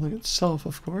building itself,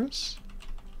 of course.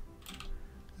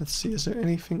 Let's see, is there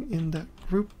anything in that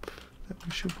group that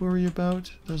we should worry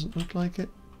about? Doesn't look like it.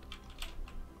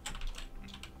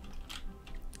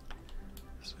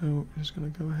 So we're just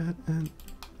going to go ahead and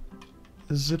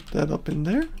zip that up in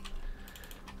there. And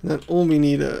then all we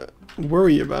need to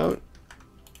worry about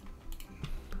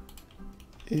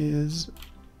is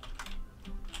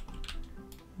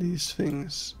these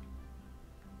things.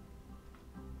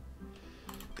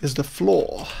 Is the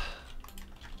floor.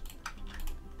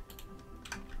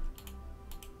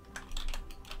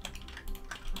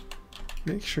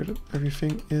 Make sure that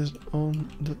everything is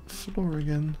on the floor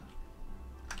again.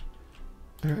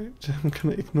 Alright, I'm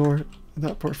gonna ignore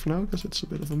that part for now because it's a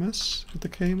bit of a mess with the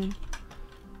cable.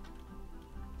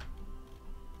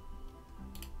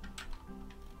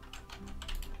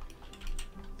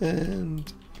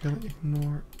 And I'm gonna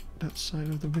ignore that side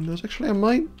of the windows. Actually,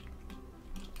 I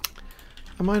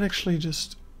might actually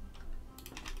just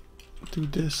do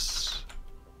this.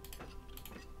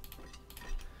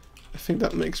 I think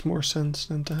that makes more sense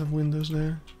than to have windows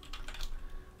there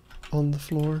on the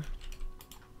floor.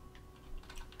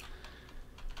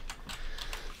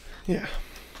 Yeah.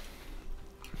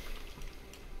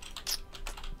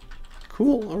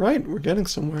 Cool. All right, we're getting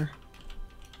somewhere.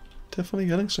 Definitely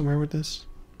getting somewhere with this.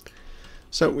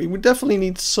 So we would definitely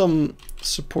need some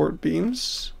support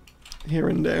beams here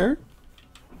and there.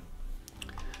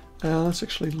 Let's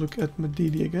actually look at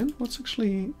Madidi again. What's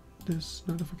actually this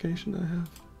notification that I have?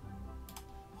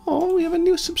 Oh, we have a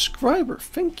new subscriber.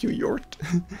 Thank you, Yort.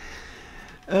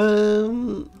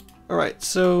 Alright,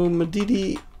 so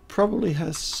Madidi probably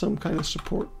has some kind of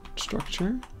support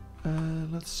structure.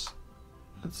 Let's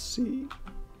see.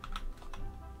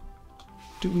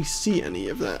 Do we see any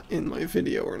of that in my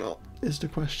video or not, is the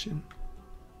question.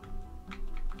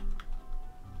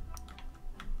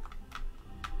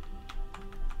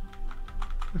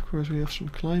 Of course, we have some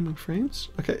climbing frames.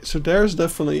 Okay, so there's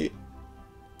definitely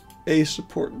a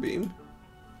support beam.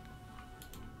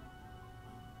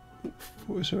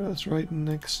 So that's right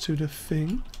next to the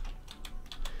thing.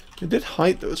 They did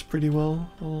hide those pretty well,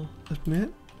 I'll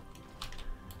admit.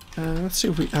 Let's see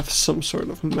if we have some sort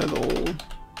of metal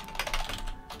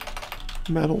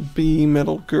beam,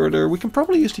 metal girder. We can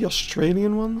probably use the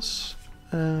Australian ones.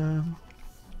 I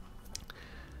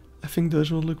think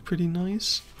those will look pretty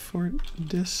nice for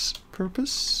this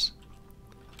purpose.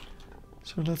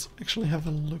 So let's actually have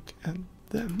a look at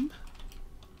them.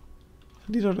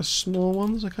 These are the small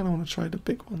ones. I kind of want to try the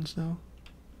big ones though.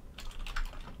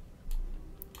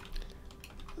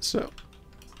 So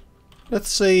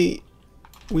let's say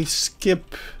we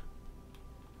skip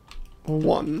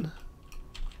one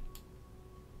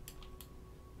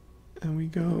and we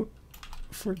go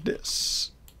for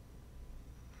this.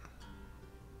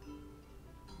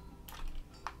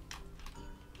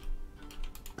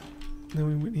 Then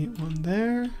we would need one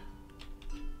there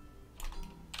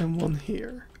and one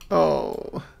here.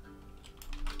 Oh.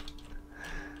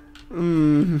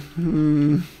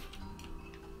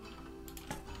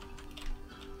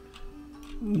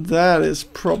 That is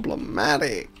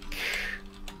problematic.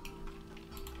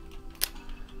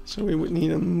 So we would need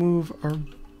to move our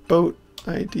boat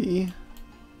ID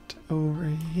to over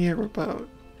here about,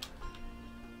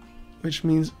 which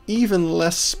means even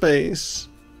less space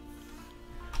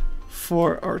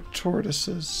for our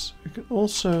tortoises. We can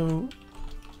also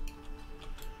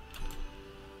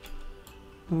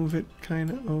move it kind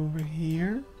of over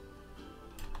here.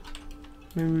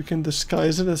 Maybe we can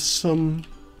disguise it as some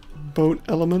boat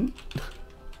element.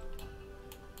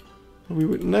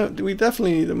 We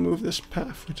definitely need to move this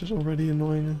path, which is already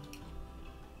annoying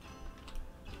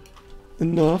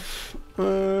enough.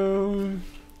 Because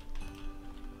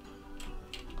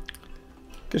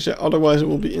yeah, otherwise it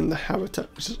will be in the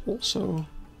habitat, which is also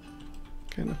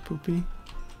kind of poopy.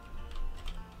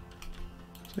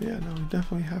 So yeah, no, we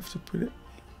definitely have to put it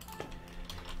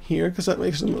here, because that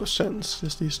makes the most sense.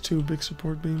 Just these two big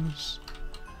support beams.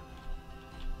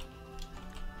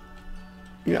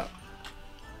 Yeah.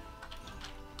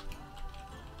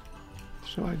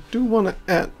 So I do want to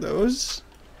add those,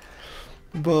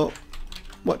 but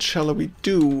what shall we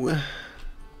do?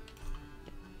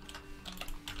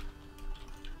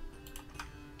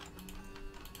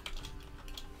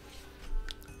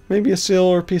 Maybe a sail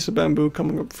or a piece of bamboo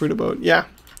coming up through the boat. Yeah.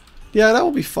 Yeah, that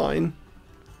will be fine.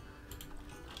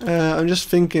 I'm just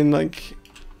thinking, like,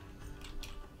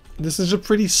 this is a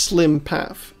pretty slim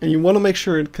path, and you want to make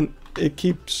sure it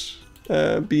keeps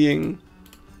being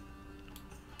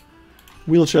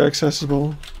wheelchair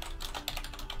accessible.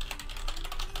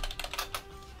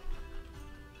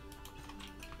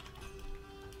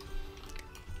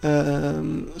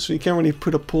 So you can't really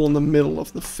put a pool in the middle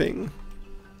of the thing.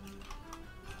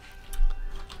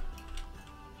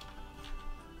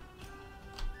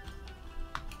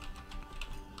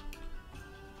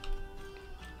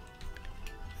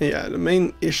 Yeah, the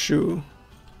main issue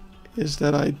is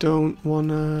that I don't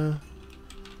wanna,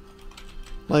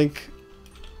 like,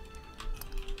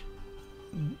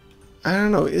 I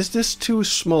don't know, is this too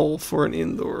small for an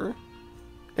indoor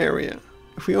area?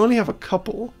 If we only have a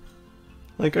couple,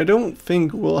 like, I don't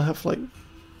think we'll have, like,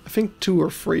 I think 2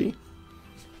 or 3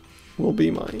 will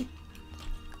be my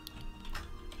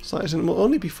size, and it will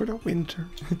only be for the winter.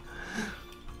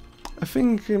 I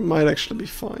think it might actually be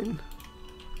fine.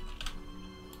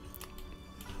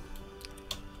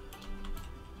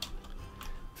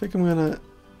 I think I'm gonna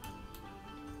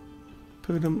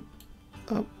put them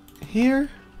up here,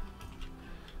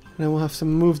 and then we'll have to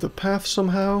move the path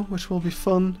somehow, which will be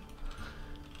fun.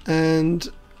 And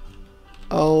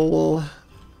I'll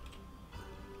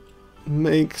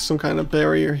make some kind of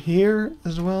barrier here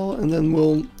as well, and then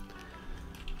we'll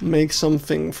make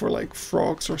something for like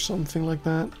frogs or something like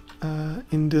that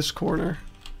in this corner.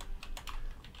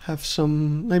 Have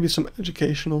some, maybe some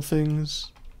educational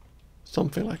things,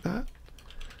 something like that.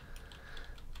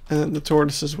 And the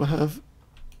tortoises will have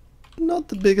not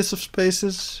the biggest of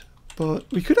spaces, but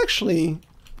we could actually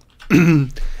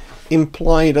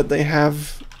imply that they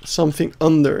have something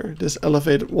under this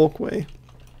elevated walkway.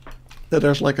 That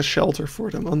there's like a shelter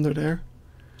for them under there.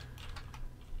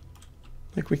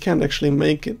 Like, we can't actually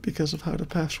make it because of how the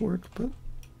paths work, but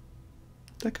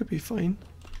that could be fine.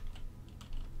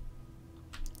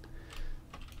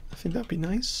 I think that'd be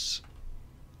nice.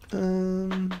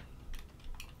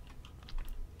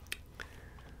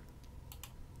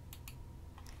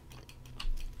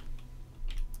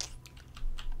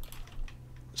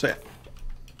 So yeah.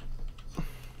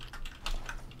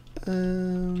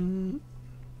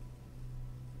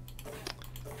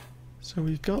 So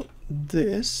we've got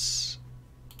this.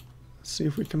 Let's see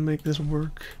if we can make this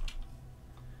work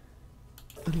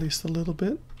at least a little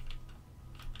bit.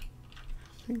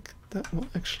 I think that will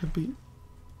actually be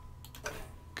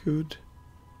good.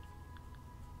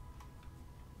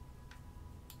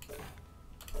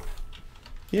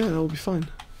 Yeah, that'll be fine.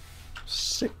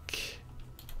 Sick.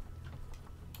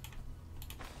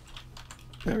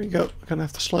 There we go. I'm gonna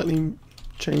have to slightly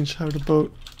change how the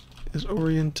boat is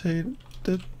orientated,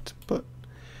 but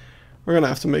we're gonna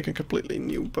have to make a completely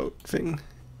new boat thing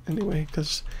anyway,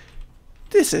 because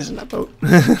this isn't a boat.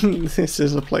 This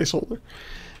is a placeholder.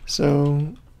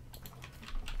 So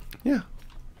yeah,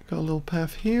 got a little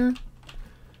path here,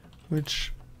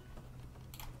 which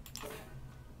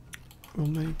we'll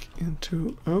make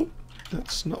into, oh,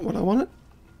 that's not what I wanted.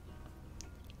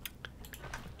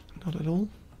 Not at all.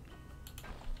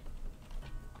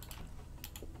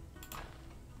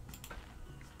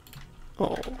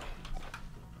 Oh,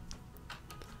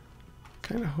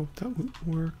 kind of hope that would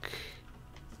work.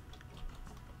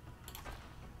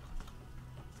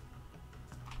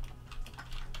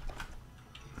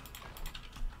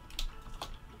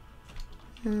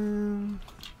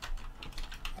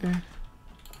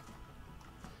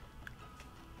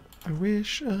 I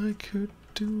wish I could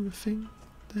do the thing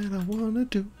that I want to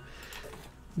do,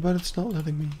 but it's not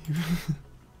letting me.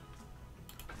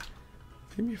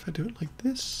 Maybe if I do it like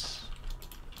this.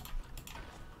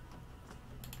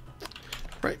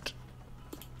 Right.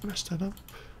 Messed that up.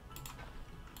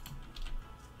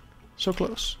 So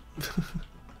close.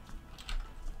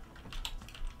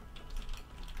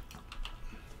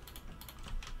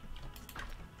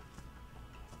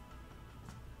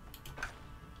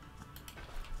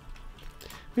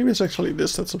 Maybe it's actually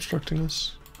this that's obstructing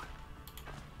us.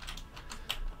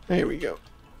 There we go.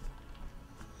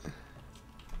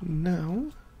 Now...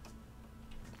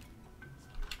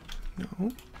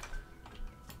 No.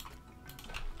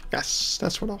 Yes,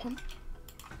 that's what I want.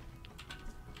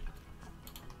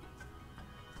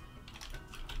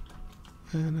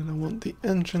 And then I want the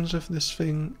entrance of this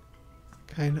thing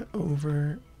kind of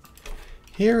over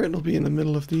here. It'll be in the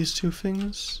middle of these two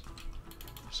things.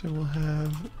 So we'll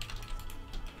have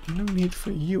no need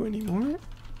for you anymore.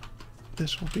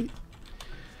 This will be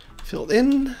filled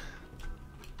in.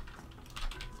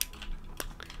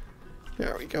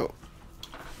 There we go.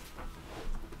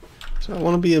 So I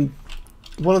want to be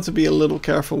wanted to be a little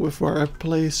careful with where I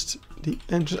placed the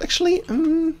entrance. Actually,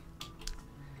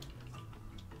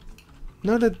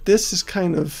 now that this is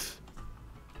kind of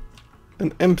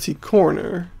an empty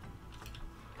corner,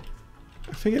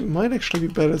 I think it might actually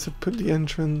be better to put the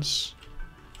entrance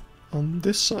on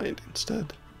this side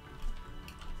instead.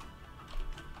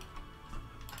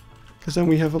 Because then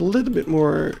we have a little bit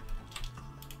more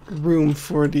room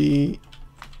for the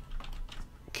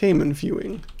Cayman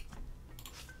viewing.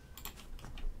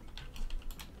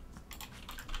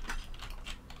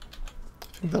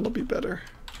 I think that'll be better.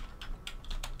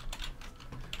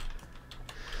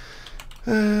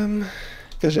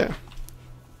 Because yeah,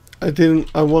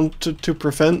 I wanted to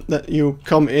prevent that you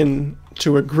come in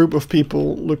to a group of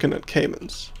people looking at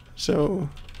caimans. So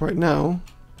right now,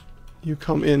 you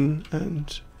come in,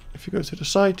 and if you go to the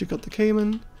side, you got the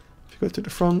caiman. If you go to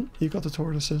the front, you got the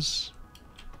tortoises.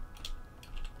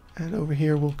 And over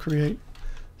here we'll create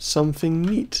something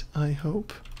neat, I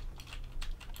hope.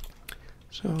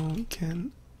 So we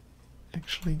can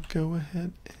actually go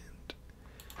ahead and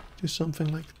do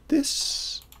something like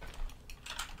this.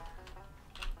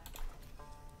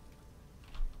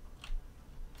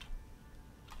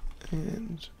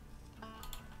 And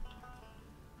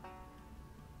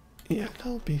yeah,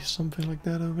 that'll be something like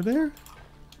that over there.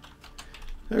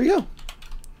 There we go.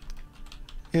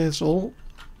 It's all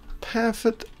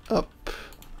pathed up.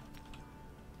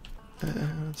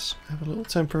 Let's have a little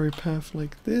temporary path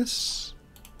like this.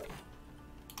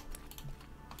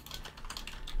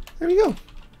 There we go.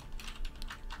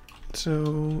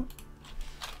 So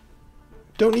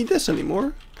don't need this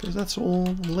anymore because that's all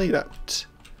laid out.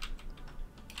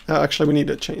 Actually, we need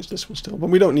to change this one still, but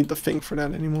we don't need the thing for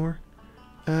that anymore.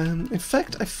 In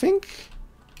fact, I think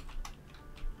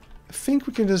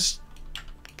we can just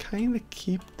kind of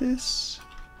keep this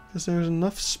because there's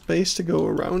enough space to go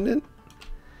around it.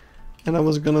 And I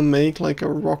was gonna make like a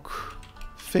rock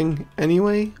thing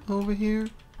anyway over here.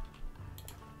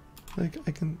 Like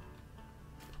I can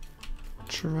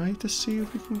try to see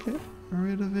if we can get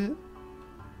rid of it.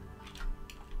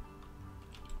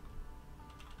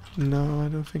 No, I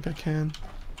don't think I can.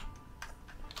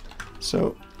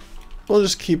 So we'll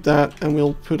just keep that and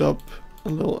we'll put up a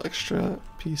little extra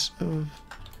piece of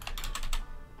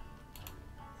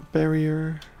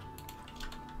barrier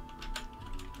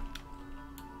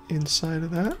inside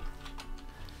of that.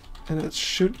 And it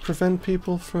should prevent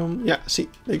people from... Yeah, see,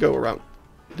 they go around.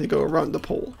 They go around the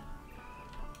pole.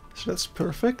 So that's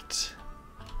perfect.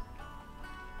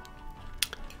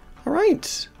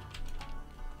 Alright.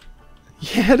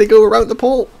 Yeah, they go around the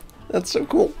pole. That's so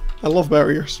cool. I love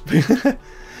barriers.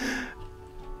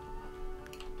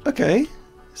 Okay,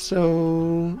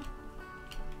 so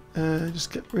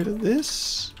just get rid of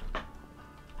this.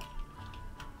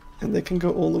 And they can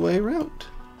go all the way around.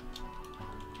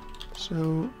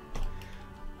 So,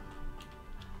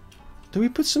 do we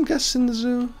put some guests in the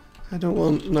zoo? I don't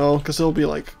want... No, because there'll be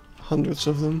like hundreds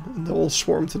of them. And they'll all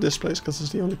swarm to this place because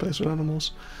it's the only place with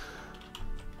animals.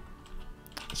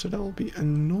 So that will be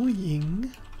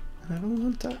annoying. And I don't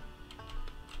want that.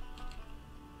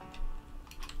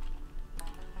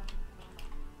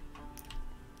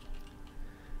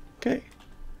 Okay.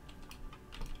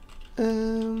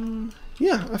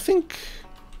 Yeah, I think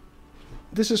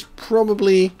this is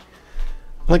probably...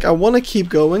 Like, I want to keep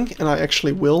going, and I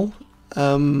actually will.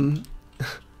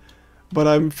 But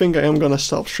I think I am going to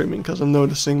stop streaming, because I'm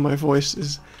noticing my voice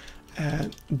is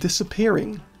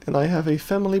disappearing. And I have a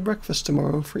family breakfast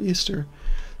tomorrow for Easter.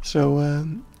 So,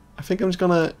 I think I'm just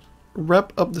going to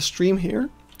wrap up the stream here.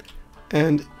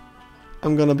 And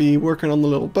I'm going to be working on the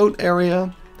little boat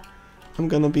area. I'm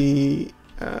going to be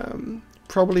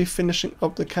probably finishing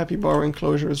up the capybara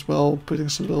enclosure as well. Putting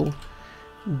some little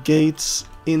gates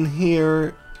in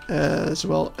here, as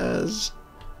well as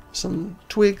some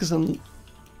twigs and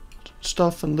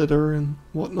stuff and litter and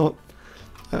whatnot.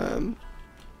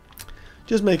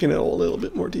 Just making it all a little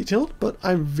bit more detailed, but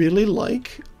I really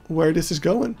like where this is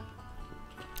going.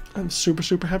 I'm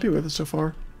super happy with it so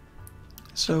far.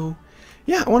 So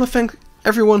yeah, I want to thank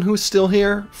everyone who's still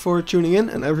here for tuning in,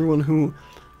 and everyone who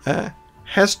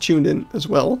has tuned in as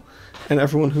well, and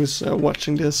everyone who's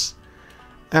watching this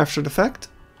after the fact.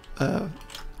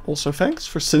 Also thanks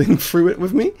for sitting through it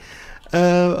with me.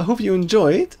 I hope you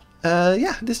enjoyed.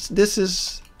 Yeah, this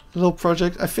is a little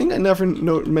project. I think I never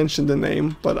mentioned the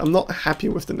name, but I'm not happy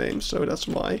with the name, so that's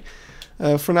why.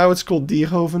 For now it's called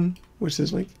Dierhoven, which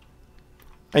is like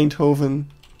Eindhoven,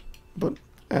 but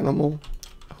animal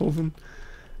hoven.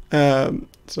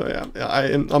 So yeah,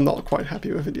 I'm not quite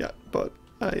happy with it yet, but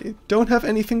I don't have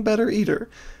anything better either.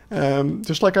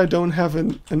 Just like I don't have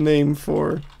a name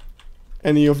for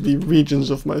any of the regions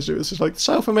of my zoo. This is like the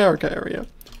South America area,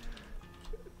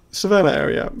 Savannah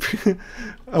area.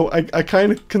 Oh, I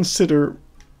kind of consider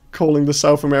calling the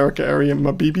South America area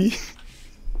Madidi,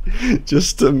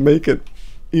 just to make it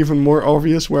even more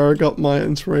obvious where I got my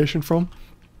inspiration from.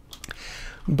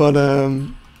 But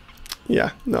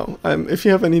yeah, no. If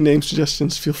you have any name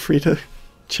suggestions, feel free to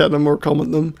chat them or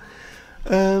comment them.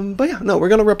 But yeah, no, we're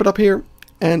gonna wrap it up here,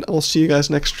 and I'll see you guys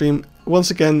next stream.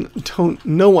 Once again,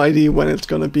 no idea when it's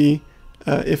gonna be,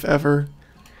 if ever.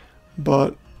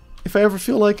 But if I ever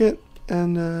feel like it,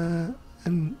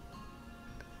 and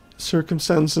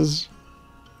circumstances,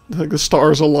 like the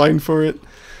stars align for it,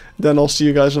 then I'll see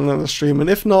you guys on another stream. And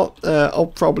if not, I'll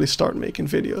probably start making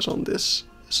videos on this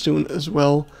soon as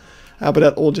well. But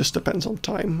that all just depends on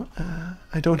time.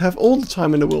 I don't have all the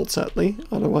time in the world, sadly.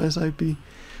 Otherwise, I'd be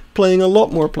playing a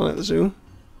lot more Planet Zoo.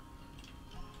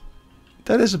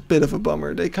 That is a bit of a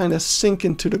bummer. They kind of sink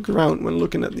into the ground when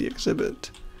looking at the exhibit.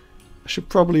 I should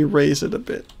probably raise it a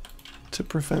bit to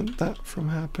prevent that from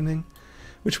happening.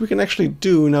 Which we can actually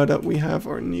do now that we have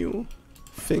our new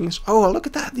things. Oh, look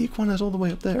at that! The iguana's all the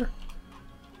way up there.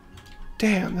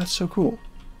 Damn, that's so cool.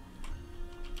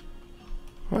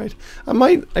 Right, I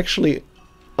might actually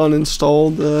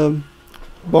uninstall the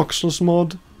boxless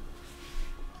mod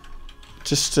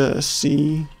just to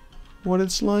see what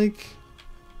it's like,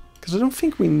 because I don't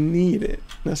think we need it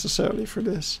necessarily for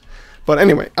this. But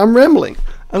anyway, I'm rambling.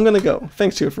 I'm gonna go.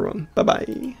 Thanks to everyone. Bye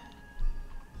bye.